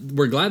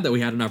that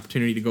we had an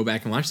opportunity to go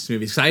back and watch these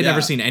movies, because I had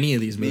never seen any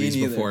of these movies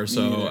before.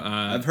 So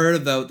I've heard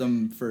about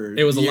them for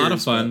it was years, a lot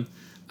of fun.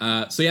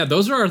 So yeah,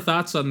 those are our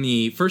thoughts on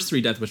the first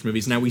 3 Death Wish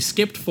movies. Now we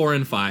skipped 4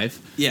 and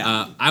 5.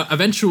 Yeah, I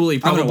eventually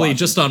probably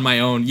just on my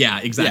own. Yeah,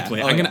 exactly.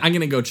 Yeah. I'm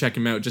gonna go check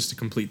them out just to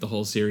complete the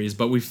whole series.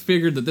 But we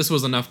figured that this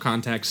was enough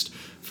context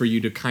for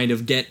you to kind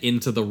of get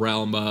into the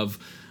realm of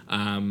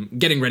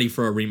getting ready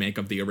for a remake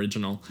of the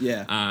original.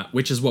 Yeah.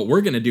 Which is what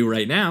we're gonna do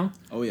right now.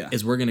 Oh yeah.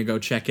 Is we're gonna go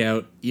check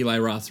out Eli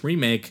Roth's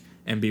remake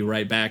and be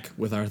right back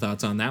with our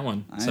thoughts on that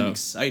one. I'm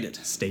excited.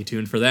 Stay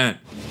tuned for that.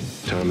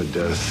 Time of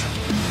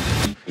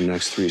death. The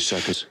next 3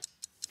 seconds.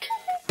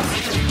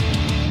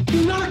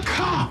 You're not a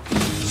cop.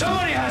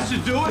 Somebody has to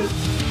do it.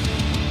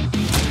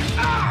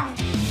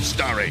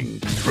 Starring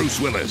Bruce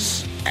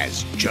Willis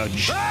as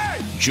judge,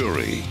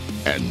 jury,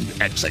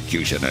 and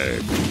executioner.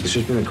 It's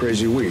just been a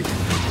crazy week.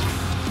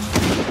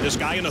 This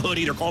guy in the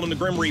hoodie, they're calling the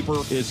Grim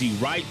Reaper. Is he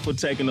right for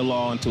taking the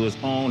law into his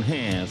own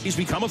hands? He's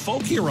become a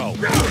folk hero.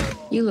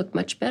 You look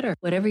much better.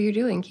 Whatever you're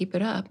doing, keep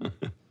it up.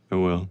 I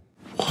will.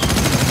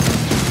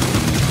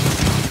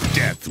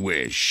 Death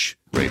Wish.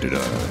 Rated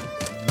R.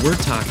 We're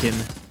talking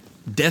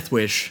Death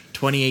Wish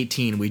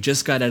 2018. We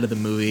just got out of the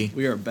movie.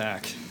 We are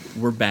back.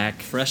 We're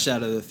back. Fresh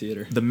out of the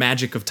theater. The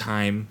magic of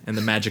time and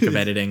the magic of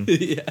editing.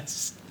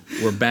 Yes.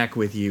 We're back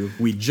with you.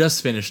 We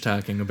just finished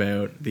talking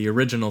about the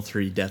original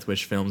 3 Death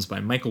Wish films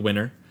by Michael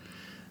Winner.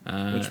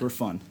 Which were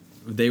fun.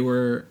 They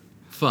were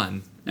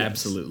fun, yes.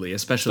 Absolutely.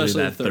 Especially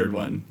that the third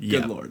one.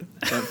 Good Lord.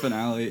 That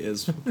finale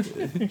is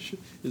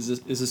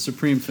a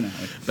supreme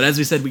finale. But as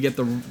we said,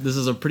 this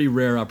is a pretty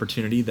rare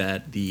opportunity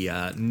that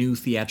the new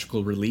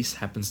theatrical release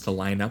happens to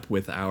line up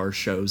with our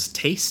show's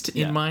taste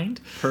in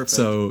mind. Perfect.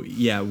 So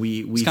yeah,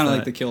 we it's kind of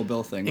like the Kill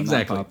Bill thing.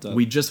 Exactly. When that popped up.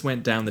 We just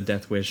went down the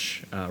Death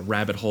Wish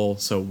rabbit hole,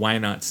 so why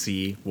not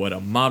see what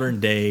a modern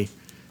day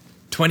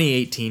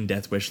 2018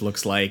 Death Wish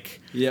looks like?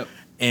 Yep.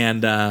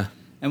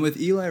 And with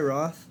Eli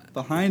Roth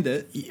behind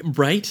it,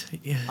 right?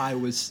 Yeah. I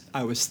was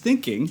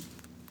thinking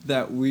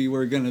that we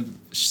were gonna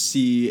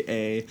see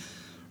a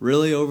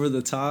really over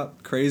the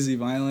top, crazy,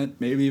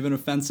 violent, maybe even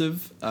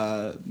offensive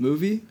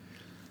movie.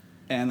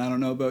 And I don't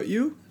know about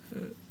you,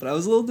 but I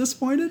was a little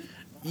disappointed.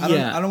 I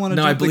don't want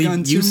to jump the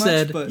gun too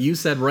much. But you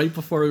said right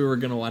before we were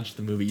going to watch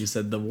the movie, you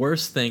said the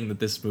worst thing that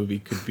this movie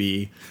could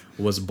be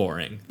was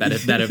boring. That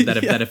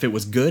if it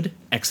was good,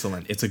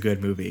 excellent, it's a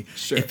good movie.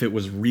 Sure. If it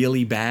was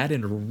really bad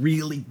and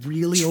really,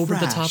 really trash, over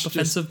the top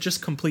offensive,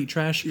 just complete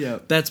trash, yeah.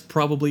 That's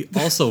probably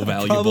also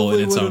valuable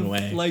in its own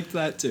way. Liked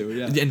that too,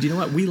 yeah. And do you know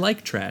what? We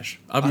like trash.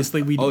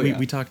 Obviously,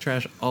 we talk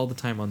trash all the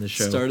time on this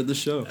show. Started the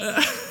show.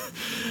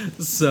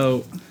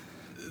 So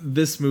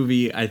this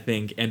movie, I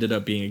think, ended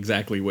up being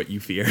exactly what you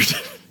feared.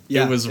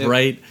 Yeah, it was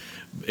right.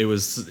 It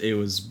was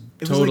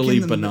totally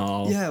like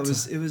banal. Yeah,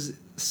 it was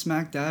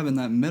smack dab in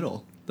that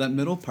middle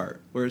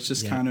part where it's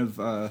just kind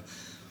of.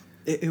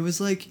 It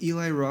was like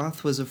Eli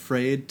Roth was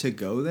afraid to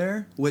go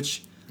there,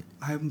 which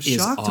I'm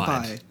shocked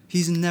by.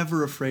 He's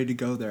never afraid to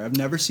go there. I've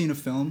never seen a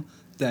film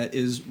that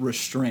is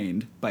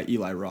restrained by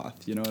Eli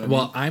Roth. You know what I mean?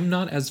 Well, I'm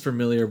not as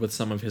familiar with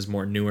some of his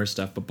more newer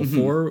stuff, but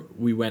before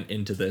we went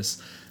into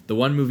this, the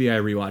one movie I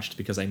rewatched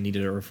because I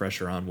needed a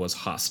refresher on was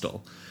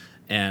Hostel.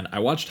 And I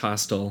watched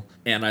Hostel,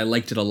 and I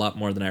liked it a lot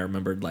more than I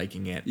remembered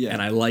liking it. Yeah.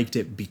 And I liked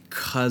it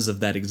because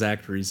of that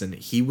exact reason.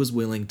 He was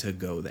willing to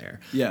go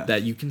there. Yeah.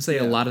 That you can say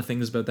a lot of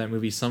things about that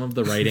movie. Some of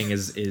the writing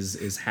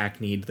is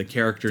hackneyed. The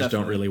characters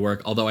don't really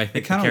work. Although I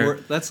think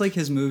that's like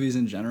his movies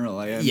in general.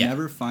 I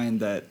never find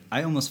that.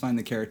 I almost find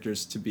the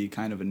characters to be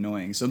kind of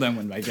annoying. So then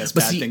when bad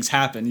things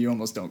happen, you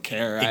almost don't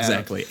care.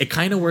 Exactly. It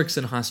kind of works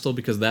in Hostel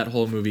because that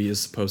whole movie is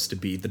supposed to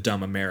be the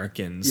dumb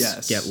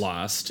Americans get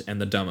lost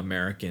and the dumb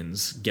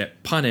Americans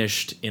get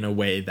punished in a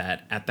way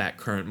that at that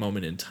current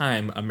moment in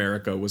time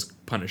America was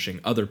punishing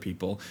other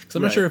people, because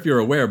I'm not sure if you're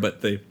aware,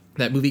 but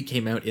that movie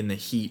came out in the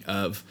heat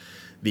of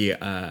the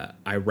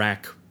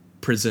Iraq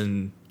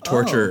prison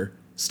torture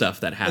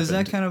stuff that happened. Is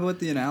that kind of what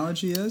the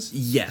analogy is?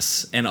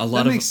 Yes, and a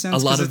lot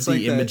of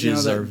the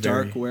images are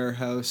dark very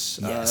warehouse.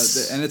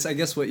 Yes. And it's I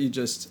guess what you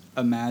just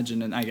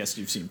imagine, and I guess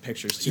you've seen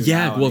pictures too.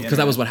 Yeah, well, because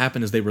that was what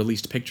happened is they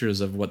released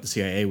pictures of what the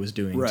CIA was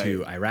doing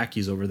to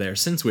Iraqis over there.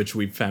 Since which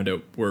we found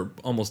out were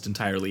almost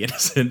entirely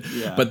innocent.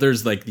 Yeah. But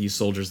there's like these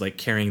soldiers like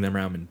carrying them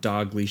around in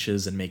dog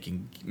leashes and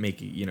making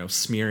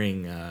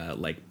smearing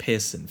like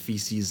piss and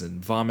feces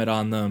and vomit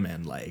on them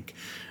and like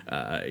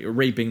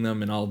raping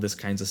them and all this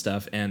kinds of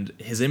stuff. And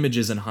his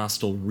images in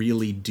Hostel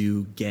really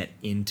do get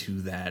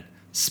into that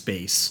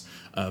space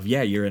of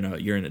you're in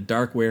a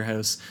dark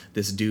warehouse.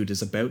 This dude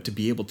is about to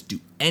be able to do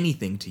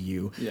anything to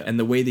you, and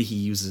the way that he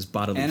uses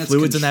bodily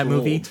fluids in that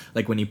movie,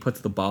 like when he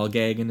puts the ball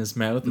gag in his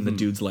mouth and the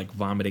dude's like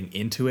vomiting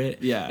into it,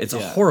 it's a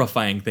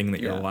horrifying thing that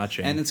you're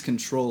watching, and it's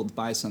controlled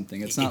by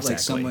something. It's not like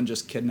someone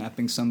just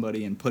kidnapping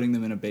somebody and putting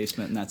them in a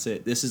basement and that's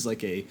it. This is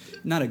like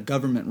not a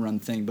government run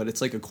thing, but it's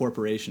like a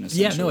corporation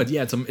essentially.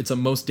 It's a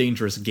most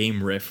dangerous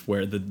game riff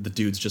where the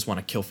dudes just want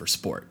to kill for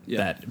sport,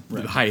 that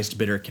the highest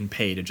bidder can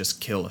pay to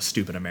just kill a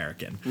stupid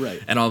American,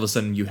 and all of a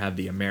sudden you have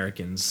the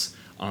Americans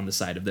on the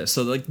side of this.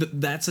 So like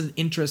that's an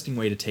interesting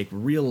way to take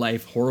real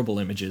life horrible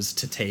images,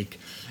 to take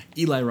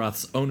Eli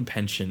Roth's own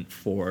penchant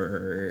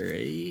for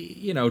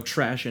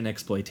trash and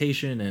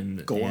exploitation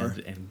and gore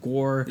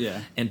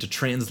and to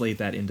translate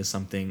that into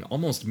something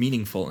almost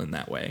meaningful in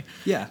that way.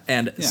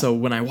 So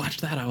when I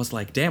watched that, I was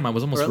like, damn, I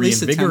was almost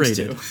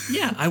reinvigorated.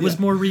 I was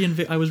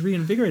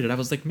reinvigorated. I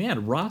was like,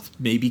 man, Roth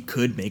maybe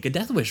could make a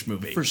Death Wish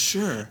movie for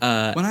sure.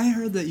 When I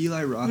heard that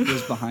Eli Roth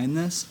was behind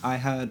this, I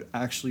had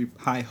actually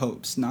high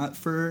hopes, not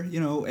for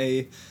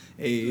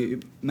a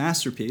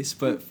masterpiece,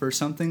 but for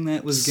something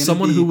that was going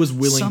someone be who was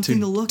willing something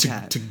to look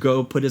at, to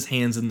go put his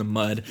hands in the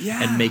mud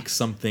and make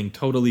something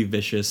totally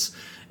vicious.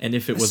 And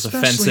if it was especially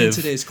offensive, in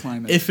today's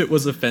climate, if it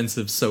was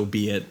offensive, so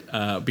be it.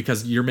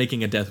 Because you're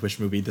making a Death Wish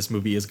movie, this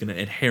movie is going to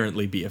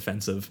inherently be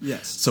offensive.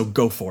 Yes, so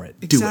go for it.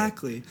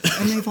 Exactly. Do it.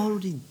 And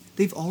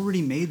they've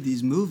already made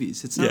these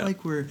movies. It's not like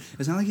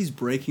it's not like he's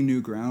breaking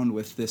new ground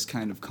with this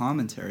kind of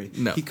commentary.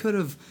 No, he could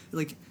have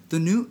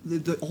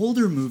the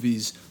older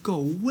movies go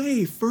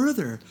way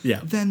further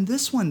than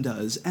this one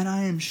does, and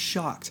I am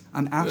shocked.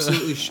 I'm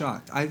absolutely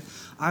shocked.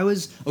 I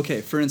was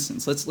okay. For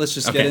instance, let's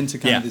just get into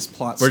kind of this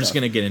plot. We're just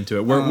gonna get into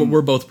it.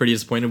 We're both pretty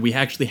disappointed. We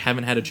actually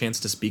haven't had a chance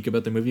to speak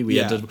about the movie. We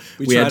had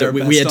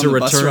to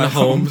return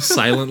home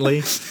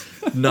silently,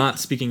 not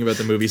speaking about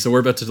the movie. So we're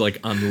about to like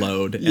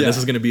unload, and this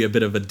is gonna be a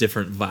bit of a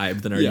different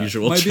vibe than our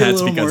usual chats. Might be a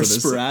little more of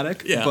this.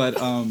 sporadic,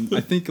 but I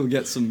think you'll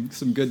get some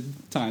good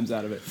times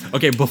out of it.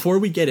 Okay, before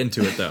we get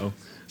into it though,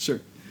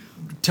 sure.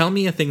 Tell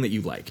me a thing that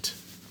you liked.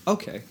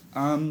 Okay.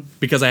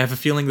 Because I have a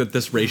feeling that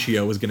this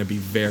ratio is going to be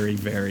very,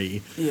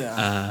 very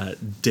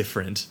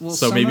different. Well,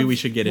 so maybe we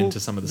should get into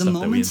some of the stuff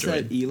that we enjoyed. The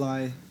moments that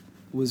Eli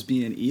was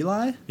being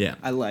Eli,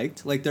 I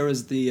liked. Like there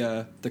was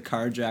the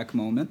carjack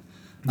moment.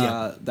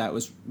 That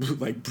was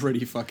like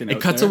pretty fucking.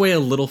 It cuts away a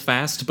little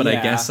fast, but I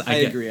guess I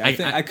agree. I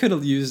think I could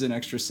have used an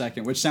extra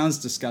second, which sounds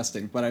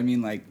disgusting, but I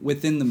mean, like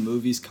within the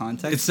movie's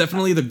context, it's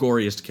definitely the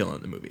goriest kill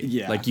in the movie.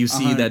 Yeah, like you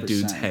see 100%. That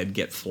dude's head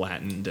get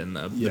flattened and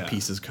the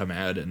pieces come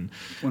out, and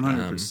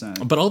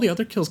 100%. But all the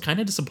other kills kind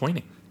of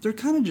disappointing. They're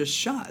kind of just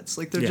shots.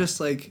 Like they're just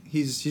like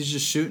he's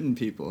just shooting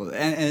people,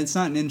 and it's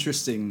not in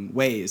interesting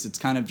ways. It's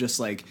kind of just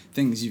like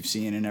things you've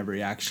seen in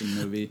every action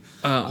movie.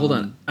 Hold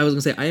on, I was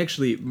gonna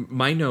say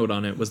my note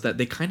on it was that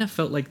they kind of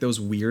felt like those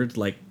weird,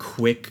 like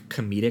quick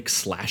comedic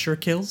slasher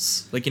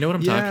kills. Like you know what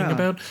I'm talking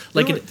about?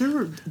 Like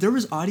there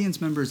was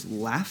audience members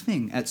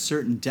laughing at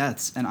certain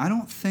deaths, and I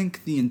don't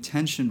think the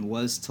intention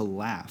was to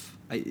laugh.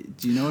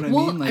 Do you know what I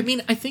mean?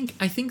 Like,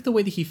 I think the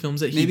way that he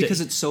films it, maybe because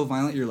it's so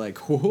violent, you're like,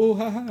 whoa,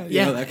 ha, ha,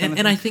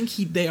 and I think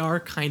they are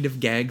kind of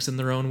gags in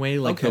their own way,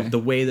 like the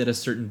way that a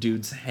certain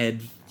dude's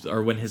head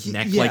or when his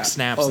neck like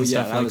snaps and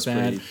stuff like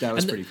that. That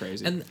was pretty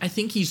crazy. And I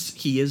think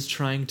he is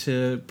trying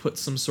to put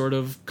some sort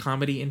of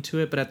comedy into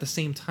it, but at the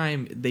same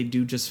time, they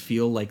do just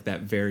feel like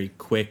that very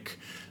quick.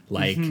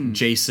 Like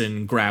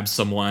Jason grabs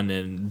someone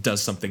and does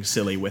something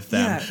silly with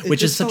them,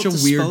 which is such a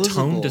weird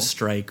tone to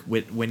strike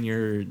when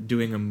you're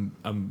doing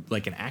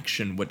like an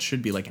action, what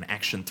should be like an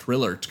action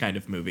thriller kind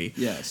of movie.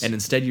 Yes, and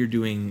instead you're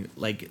doing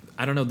like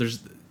I don't know. There's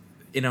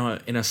in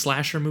a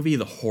slasher movie,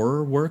 the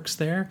horror works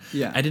there.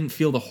 Yeah, I didn't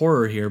feel the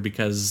horror here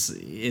because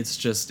it's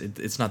just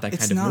it's not that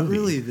kind of movie. It's not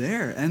really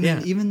there. And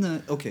then even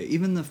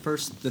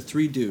the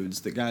three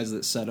dudes, the guys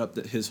that set up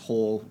his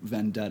whole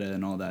vendetta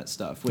and all that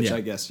stuff, which I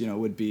guess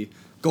would be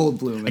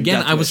Goldblum. And again,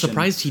 Death I was Wish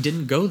surprised he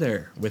didn't go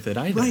there with it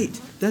either.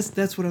 Right.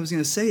 That's what I was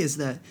gonna say. Is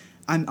that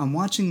I'm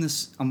watching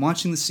this. I'm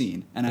watching the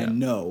scene, and I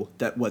know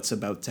that what's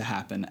about to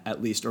happen, at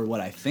least, or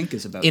what I think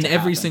is about. In to happen.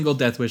 every single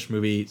Death Wish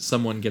movie,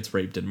 someone gets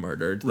raped and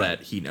murdered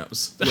that he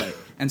knows. Right.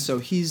 And so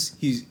he's.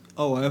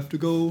 Oh, I have to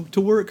go to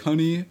work,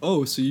 honey.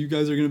 Oh, so you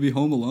guys are gonna be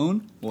home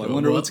alone? Well, I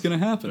wonder what's gonna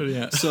happen.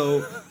 Yeah.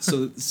 So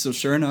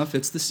sure enough,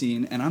 it's the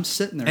scene, and I'm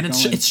sitting there. And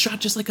going, it's shot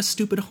just like a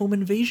stupid home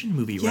invasion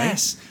movie, right?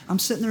 Yes. I'm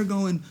sitting there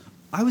going.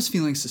 I was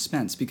feeling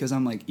suspense because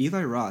I'm like,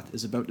 Eli Roth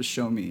is about to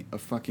show me a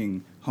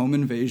fucking home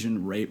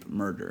invasion, rape,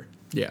 murder.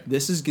 Yeah.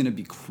 This is going to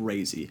be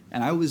crazy.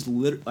 And I was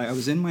I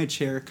was in my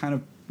chair kind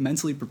of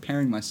mentally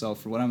preparing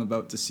myself for what I'm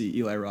about to see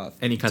Eli Roth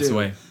And he cuts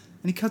away. And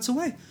he cuts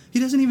away. He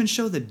doesn't even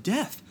show the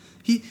death.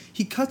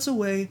 He cuts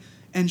away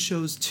and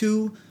shows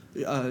two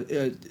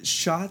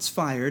shots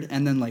fired,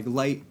 and then like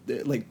light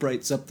like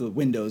brights up the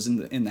windows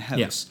in the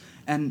house. Yeah.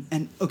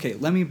 And okay,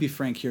 let me be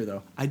frank here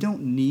though. I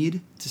don't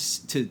need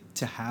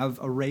to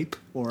have a rape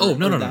or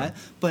that.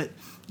 But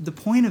the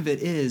point of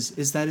it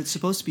is that it's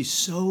supposed to be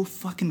so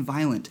fucking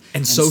violent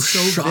and so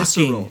shocking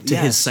visceral to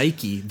his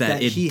psyche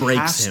that it he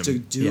breaks has him to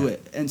do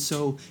it. And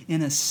so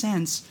in a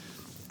sense,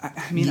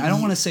 I mean, I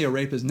don't want to say a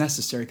rape is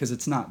necessary because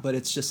it's not, but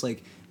it's just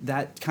like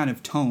that kind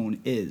of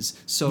tone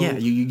is. So yeah,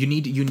 you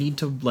need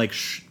to like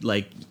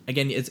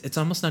again, it's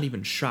almost not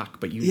even shock,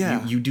 but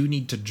you do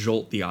need to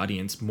jolt the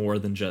audience more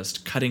than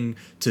just cutting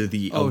to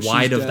the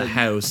wide of the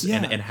house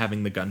and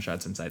having the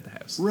gunshots inside the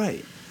house.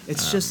 Right.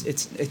 It's just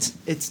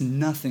it's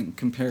nothing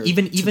compared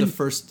even to the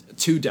first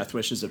two Death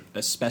Wishes,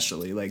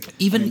 especially like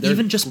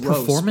even just gross,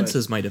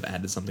 performances might have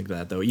added something to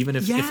that though. Even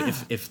if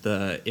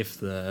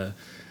the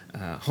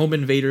home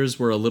invaders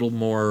were a little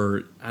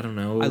more, I don't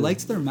know. I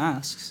liked their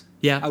masks.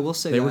 Yeah, I will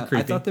say they that. were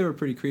creepy. I thought they were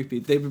pretty creepy.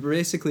 They were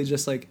basically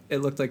just like, it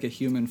looked like a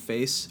human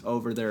face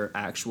over their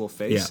actual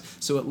face. Yeah.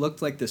 So it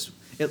looked like this.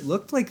 It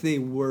looked like they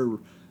were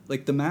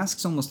like the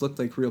masks almost looked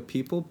like real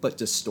people, but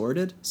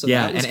distorted. So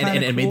that was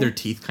and cool. made their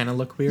teeth kind of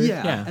look weird.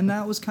 Yeah, and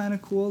that was kind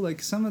of cool.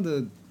 Like some of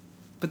the.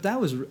 But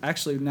that was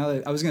actually, now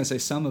that I was gonna say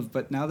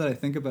but now that I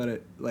think about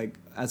it, like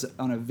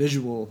on a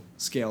visual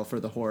scale for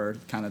the horror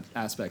kind of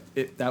aspect,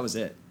 that was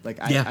it.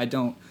 Like I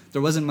don't,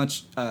 there wasn't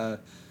much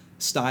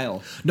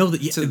style. No,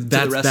 to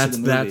the rest of the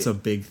movie. That's a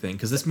big thing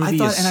because this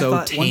movie is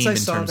so tame once I in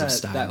saw terms of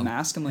style. that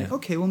mask, I'm like,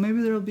 okay, well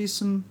maybe there'll be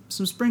some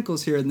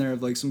sprinkles here and there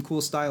of like some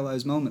cool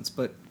stylized moments,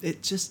 but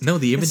it just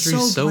the imagery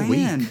is so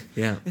bland. weak.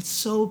 Yeah, it's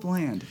so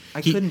bland.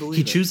 I couldn't believe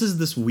he it. chooses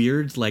this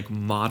weird like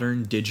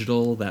modern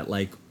digital that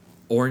like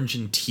orange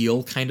and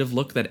teal kind of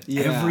look that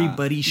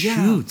everybody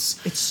shoots.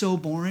 It's so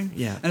boring.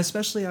 Yeah, and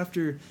especially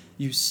after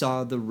you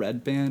saw the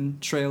Red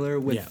Band trailer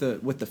with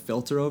the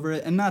filter over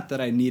it, and not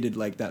that I needed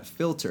like that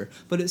filter,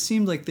 but it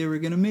seemed like they were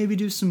gonna maybe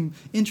do some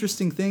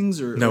interesting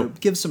things or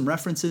give some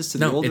references to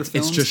the older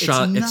films.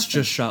 It's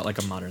just shot like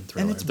a modern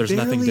thriller. There's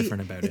nothing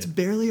different about it. It's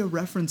barely a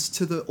reference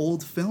to the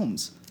old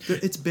films.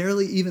 It's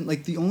barely even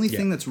like the only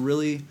thing that's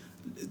really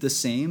the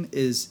same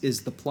is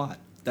the plot.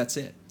 That's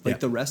it. Like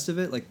the rest of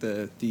it, like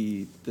the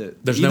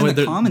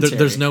commentary.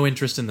 There's no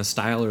interest in the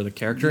style or the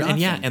character,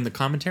 Nothing. and the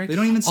commentary. They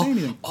don't even say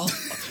anything.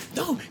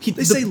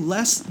 They say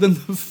less than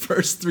the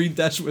first three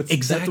Death Wish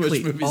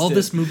movies. All did.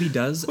 this movie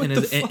does and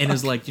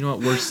is like, you know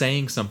what, we're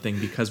saying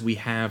something because we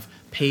have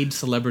paid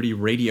celebrity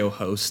radio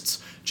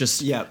hosts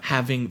just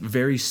having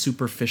very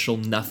superficial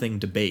nothing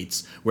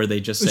debates where they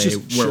just say,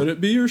 should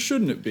it be or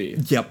shouldn't it be?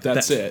 Yep,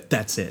 that's it.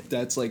 That's it.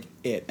 That's like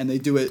it, and they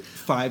do it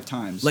 5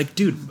 times. Like,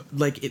 dude,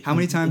 like how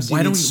many times do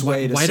you need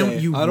Sway to say?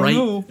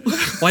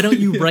 Why don't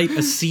you write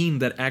a scene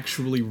that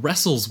actually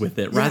wrestles with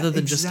it rather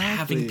than just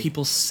having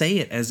people say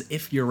it as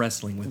if you're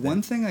wrestling with it?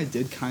 One thing I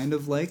did kind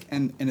of like,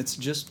 and it's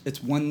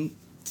 1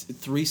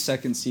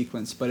 3-second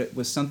sequence, but it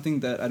was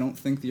something that I don't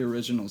think the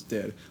originals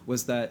did,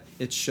 was that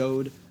it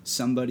showed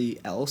somebody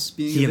else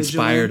being he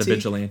inspired a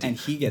vigilante and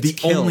he gets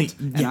killed.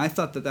 And I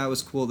thought that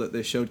was cool that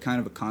they showed kind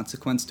of a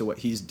consequence to what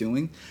he's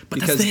doing, but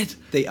because that's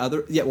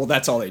it.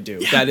 That's all they do.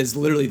 That is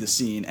literally the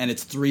scene, and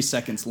it's 3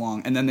 seconds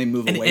long, and then they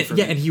move away from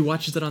it. And he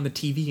watches it on the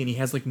TV and he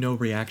has like no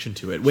reaction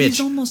to it, which he's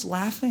almost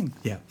laughing.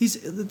 Yeah, he's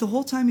the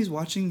whole time he's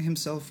watching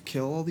himself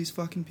kill all these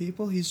fucking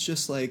people, he's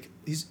just like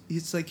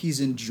it's like he's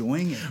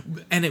enjoying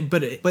it,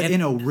 but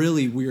in a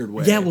really weird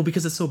way. Yeah, well,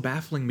 because it's so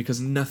baffling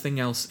because nothing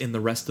else in the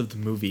rest of the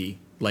movie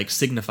like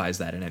signifies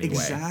that in any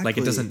way. Like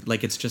it doesn't,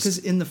 like it's just because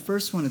in the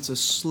first one it's a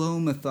slow,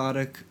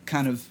 methodic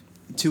kind of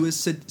to his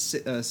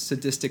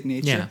sadistic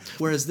nature. Yeah.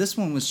 Whereas this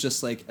one was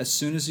just like, as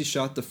soon as he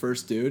shot the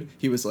first dude,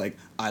 he was like,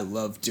 I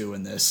love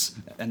doing this,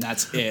 and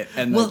that's it.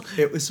 And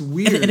it was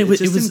weird. And it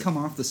didn't come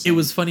off the same. It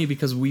was funny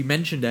because we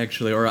mentioned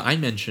actually, or I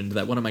mentioned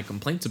that one of my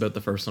complaints about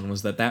the first one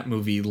was that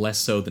movie, less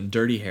so than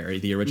Dirty Harry,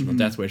 the original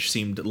Death Wish,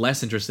 seemed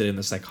less interested in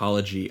the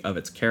psychology of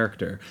its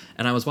character.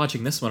 And I was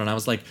watching this one and I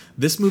was like,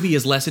 this movie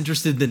is less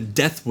interested than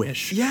Death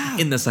Wish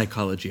in the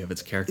psychology of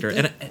its character.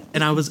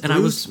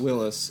 Bruce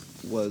Willis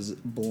was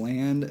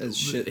bland as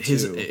shit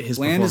too. His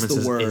bland is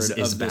the word is of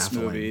this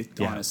baffling. movie,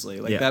 honestly.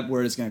 Like that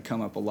word is going to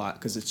come up a lot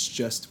because it's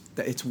just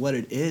it's what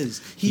it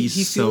is. He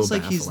feels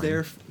like he's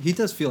there. He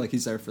does feel like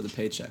he's there for the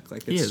paycheck.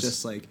 Like it's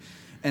just like,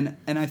 and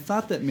I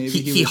thought that maybe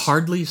he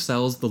hardly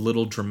sells the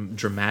little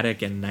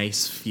dramatic and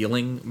nice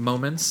feeling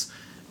moments.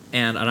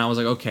 And I was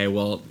like, okay,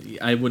 well,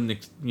 I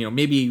wouldn't,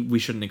 maybe we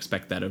shouldn't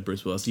expect that of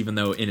Bruce Willis, even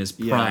though in his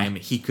prime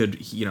he could,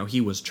 he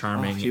was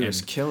charming. He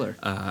was killer.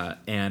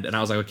 And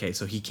I was like, okay,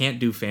 so he can't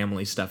do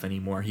family stuff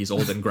anymore. He's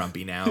old and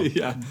grumpy now.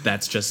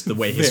 That's just the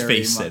way his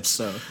face sits.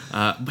 So.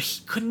 But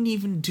he couldn't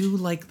even do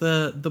like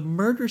the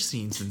murder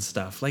scenes and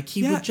stuff. Like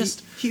he would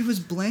just he was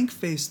blank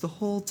faced the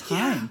whole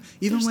time.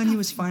 Even when he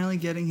was finally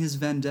getting his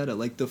vendetta,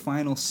 like the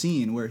final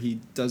scene where he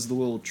does the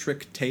little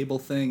trick table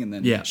thing and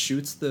then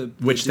shoots the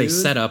which dude. They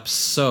set up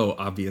so go,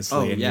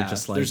 obviously, and you're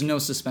just like, there's no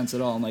suspense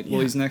at all. I'm like,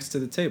 well, he's next to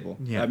the table.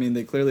 Yeah. I mean,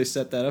 they clearly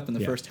set that up in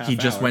the first half hour. He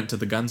just went to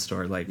the gun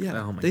store, like,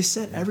 oh my. They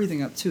set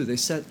everything up too. They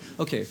set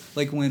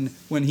like when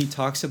he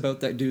talks about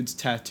that dude's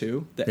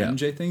tattoo, the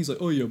MJ thing. He's like,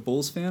 oh, you're a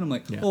Bulls fan? I'm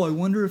like, oh, I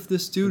wonder if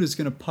this dude is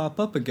gonna pop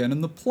up again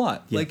in the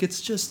plot. Yeah. Like,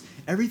 it's just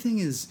everything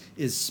is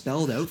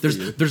spelled out.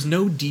 There's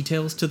no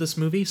details to this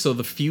movie, so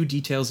the few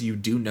details you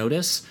do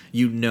notice,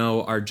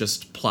 are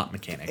just plot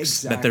mechanics.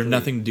 Exactly. That they're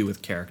nothing to do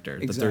with character.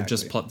 Exactly.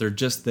 That they're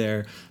just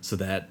there so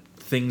that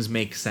things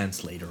make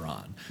sense later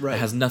on. Right. It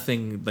has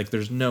nothing, like,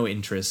 there's no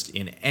interest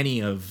in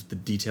any of the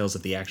details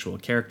of the actual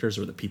characters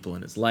or the people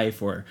in his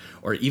life or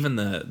even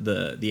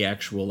the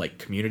actual, like,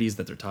 communities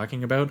that they're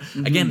talking about.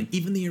 Mm-hmm. Again,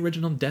 even the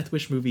original Death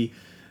Wish movie,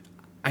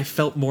 I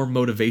felt more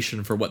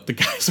motivation for what the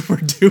guys were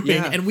doing,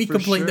 and we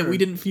complained that we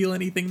didn't feel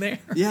anything there.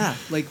 Yeah,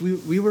 like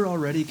we were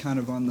already kind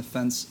of on the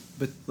fence,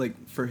 but like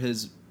for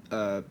his,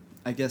 I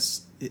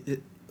guess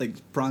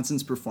like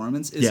Bronson's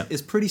performance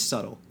is pretty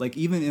subtle, like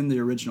even in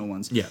the original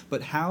ones. Yeah.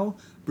 But how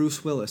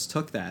Bruce Willis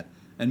took that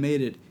and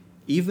made it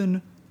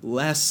even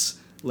less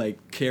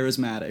like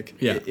charismatic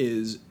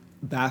is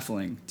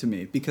baffling to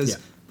me, because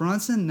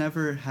Bronson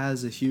never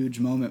has a huge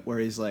moment where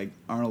he's like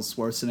Arnold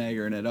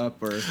Schwarzenegger in It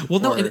Up, or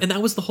and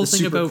that was the whole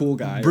thing about cool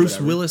guy.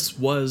 Bruce Willis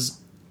was,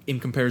 in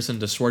comparison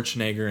to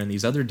Schwarzenegger and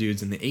these other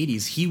dudes in the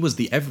 80s, he was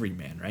the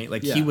everyman, right?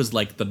 Like he was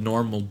like the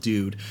normal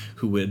dude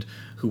who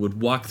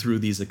would walk through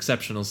these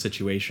exceptional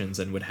situations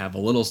and would have a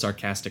little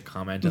sarcastic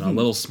comment and a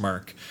little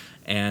smirk,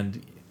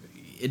 and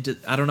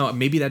I don't know,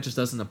 maybe that just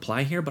doesn't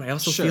apply here, but I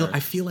also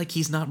feel like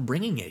he's not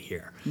bringing it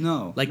here.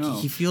 No, like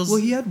he feels. Well,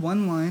 he had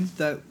one line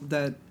that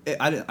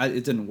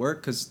it didn't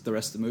work because the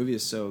rest of the movie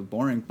is so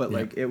boring. But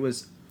like it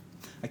was,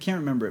 I can't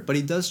remember it, but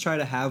he does try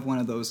to have one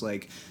of those,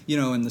 like, you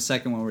know, in the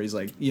second one where he's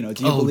like, you know,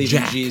 do you believe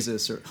Jack. in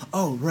Jesus? Or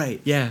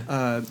right,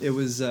 yeah. It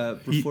was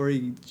before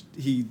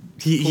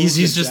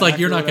he's just like,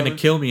 you're not going to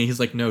kill me. He's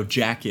like, no,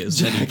 Jack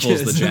is. And he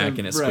pulls the Jack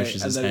and it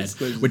squishes his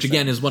head, which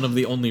again is one of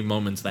the only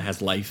moments that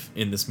has life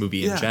in this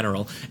movie in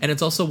general. And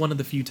it's also one of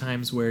the few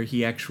times where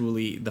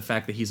the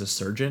fact that he's a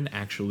surgeon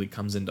actually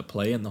comes into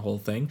play in the whole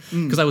thing.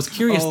 Because I was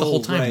curious the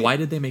whole time, why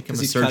did they make him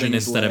a surgeon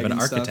instead of an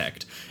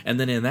architect? And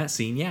then in that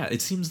scene,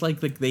 it seems like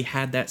they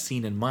had that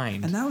scene in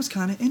mind, and that was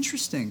kind of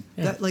interesting.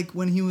 That like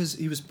when he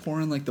was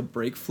pouring like the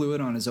brake fluid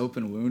on his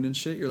open wound and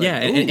shit. You're like,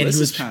 and he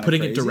was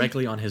putting crazy. It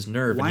directly on his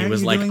nerve. Why and he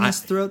was are you like, doing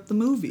this throughout the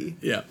movie?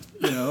 Yeah,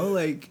 you know,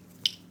 like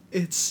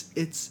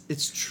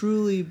it's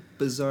truly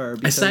bizarre.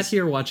 I sat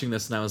here watching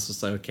this and I was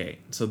just like, okay,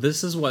 so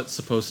this is what's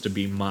supposed to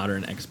be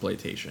modern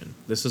exploitation.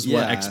 This is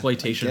what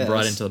exploitation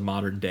brought into the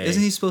modern day.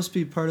 Isn't he supposed to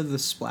be part of the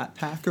Splat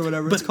Pack or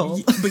whatever it's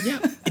called? But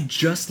it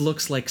just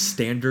looks like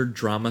standard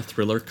drama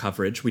thriller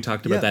coverage. We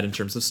talked about that in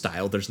terms of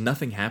style. There's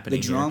nothing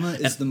happening. The drama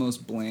is the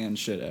most bland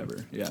shit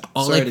ever. Yeah.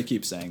 Sorry to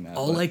keep saying that.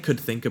 I could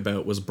think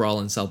about was Brawl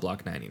in Cell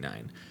Block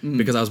 99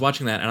 because I was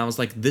watching that and I was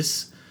like,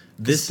 this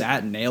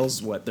that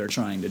nails what they're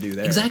trying to do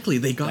there. Exactly.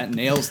 That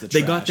nails the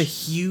trash. They got the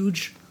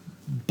huge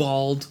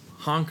bald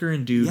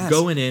honkering dude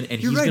going in,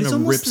 and he's going to rip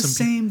some. It's the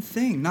same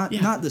thing, not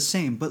the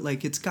same, but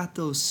like it's got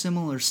those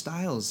similar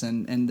styles,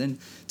 and then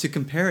to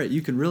compare it,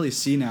 you can really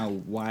see now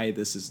why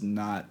this is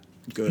not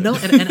good. No,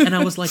 and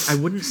I was like, I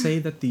wouldn't say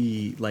that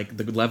the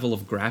level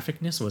of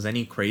graphicness was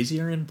any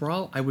crazier in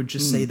Brawl. I would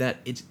just say that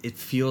it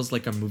feels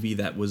like a movie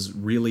that was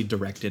really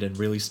directed and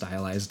really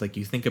stylized. Like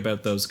you think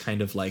about those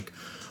kind of like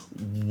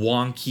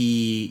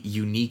wonky,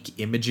 unique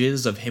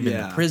images of him in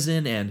the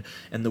prison, and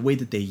the way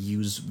that they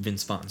use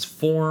Vince Vaughn's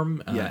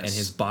form and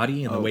his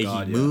body and the way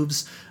he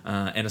moves,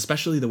 and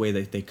especially the way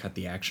that they cut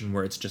the action,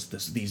 where it's just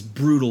these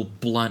brutal,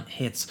 blunt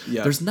hits.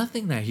 Yeah. There's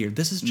nothing that here.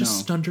 This is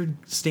just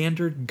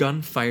standard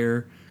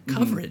gunfire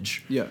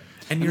coverage. Yeah,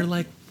 and you're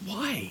like,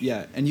 why?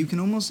 Yeah, and you can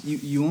almost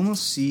you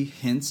almost see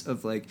hints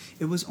of like,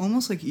 it was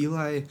almost like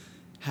Eli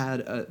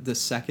had the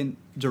second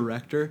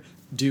director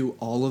do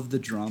all of the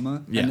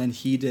drama, and then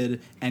he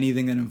did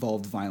anything that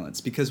involved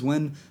violence, because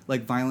when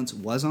like violence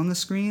was on the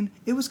screen,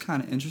 it was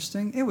kind of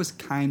interesting. It was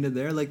kind of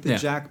there, like the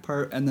Jack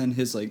part, and then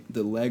his like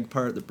the leg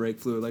part, the brake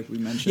fluid, like we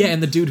mentioned. Yeah,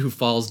 and the dude who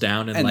falls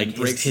down and like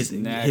breaks his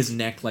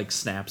neck like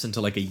snaps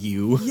into like a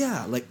U.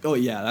 Yeah, like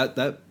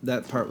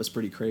that part was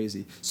pretty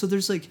crazy. So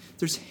there's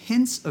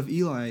hints of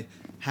Eli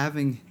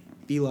having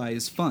Eli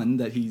is fun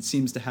that he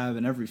seems to have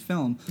in every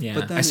film. Yeah,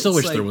 but then I still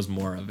wish there was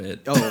more of it.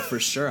 Oh, for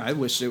sure. I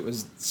wish it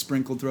was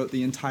sprinkled throughout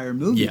the entire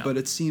movie, but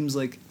it seems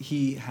like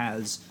he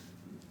has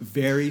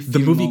very few The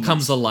movie moments.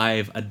 comes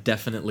alive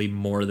definitely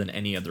more than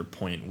any other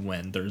point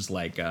when there's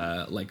like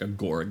a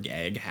gore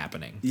gag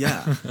happening.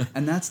 Yeah,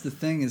 and that's the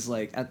thing is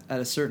like at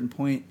a certain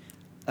point,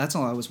 that's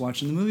all I was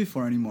watching the movie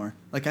for anymore.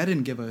 Like I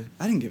didn't give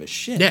a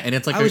shit. Yeah, and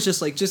it's like I was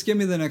just like, just give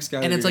me the next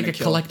guy. And it's like a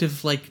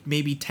collective like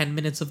maybe 10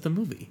 minutes of the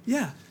movie.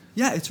 Yeah.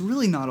 Yeah, it's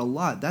really not a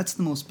lot. That's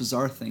the most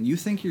bizarre thing. You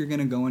think you're going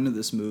to go into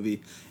this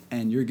movie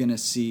and you're going to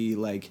see,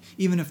 like,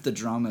 even if the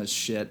drama is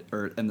shit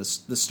and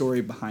the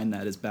story behind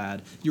that is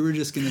bad, you were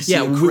just going to see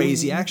a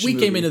crazy action movie.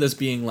 We came into this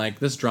being like,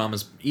 this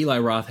drama's... Eli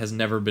Roth has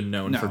never been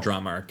known for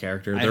drama arc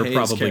character. They're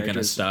probably going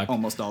to suck.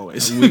 Almost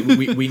always.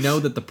 we know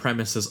that the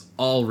premise is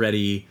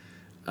already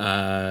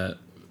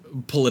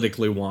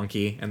politically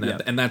wonky,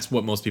 and that's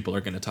what most people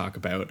are going to talk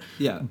about.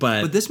 Yeah,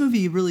 but this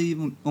movie really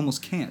even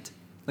almost can't.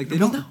 Like, they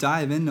don't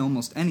dive into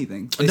almost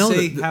anything. They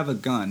say have a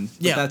gun,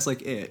 but that's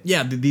like it.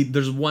 Yeah,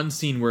 there's one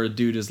scene where a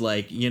dude is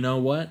like, you know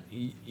what?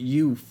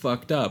 You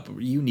fucked up.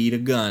 You need a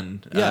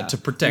gun to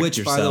protect yourself.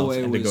 Which, by the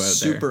way, and to was go out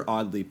super there.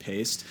 oddly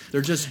paced.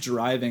 They're just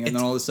driving, and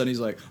then all of a sudden he's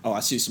like, oh, I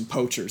see some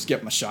poachers.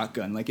 Get my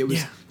shotgun. Like, it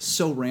was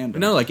so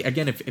random. No, like,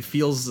 again, it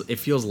feels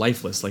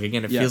lifeless. Like,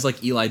 again, it feels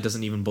like Eli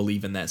doesn't even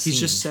believe in that scene.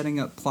 He's just setting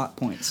up plot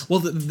points.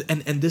 Well,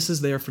 and this is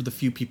there for the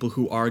few people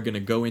who are going to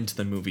go into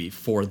the movie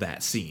for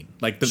that scene.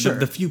 Like,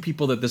 the few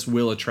people that this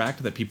will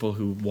attract, that people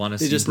who want to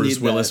see Bruce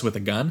Willis with a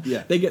gun,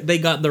 they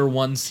got their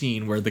one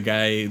scene where the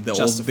guy,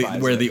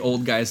 the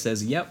old guy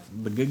says, "Yep,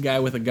 the good guy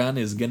with a gun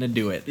is gonna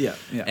do it."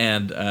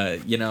 And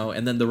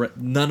and then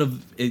none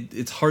of it.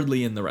 It's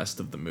hardly in the rest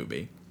of the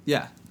movie.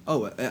 Yeah.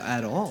 Oh,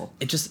 at all.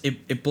 It just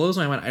it blows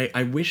my mind.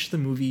 I wish the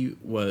movie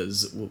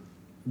was.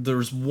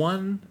 There's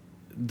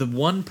the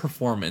one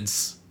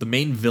performance, the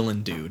main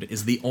villain dude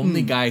is the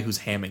only guy who's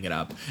hamming it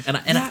up, and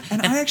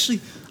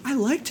I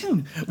liked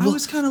him. I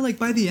was kind of like,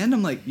 by the end,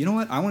 I'm like, you know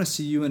what? I want to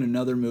see you in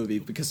another movie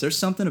because there's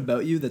something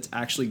about you that's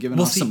actually giving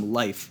off some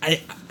life.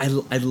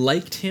 I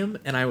liked him,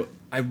 and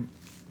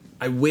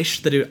I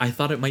wish that I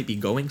thought it might be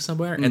going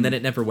somewhere, and then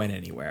it never went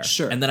anywhere.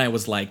 Sure. And then I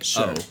was like,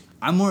 oh.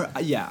 I'm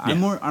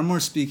more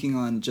speaking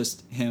on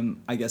just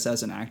him, I guess,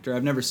 as an actor.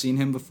 I've never seen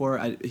him before.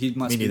 He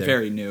must be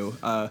very new.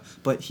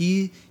 But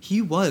he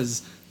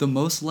was the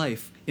most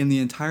life in the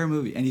entire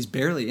movie, and he's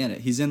barely in it.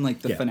 He's in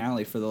like the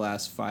finale for the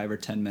last 5 or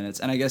 10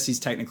 minutes, and I guess he's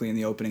technically in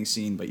the opening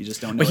scene, but you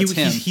just don't know it's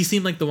him. He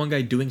seemed like the one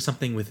guy doing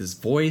something with his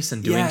voice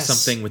and doing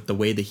something with the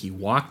way that he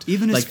walked.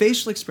 Even his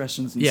facial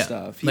expressions and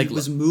stuff. He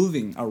was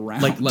moving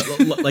around.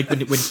 Like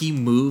when he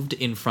moved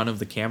in front of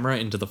the camera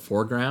into the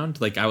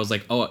foreground, like I was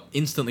like, oh,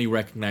 instantly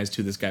recognized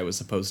who this guy was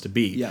supposed to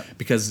be. Yeah.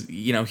 Because,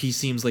 he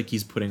seems like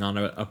he's putting on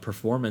a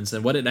performance,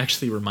 and what it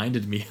actually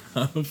reminded me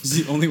of...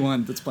 He's the only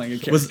one that's playing a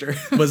character.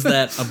 was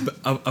that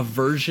a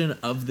version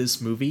of this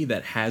movie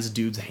that has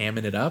dudes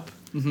hamming it up,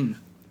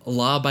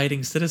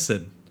 Law-Abiding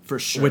Citizen, for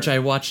sure, which I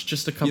watched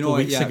just a couple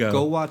weeks ago.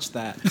 Go watch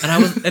that. And I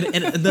was, and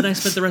then I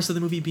spent the rest of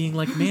the movie being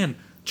like, man,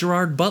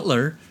 Gerard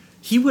Butler,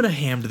 he would have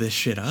hammed this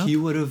shit up. He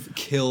would have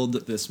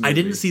killed this movie. I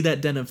didn't see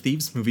that Den of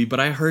Thieves movie, but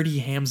I heard he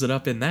hams it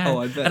up in that. Oh,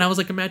 I bet. And I was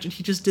like, imagine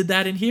he just did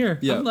that in here.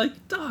 Yeah. I'm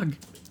like, dog.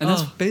 And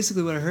that's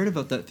basically what I heard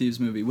about that Thieves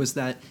movie, was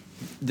that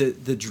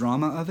the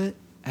drama of it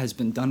has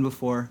been done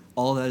before.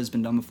 All that has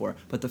been done before.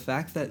 But the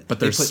fact that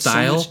there's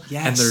style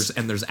and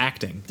there's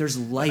acting. There's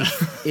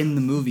life in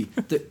the movie.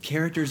 The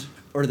characters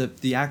or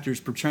the actors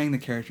portraying the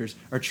characters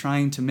are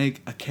trying to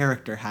make a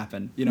character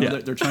happen.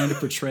 They're trying to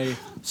portray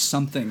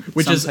something,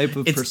 type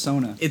of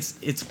persona.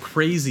 It's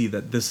crazy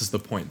that this is the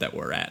point that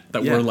we're at.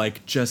 That we're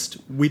like,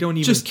 we don't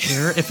even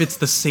care if it's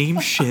the same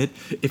shit,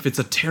 if it's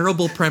a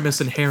terrible premise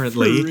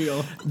inherently. For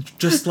real.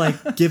 Just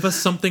like give us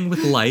something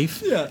with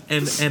life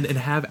and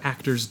have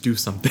actors do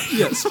something.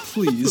 Yes,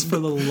 please, for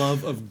the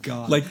love of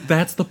God. Like,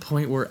 that's the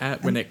point we're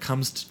at when it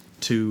comes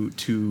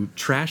to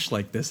trash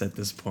like this at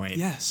this point.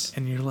 Yes.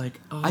 And you're like,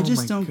 oh, I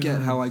just don't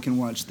get how I can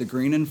watch The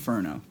Green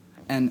Inferno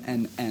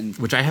and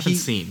which I haven't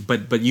seen,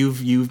 but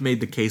you've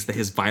made the case that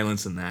his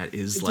violence in that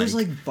is there's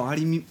like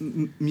body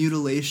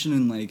mutilation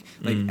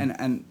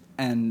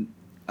and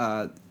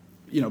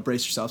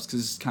brace yourselves because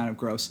it's kind of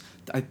gross.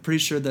 I'm pretty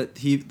sure that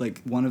he,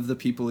 like, one of the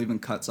people even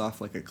cuts off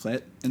like a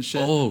clit and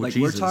shit. Oh, like,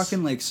 Jesus. We're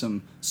talking like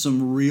some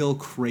real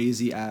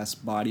crazy ass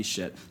body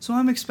shit. So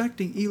I'm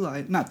expecting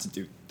Eli not to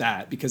do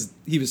that because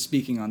he was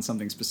speaking on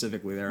something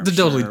specifically there.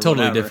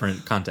 Totally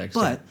different context.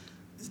 But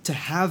to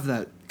have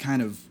that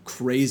kind of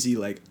crazy,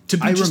 like, to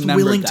be just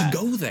willing to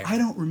go there.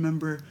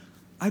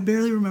 I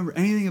barely remember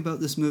anything about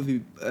this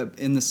movie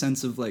in the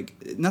sense of, like,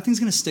 nothing's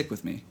going to stick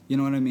with me. You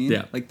know what I mean?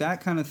 Yeah. Like,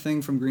 that kind of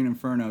thing from Green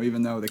Inferno,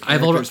 even though the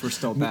characters were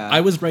still bad.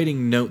 I was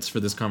writing notes for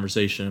this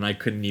conversation, and I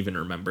couldn't even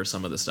remember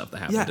some of the stuff that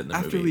happened in the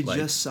movie. After we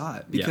just saw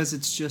it. Because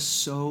it's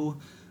just so...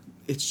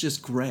 It's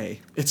just gray.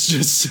 It's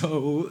just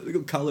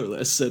so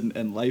colorless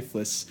and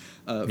lifeless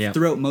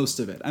throughout most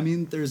of it. I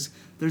mean, there's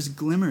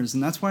glimmers,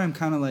 and that's why I'm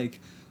kind of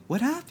like,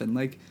 what happened?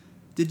 Like,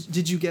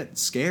 did you get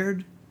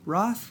scared,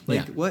 Roth?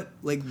 What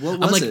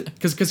was it?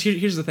 Because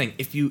here's the thing: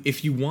 if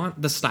you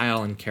want the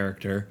style and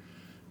character,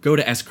 go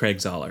to S. Craig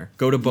Zoller,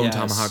 go to Bone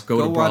Tomahawk,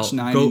 go to watch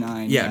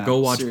 99. Go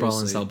watch Brawl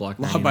in Cell Block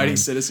 99. Law-Abiding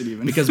Citizen,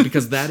 even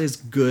because that is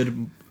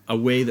good a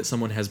way that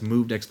someone has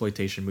moved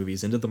exploitation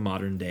movies into the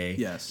modern day.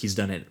 Yes. He's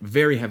done it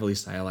very heavily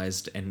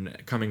stylized, and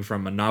coming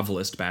from a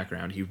novelist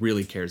background, he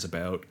really cares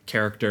about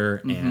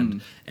character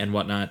and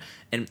whatnot.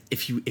 And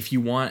if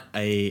you want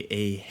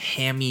a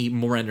hammy,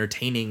 more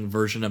entertaining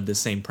version of this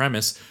same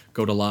premise,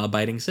 go to Law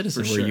Abiding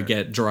Citizen, where you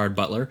get Gerard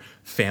Butler,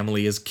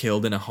 family is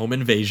killed in a home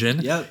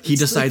invasion. Yep, he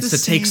decides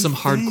like to take some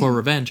thing. hardcore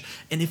revenge.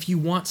 And if you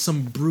want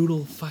some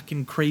brutal,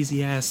 fucking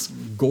crazy ass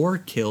gore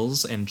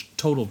kills and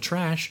total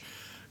trash,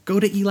 go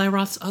to Eli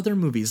Roth's other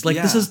movies. Like,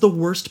 this is the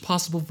worst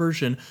possible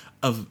version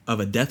of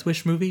a Death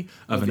Wish movie,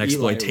 of an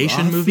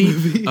exploitation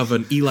movie, of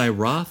an Eli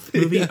Roth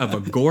movie, of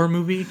a gore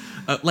movie.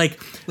 Like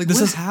this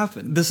what is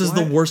happened? This is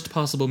the worst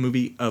possible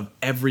movie of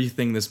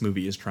everything this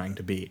movie is trying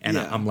to be. And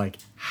I'm like,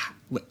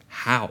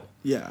 how?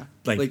 Yeah.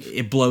 Like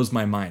it blows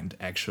my mind,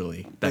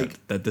 actually,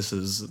 that this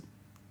is...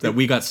 That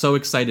we got so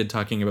excited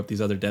talking about these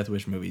other Death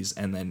Wish movies,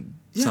 and then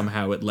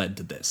somehow it led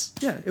to this.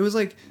 Yeah, it was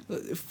like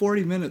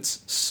 40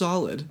 minutes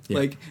solid. Yeah.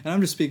 Like, and I'm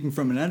just speaking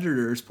from an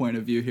editor's point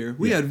of view here.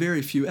 We had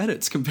very few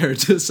edits compared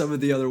to some of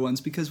the other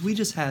ones because we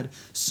just had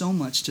so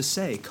much to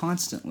say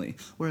constantly.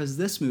 Whereas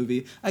this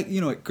movie,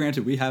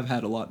 granted, we have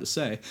had a lot to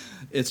say.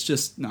 It's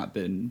just not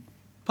been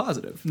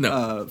positive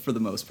for the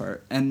most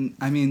part. And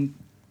I mean,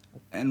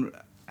 I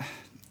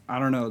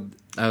don't know.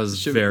 I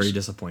was very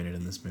disappointed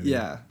in this movie.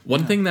 Yeah.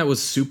 One thing that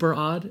was super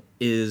odd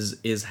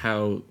is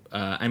how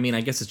I mean,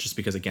 I guess it's just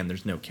because, again,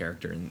 there's no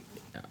character in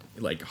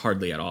like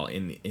hardly at all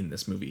in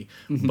this movie.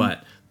 Mm-hmm.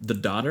 But the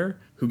daughter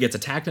who gets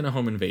attacked in a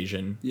home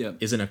invasion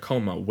is in a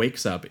coma,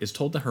 wakes up, is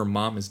told that her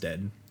mom is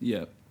dead.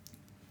 Yep.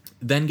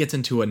 Then gets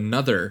into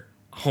another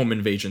home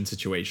invasion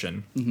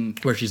situation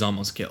where she's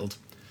almost killed.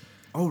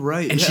 Oh,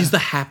 right. And she's the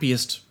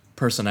happiest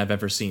person I've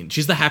ever seen.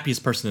 She's the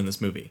happiest person in this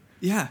movie.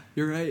 Yeah,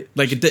 you're right.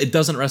 Like, it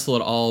doesn't wrestle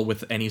at all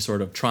with any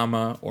sort of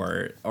trauma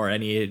or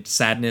any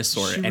sadness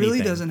or anything. She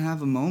really doesn't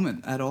have a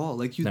moment at all.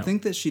 Like, you'd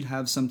think that she'd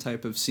have some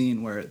type of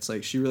scene where it's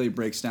like she really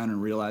breaks down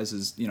and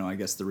realizes, I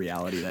guess the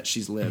reality that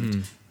she's lived.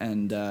 Mm-hmm.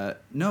 And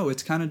no,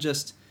 it's kind of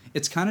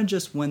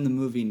just when the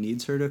movie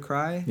needs her to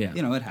cry. Yeah.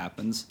 It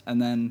happens.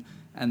 And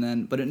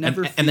then, but it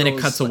never. And then it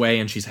cuts away,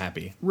 and she's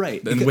happy,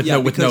 right? And with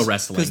no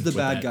wrestling, because the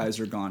bad guys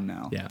are gone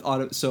now.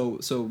 Yeah.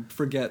 So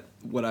forget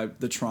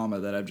the trauma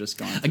that I've just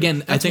gone through.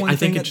 Again, I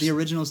think that the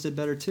originals did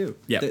better too.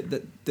 Yeah.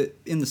 That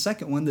in the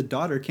second one, the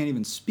daughter can't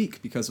even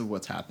speak because of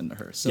what's happened to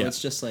her. So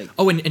it's just like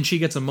and she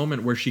gets a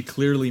moment where she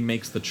clearly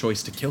makes the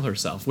choice to kill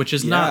herself, which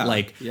is not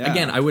like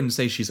again. I wouldn't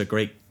say she's a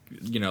great.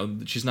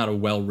 She's not a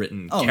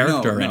well-written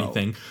character or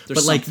anything.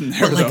 There's something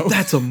there, though.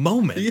 That's a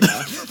moment.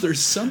 Yeah, there's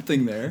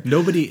something there.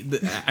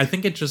 I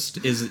think it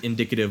just is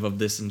indicative of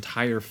this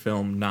entire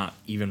film not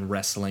even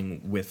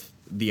wrestling with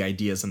the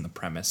ideas and the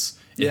premise.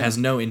 It has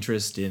no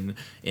interest in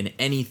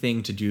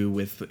anything to do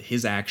with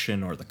his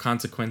action or the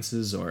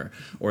consequences or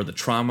the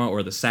trauma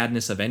or the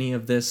sadness of any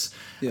of this.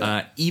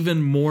 Yeah.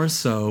 Even more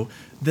so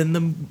than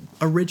the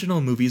original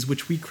movies,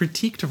 which we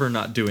critiqued for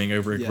not doing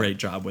a great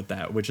job with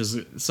that. Which is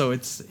so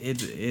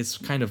it's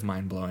kind of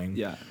mind blowing.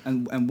 Yeah,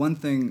 and one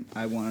thing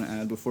I want to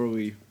add before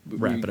we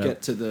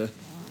get to the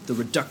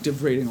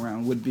reductive rating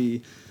round would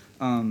be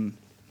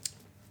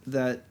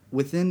that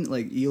within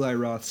like Eli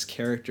Roth's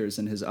characters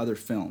in his other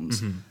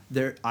films,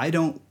 I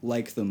don't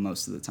like them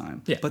most of the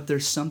time. Yeah. But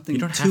there's something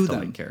you don't to have them.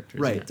 To like characters,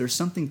 right. Yeah. There's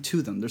something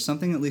to them. There's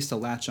something at least to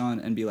latch on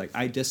and be like,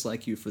 I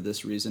dislike you for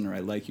this reason or I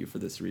like you for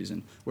this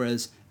reason.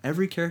 Whereas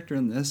every character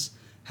in this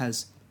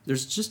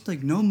there's just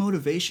like no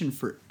motivation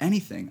for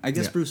anything. I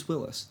guess Bruce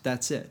Willis,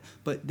 that's it.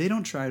 But they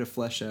don't try to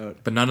flesh out.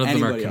 But none of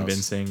them are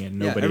convincing, and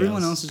nobody.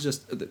 Everyone else is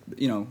just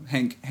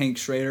Hank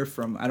Schrader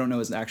from, I don't know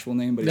his actual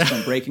name, but he's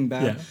from Breaking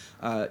Bad.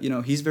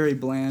 He's very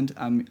bland.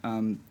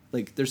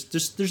 Like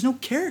there's no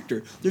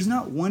character. There's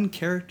not one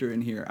character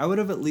in here. I would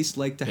have at least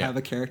liked to have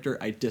a character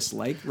I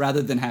dislike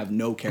rather than have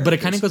no character. But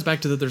it kind of goes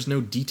back to that there's no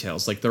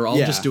details. Like they're all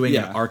just doing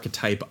an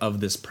archetype of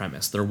this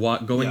premise. They're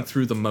going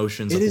through the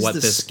motions of what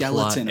this skeleton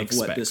plot of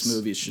expects. what this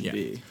movie should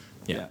be.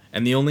 Yeah.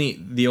 And the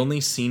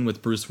only scene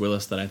with Bruce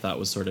Willis that I thought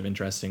was sort of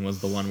interesting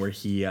was the one where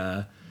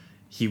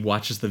he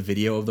watches the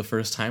video of the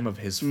first time of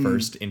his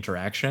first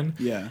interaction.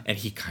 Yeah. And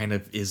he kind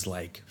of is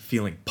like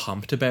feeling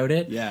pumped about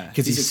it. Yeah.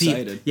 Because he's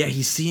excited.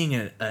 He's seeing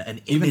an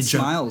image. Even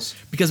smiles.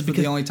 Because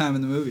the only time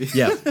in the movie.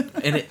 Yeah.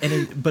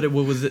 But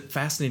what was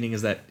fascinating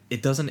is that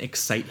it doesn't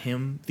excite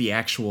him, the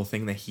actual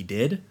thing that he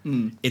did.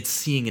 It's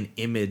seeing an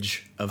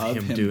image of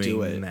him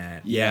doing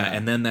that. Yeah.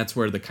 And then that's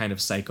where the kind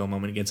of psycho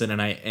moment gets in.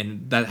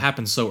 And that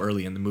happens so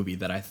early in the movie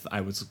that I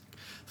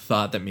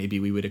thought that maybe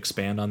we would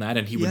expand on that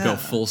and he would go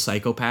full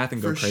psychopath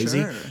and go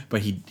crazy,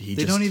 but he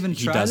don't even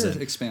try doesn't.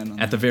 To expand on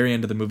at the very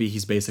end of the movie.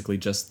 He's basically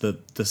just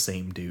the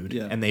same dude,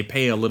 and they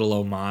pay a little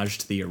homage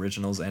to the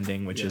original's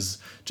ending, which is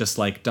just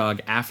like,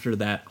 dog, after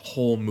that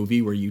whole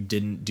movie where you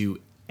didn't do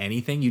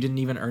anything, you didn't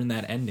even earn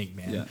that ending,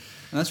 man. And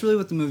that's really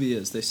what the movie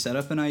is. They set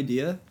up an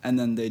idea and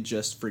then they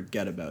just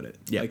forget about it.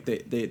 Like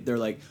they're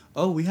like,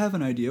 oh, we have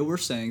an idea, we're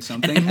saying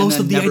something, and most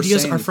of the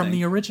ideas are from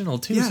the original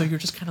too, so you're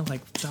just kind of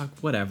like, dog,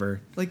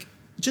 whatever. Like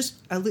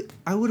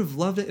I would have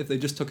loved it if they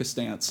just took a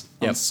stance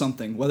on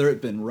something, whether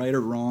it been right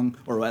or wrong,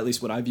 or at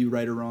least what I view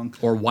right or wrong,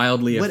 or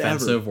wildly whatever.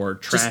 Offensive or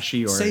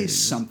trashy, just or say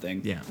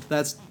something. Yeah,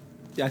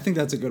 I think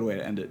that's a good way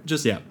to end it.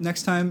 Just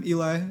next time,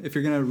 Eli, if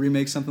you're gonna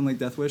remake something like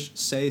Death Wish,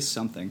 say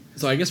something.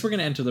 So I guess we're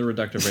gonna enter the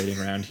reductive rating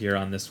round here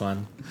on this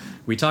one.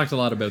 We talked a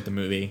lot about the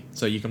movie,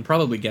 so you can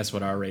probably guess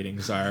what our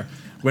ratings are.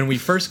 When we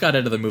first got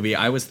out of the movie,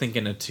 I was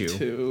thinking a 2.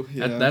 2,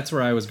 yeah. That's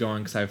where I was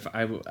going, because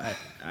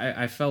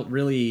I felt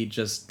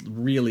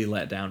really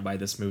let down by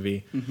this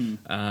movie.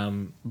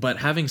 Mm-hmm. But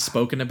having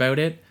spoken about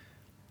it,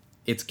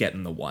 it's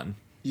getting the 1.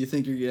 You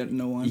think you're getting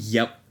a 1?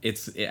 Yep,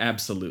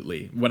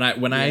 absolutely. When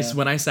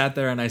I sat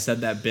there and I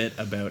said that bit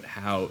about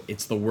how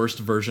it's the worst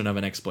version of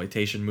an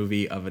exploitation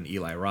movie, of an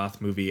Eli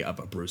Roth movie, of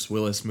a Bruce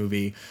Willis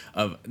movie,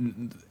 of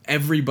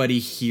everybody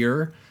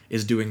here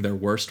is doing their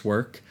worst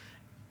work,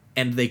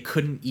 and they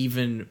couldn't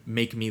even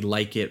make me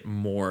like it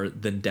more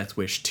than Death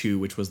Wish 2,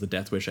 which was the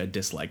Death Wish I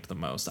disliked the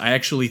most. I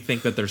actually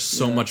think that there's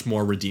so much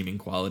more redeeming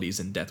qualities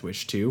in Death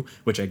Wish 2,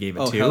 which I gave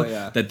it 2,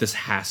 that this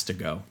has to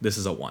go. This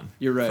is a 1.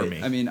 You're right. For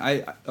me. I mean,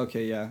 I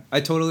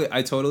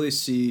totally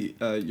see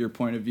your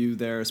point of view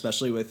there,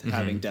 especially with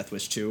having Death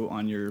Wish 2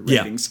 on your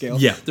rating scale.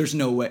 Yeah. There's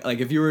no way.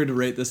 Like, if you were to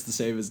rate this the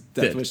same as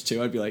Death Wish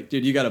 2, I'd be like,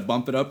 dude, you got to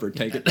bump it up or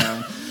take it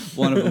down.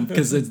 One of them,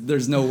 because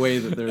there's no way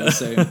that they're the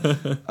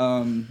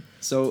same.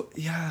 So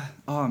yeah,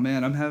 oh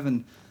man, I'm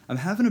having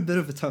a bit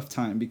of a tough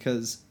time,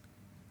 because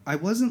I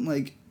wasn't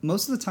like,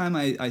 most of the time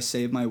I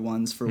save my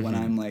 1s for when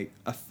I'm like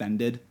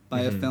offended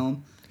by a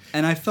film,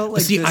 and I felt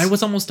like I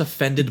was almost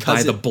offended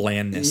by the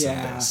blandness of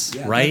this,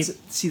 right?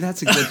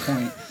 That's a good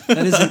point.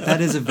 That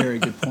is a very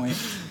good point.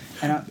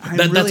 And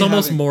that's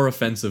almost more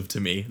offensive to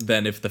me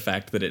than if the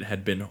fact that it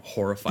had been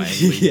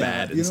horrifyingly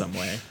bad in some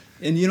way.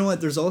 And you know what?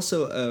 There's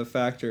also a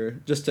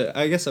factor,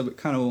 I guess I'm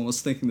kind of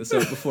almost thinking this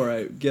out before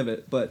I give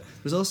it, but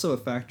there's also a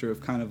factor of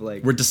kind of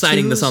like... We're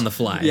deciding this on the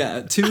fly. Yeah,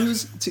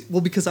 2s...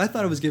 Well, because I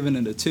thought I was giving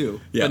it a 2.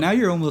 Yeah. But now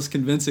you're almost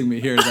convincing me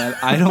here that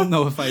I don't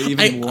know if I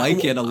even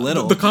like it a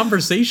little. The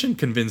conversation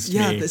convinced me.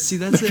 Yeah, see,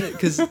 that's it.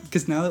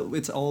 Because now that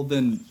it's all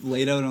been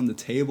laid out on the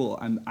table,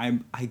 I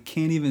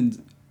can't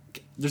even...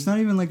 There's not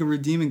even like a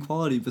redeeming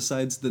quality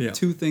besides the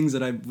 2 things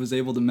that I was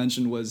able to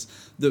mention was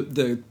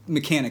the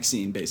mechanic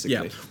scene,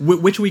 basically. Yeah,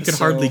 which we could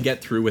hardly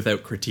get through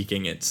without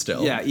critiquing it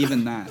still. Yeah,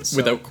 even that. So,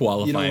 without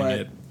qualifying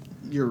it.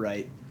 You're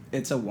right.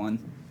 It's a 1.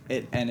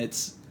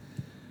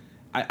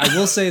 I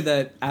will say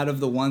that out of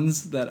the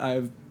 1s that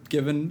I've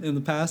given in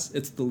the past,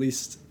 it's the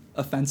least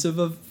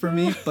offensive for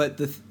me. But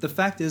the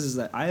fact is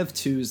that I have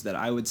 2s that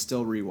I would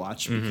still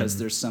rewatch because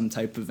there's some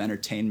type of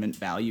entertainment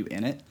value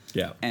in it.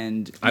 Yeah.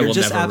 And I will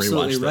just never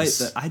absolutely rewatch right this.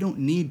 that I don't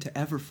need to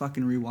ever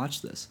fucking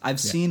rewatch this. I've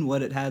seen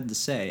what it had to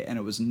say, and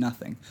it was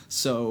nothing.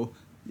 So,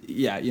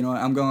 yeah, you know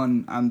what? I'm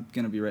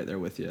gonna be right there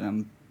with you.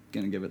 I'm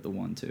gonna give it the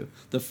 1 too.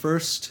 The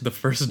first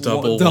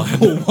double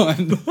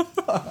one.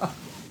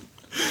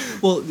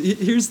 Well,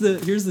 here's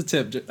the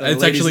tip.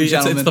 It's actually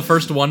it's the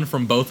first one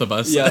from both of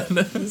us. Yeah,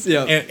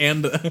 yeah,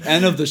 and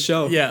of the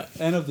show. Yeah,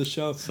 and of the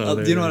show.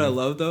 So do you know what I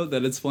love though?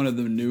 That it's one of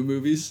the new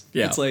movies.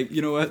 Yeah, it's like,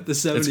 you know what, the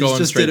 70s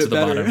just did it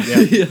better.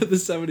 Yeah, the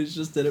 70s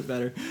just did it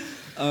better.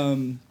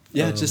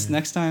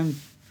 Next time,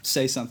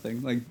 say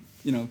something like,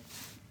 you know,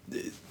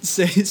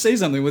 say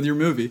something with your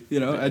movie.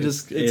 You know,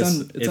 it's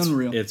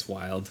unreal. It's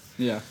wild.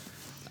 Yeah.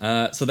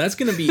 So that's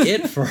going to be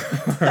it for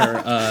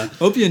our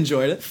hope you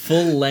enjoyed it.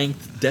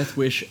 Full-length Death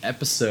Wish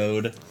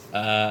episode.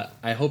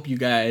 I hope you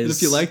guys... But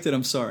if you liked it,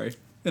 I'm sorry.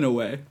 In a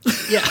way.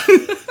 Yeah.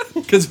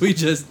 Because we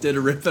just did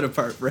a rip it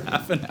apart for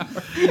half an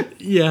hour.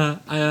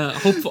 Yeah.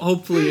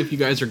 Hopefully, if you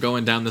guys are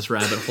going down this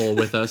rabbit hole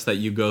with us, that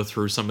you go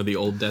through some of the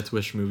old Death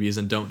Wish movies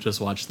and don't just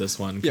watch this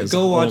one. Yeah,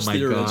 go watch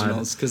the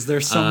originals, because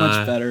they're so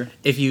much better.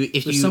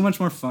 They're so much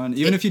more fun,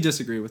 even if you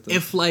disagree with them.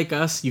 If, like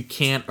us, you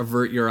can't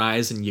avert your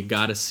eyes and you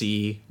gotta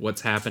see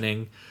what's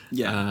happening,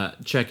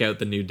 check out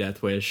the new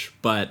Death Wish.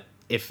 But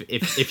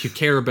if you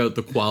care about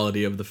the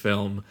quality of the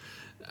film,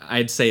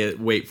 I'd say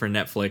wait for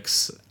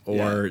Netflix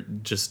or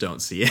just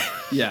don't see it.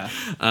 Yeah.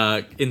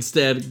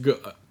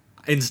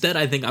 Instead,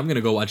 I think I'm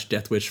gonna go watch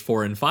Death Wish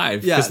 4 and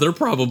 5 because they're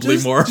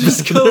probably more.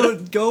 Just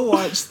go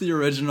watch the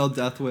original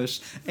Death Wish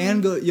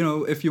and go. You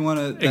know, if you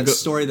want that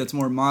story that's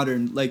more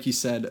modern, like you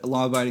said,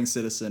 Law Abiding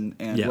Citizen,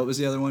 and what was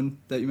the other one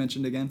that you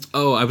mentioned again?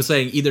 Oh, I was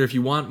saying either if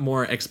you want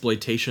more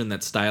exploitation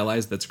that's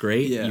stylized, that's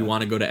great. Yeah. You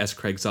want to go to S.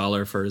 Craig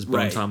Zahler for his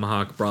Bone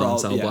Tomahawk, Brawl and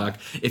Cell Block.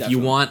 If you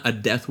want a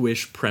Death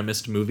Wish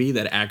premised movie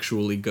that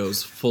actually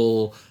goes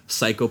full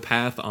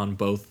psychopath on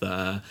both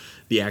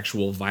the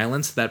actual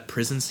violence, that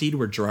prison scene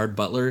where Gerard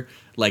Butler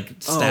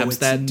stabs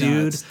that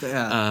dude.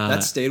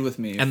 That stayed with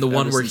me. And the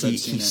one where he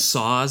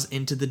saws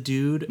into the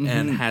dude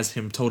and has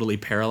him totally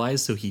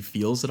paralyzed so he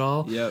feels it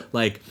all. Yep.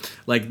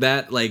 Like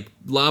that,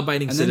 Law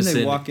Abiding Citizen. And then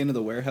they walk into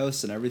the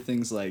warehouse and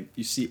everything's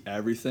you see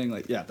everything.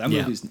 That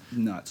movie's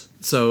nuts.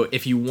 So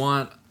if you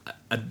want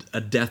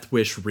a Death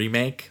Wish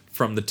remake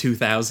from the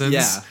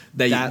 2000s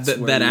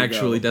that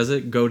actually does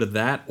it, go to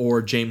that,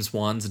 or James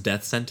Wan's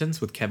Death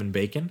Sentence with Kevin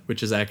Bacon,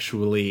 which is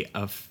actually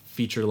a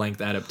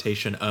feature-length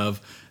adaptation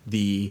of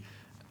the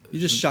You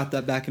just shot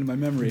that back into my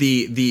memory.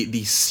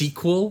 The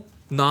sequel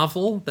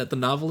novel that the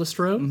novelist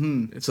wrote.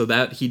 Mm-hmm. So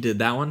that he did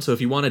that one. So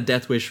if you want a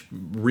Death Wish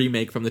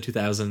remake from the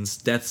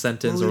 2000s, Death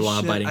Sentence or Law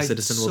Abiding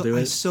Citizen will do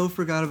it. I so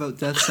forgot about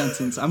Death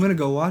Sentence. I'm gonna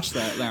go watch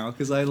that now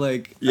because I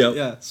like. Yep.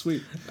 Yeah,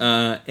 sweet.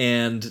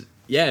 And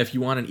yeah, if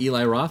you want an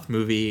Eli Roth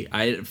movie,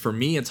 for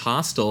me it's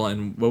Hostel.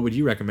 And what would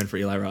you recommend for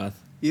Eli Roth?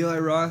 Eli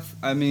Roth.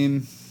 I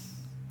mean,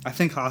 I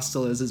think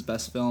Hostel is his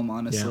best film,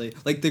 honestly. Yeah.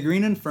 Like The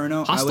Green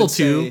Inferno. Hostel I would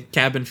 2, say,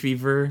 Cabin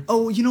Fever.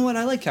 Oh, you know what?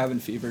 I like Cabin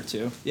Fever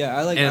too. Yeah,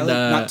 I like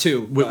not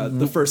 2.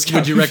 The first. Cabin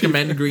would you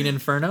recommend Green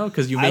Inferno?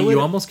 Because you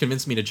almost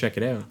convinced me to check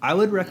it out. I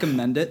would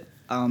recommend it.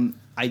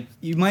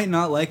 You might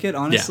not like it,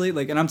 honestly. Yeah.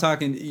 Like, and I'm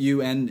talking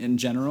you and in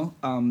general.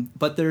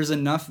 But there's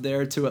enough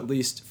there to at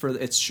least for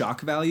its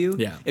shock value.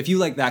 Yeah. If you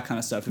like that kind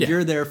of stuff, if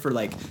you're there for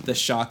like the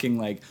shocking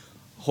like.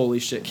 Holy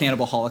shit,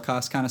 Cannibal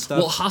Holocaust kind of stuff.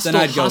 Well,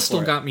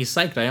 Hostel got me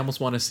psyched. I almost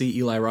want to see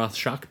Eli Roth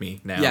shock me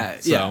now. Yeah,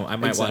 so I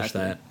might watch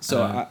that.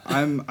 So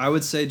I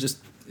would say just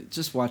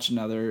watch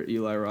another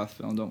Eli Roth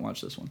film. Don't watch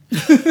this one.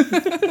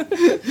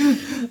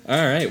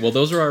 All right. Well,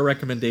 those are our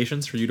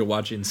recommendations for you to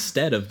watch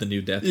instead of the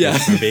new Death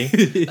Wish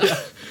movie.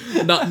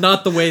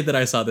 Not the way that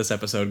I saw this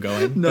episode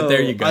going. No, but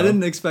there you go. I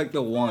didn't expect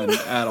the one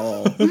at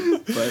all.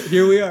 But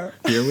here we are.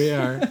 Here we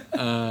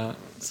are.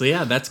 So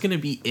yeah, that's going to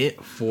be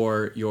it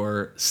for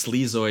your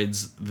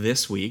Sleazoids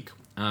this week.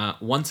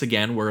 Once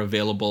again, we're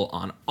available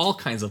on all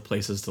kinds of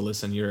places to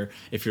listen.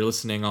 If you're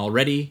listening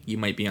already, you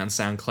might be on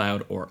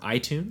SoundCloud or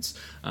iTunes.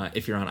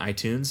 If you're on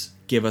iTunes,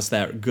 give us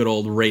that good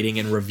old rating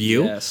and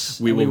review. Yes.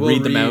 We will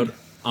read them out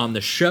on the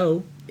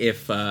show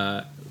if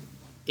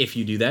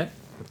you do that.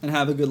 And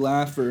have a good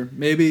laugh or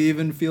maybe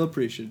even feel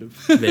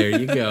appreciative. There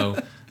you go.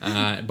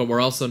 But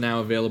we're also now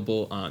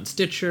available on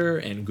Stitcher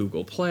and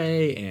Google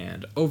Play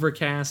and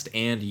Overcast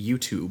and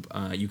YouTube.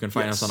 You can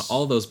find us on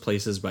all those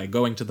places by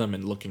going to them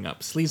and looking up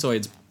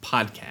Sleazoids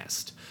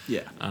Podcast.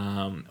 Yeah.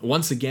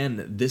 Once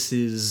again, this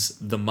is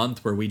the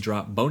month where we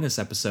drop bonus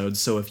episodes.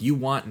 So if you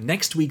want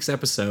next week's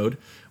episode,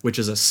 which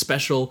is a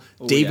special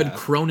David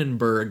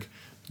Cronenberg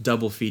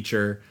double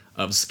feature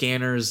of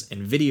Scanners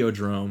and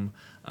Videodrome,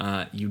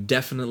 you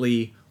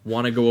definitely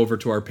want to go over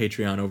to our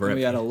Patreon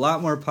We had a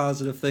lot more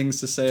positive things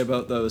to say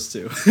about those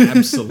two.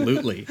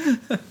 Absolutely.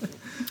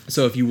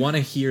 So if you want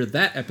to hear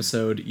that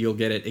episode, you'll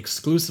get it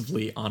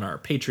exclusively on our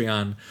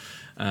Patreon,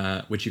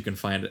 which you can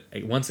find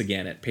once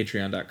again at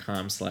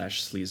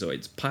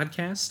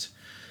patreon.com/sleazoidspodcast.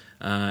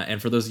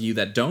 And for those of you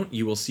that don't,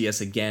 you will see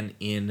us again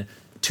in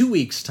 2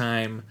 weeks'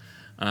 time,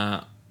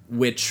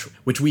 which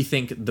we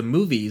think the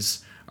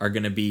movies are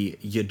going to be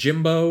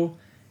Yojimbo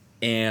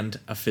and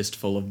A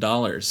Fistful of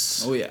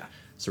Dollars. Oh, yeah.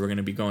 So we're going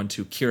to be going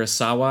to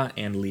Kurosawa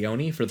and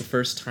Leone for the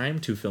first time,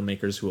 2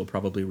 filmmakers who will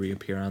probably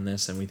reappear on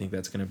this, and we think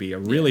that's going to be a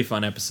really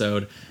fun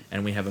episode.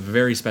 And we have a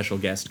very special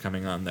guest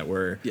coming on that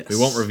we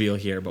won't reveal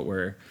here, but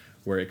we're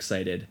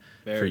excited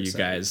for you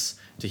guys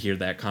to hear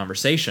that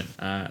conversation.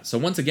 So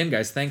once again,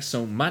 guys, thanks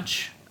so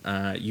much.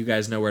 You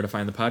guys know where to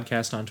find the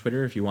podcast on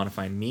Twitter. If you want to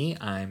find me,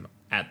 I'm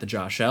at the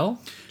Josh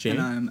L. Jamie?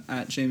 And I'm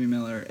at Jamie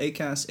Miller,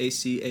 ACAS,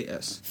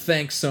 ACAS.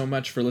 Thanks so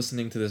much for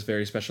listening to this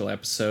very special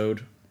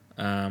episode.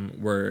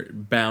 We're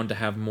bound to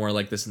have more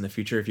like this in the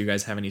future. If you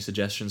guys have any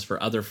suggestions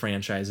for other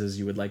franchises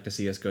you would like to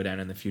see us go down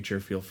in the future,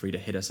 feel free to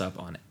hit us up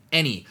on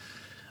any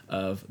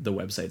of the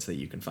websites that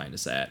you can find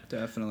us at.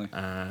 Definitely.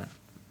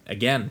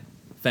 Again,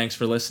 thanks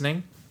for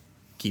listening.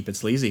 Keep it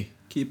sleazy.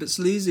 Keep it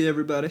sleazy,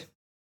 everybody.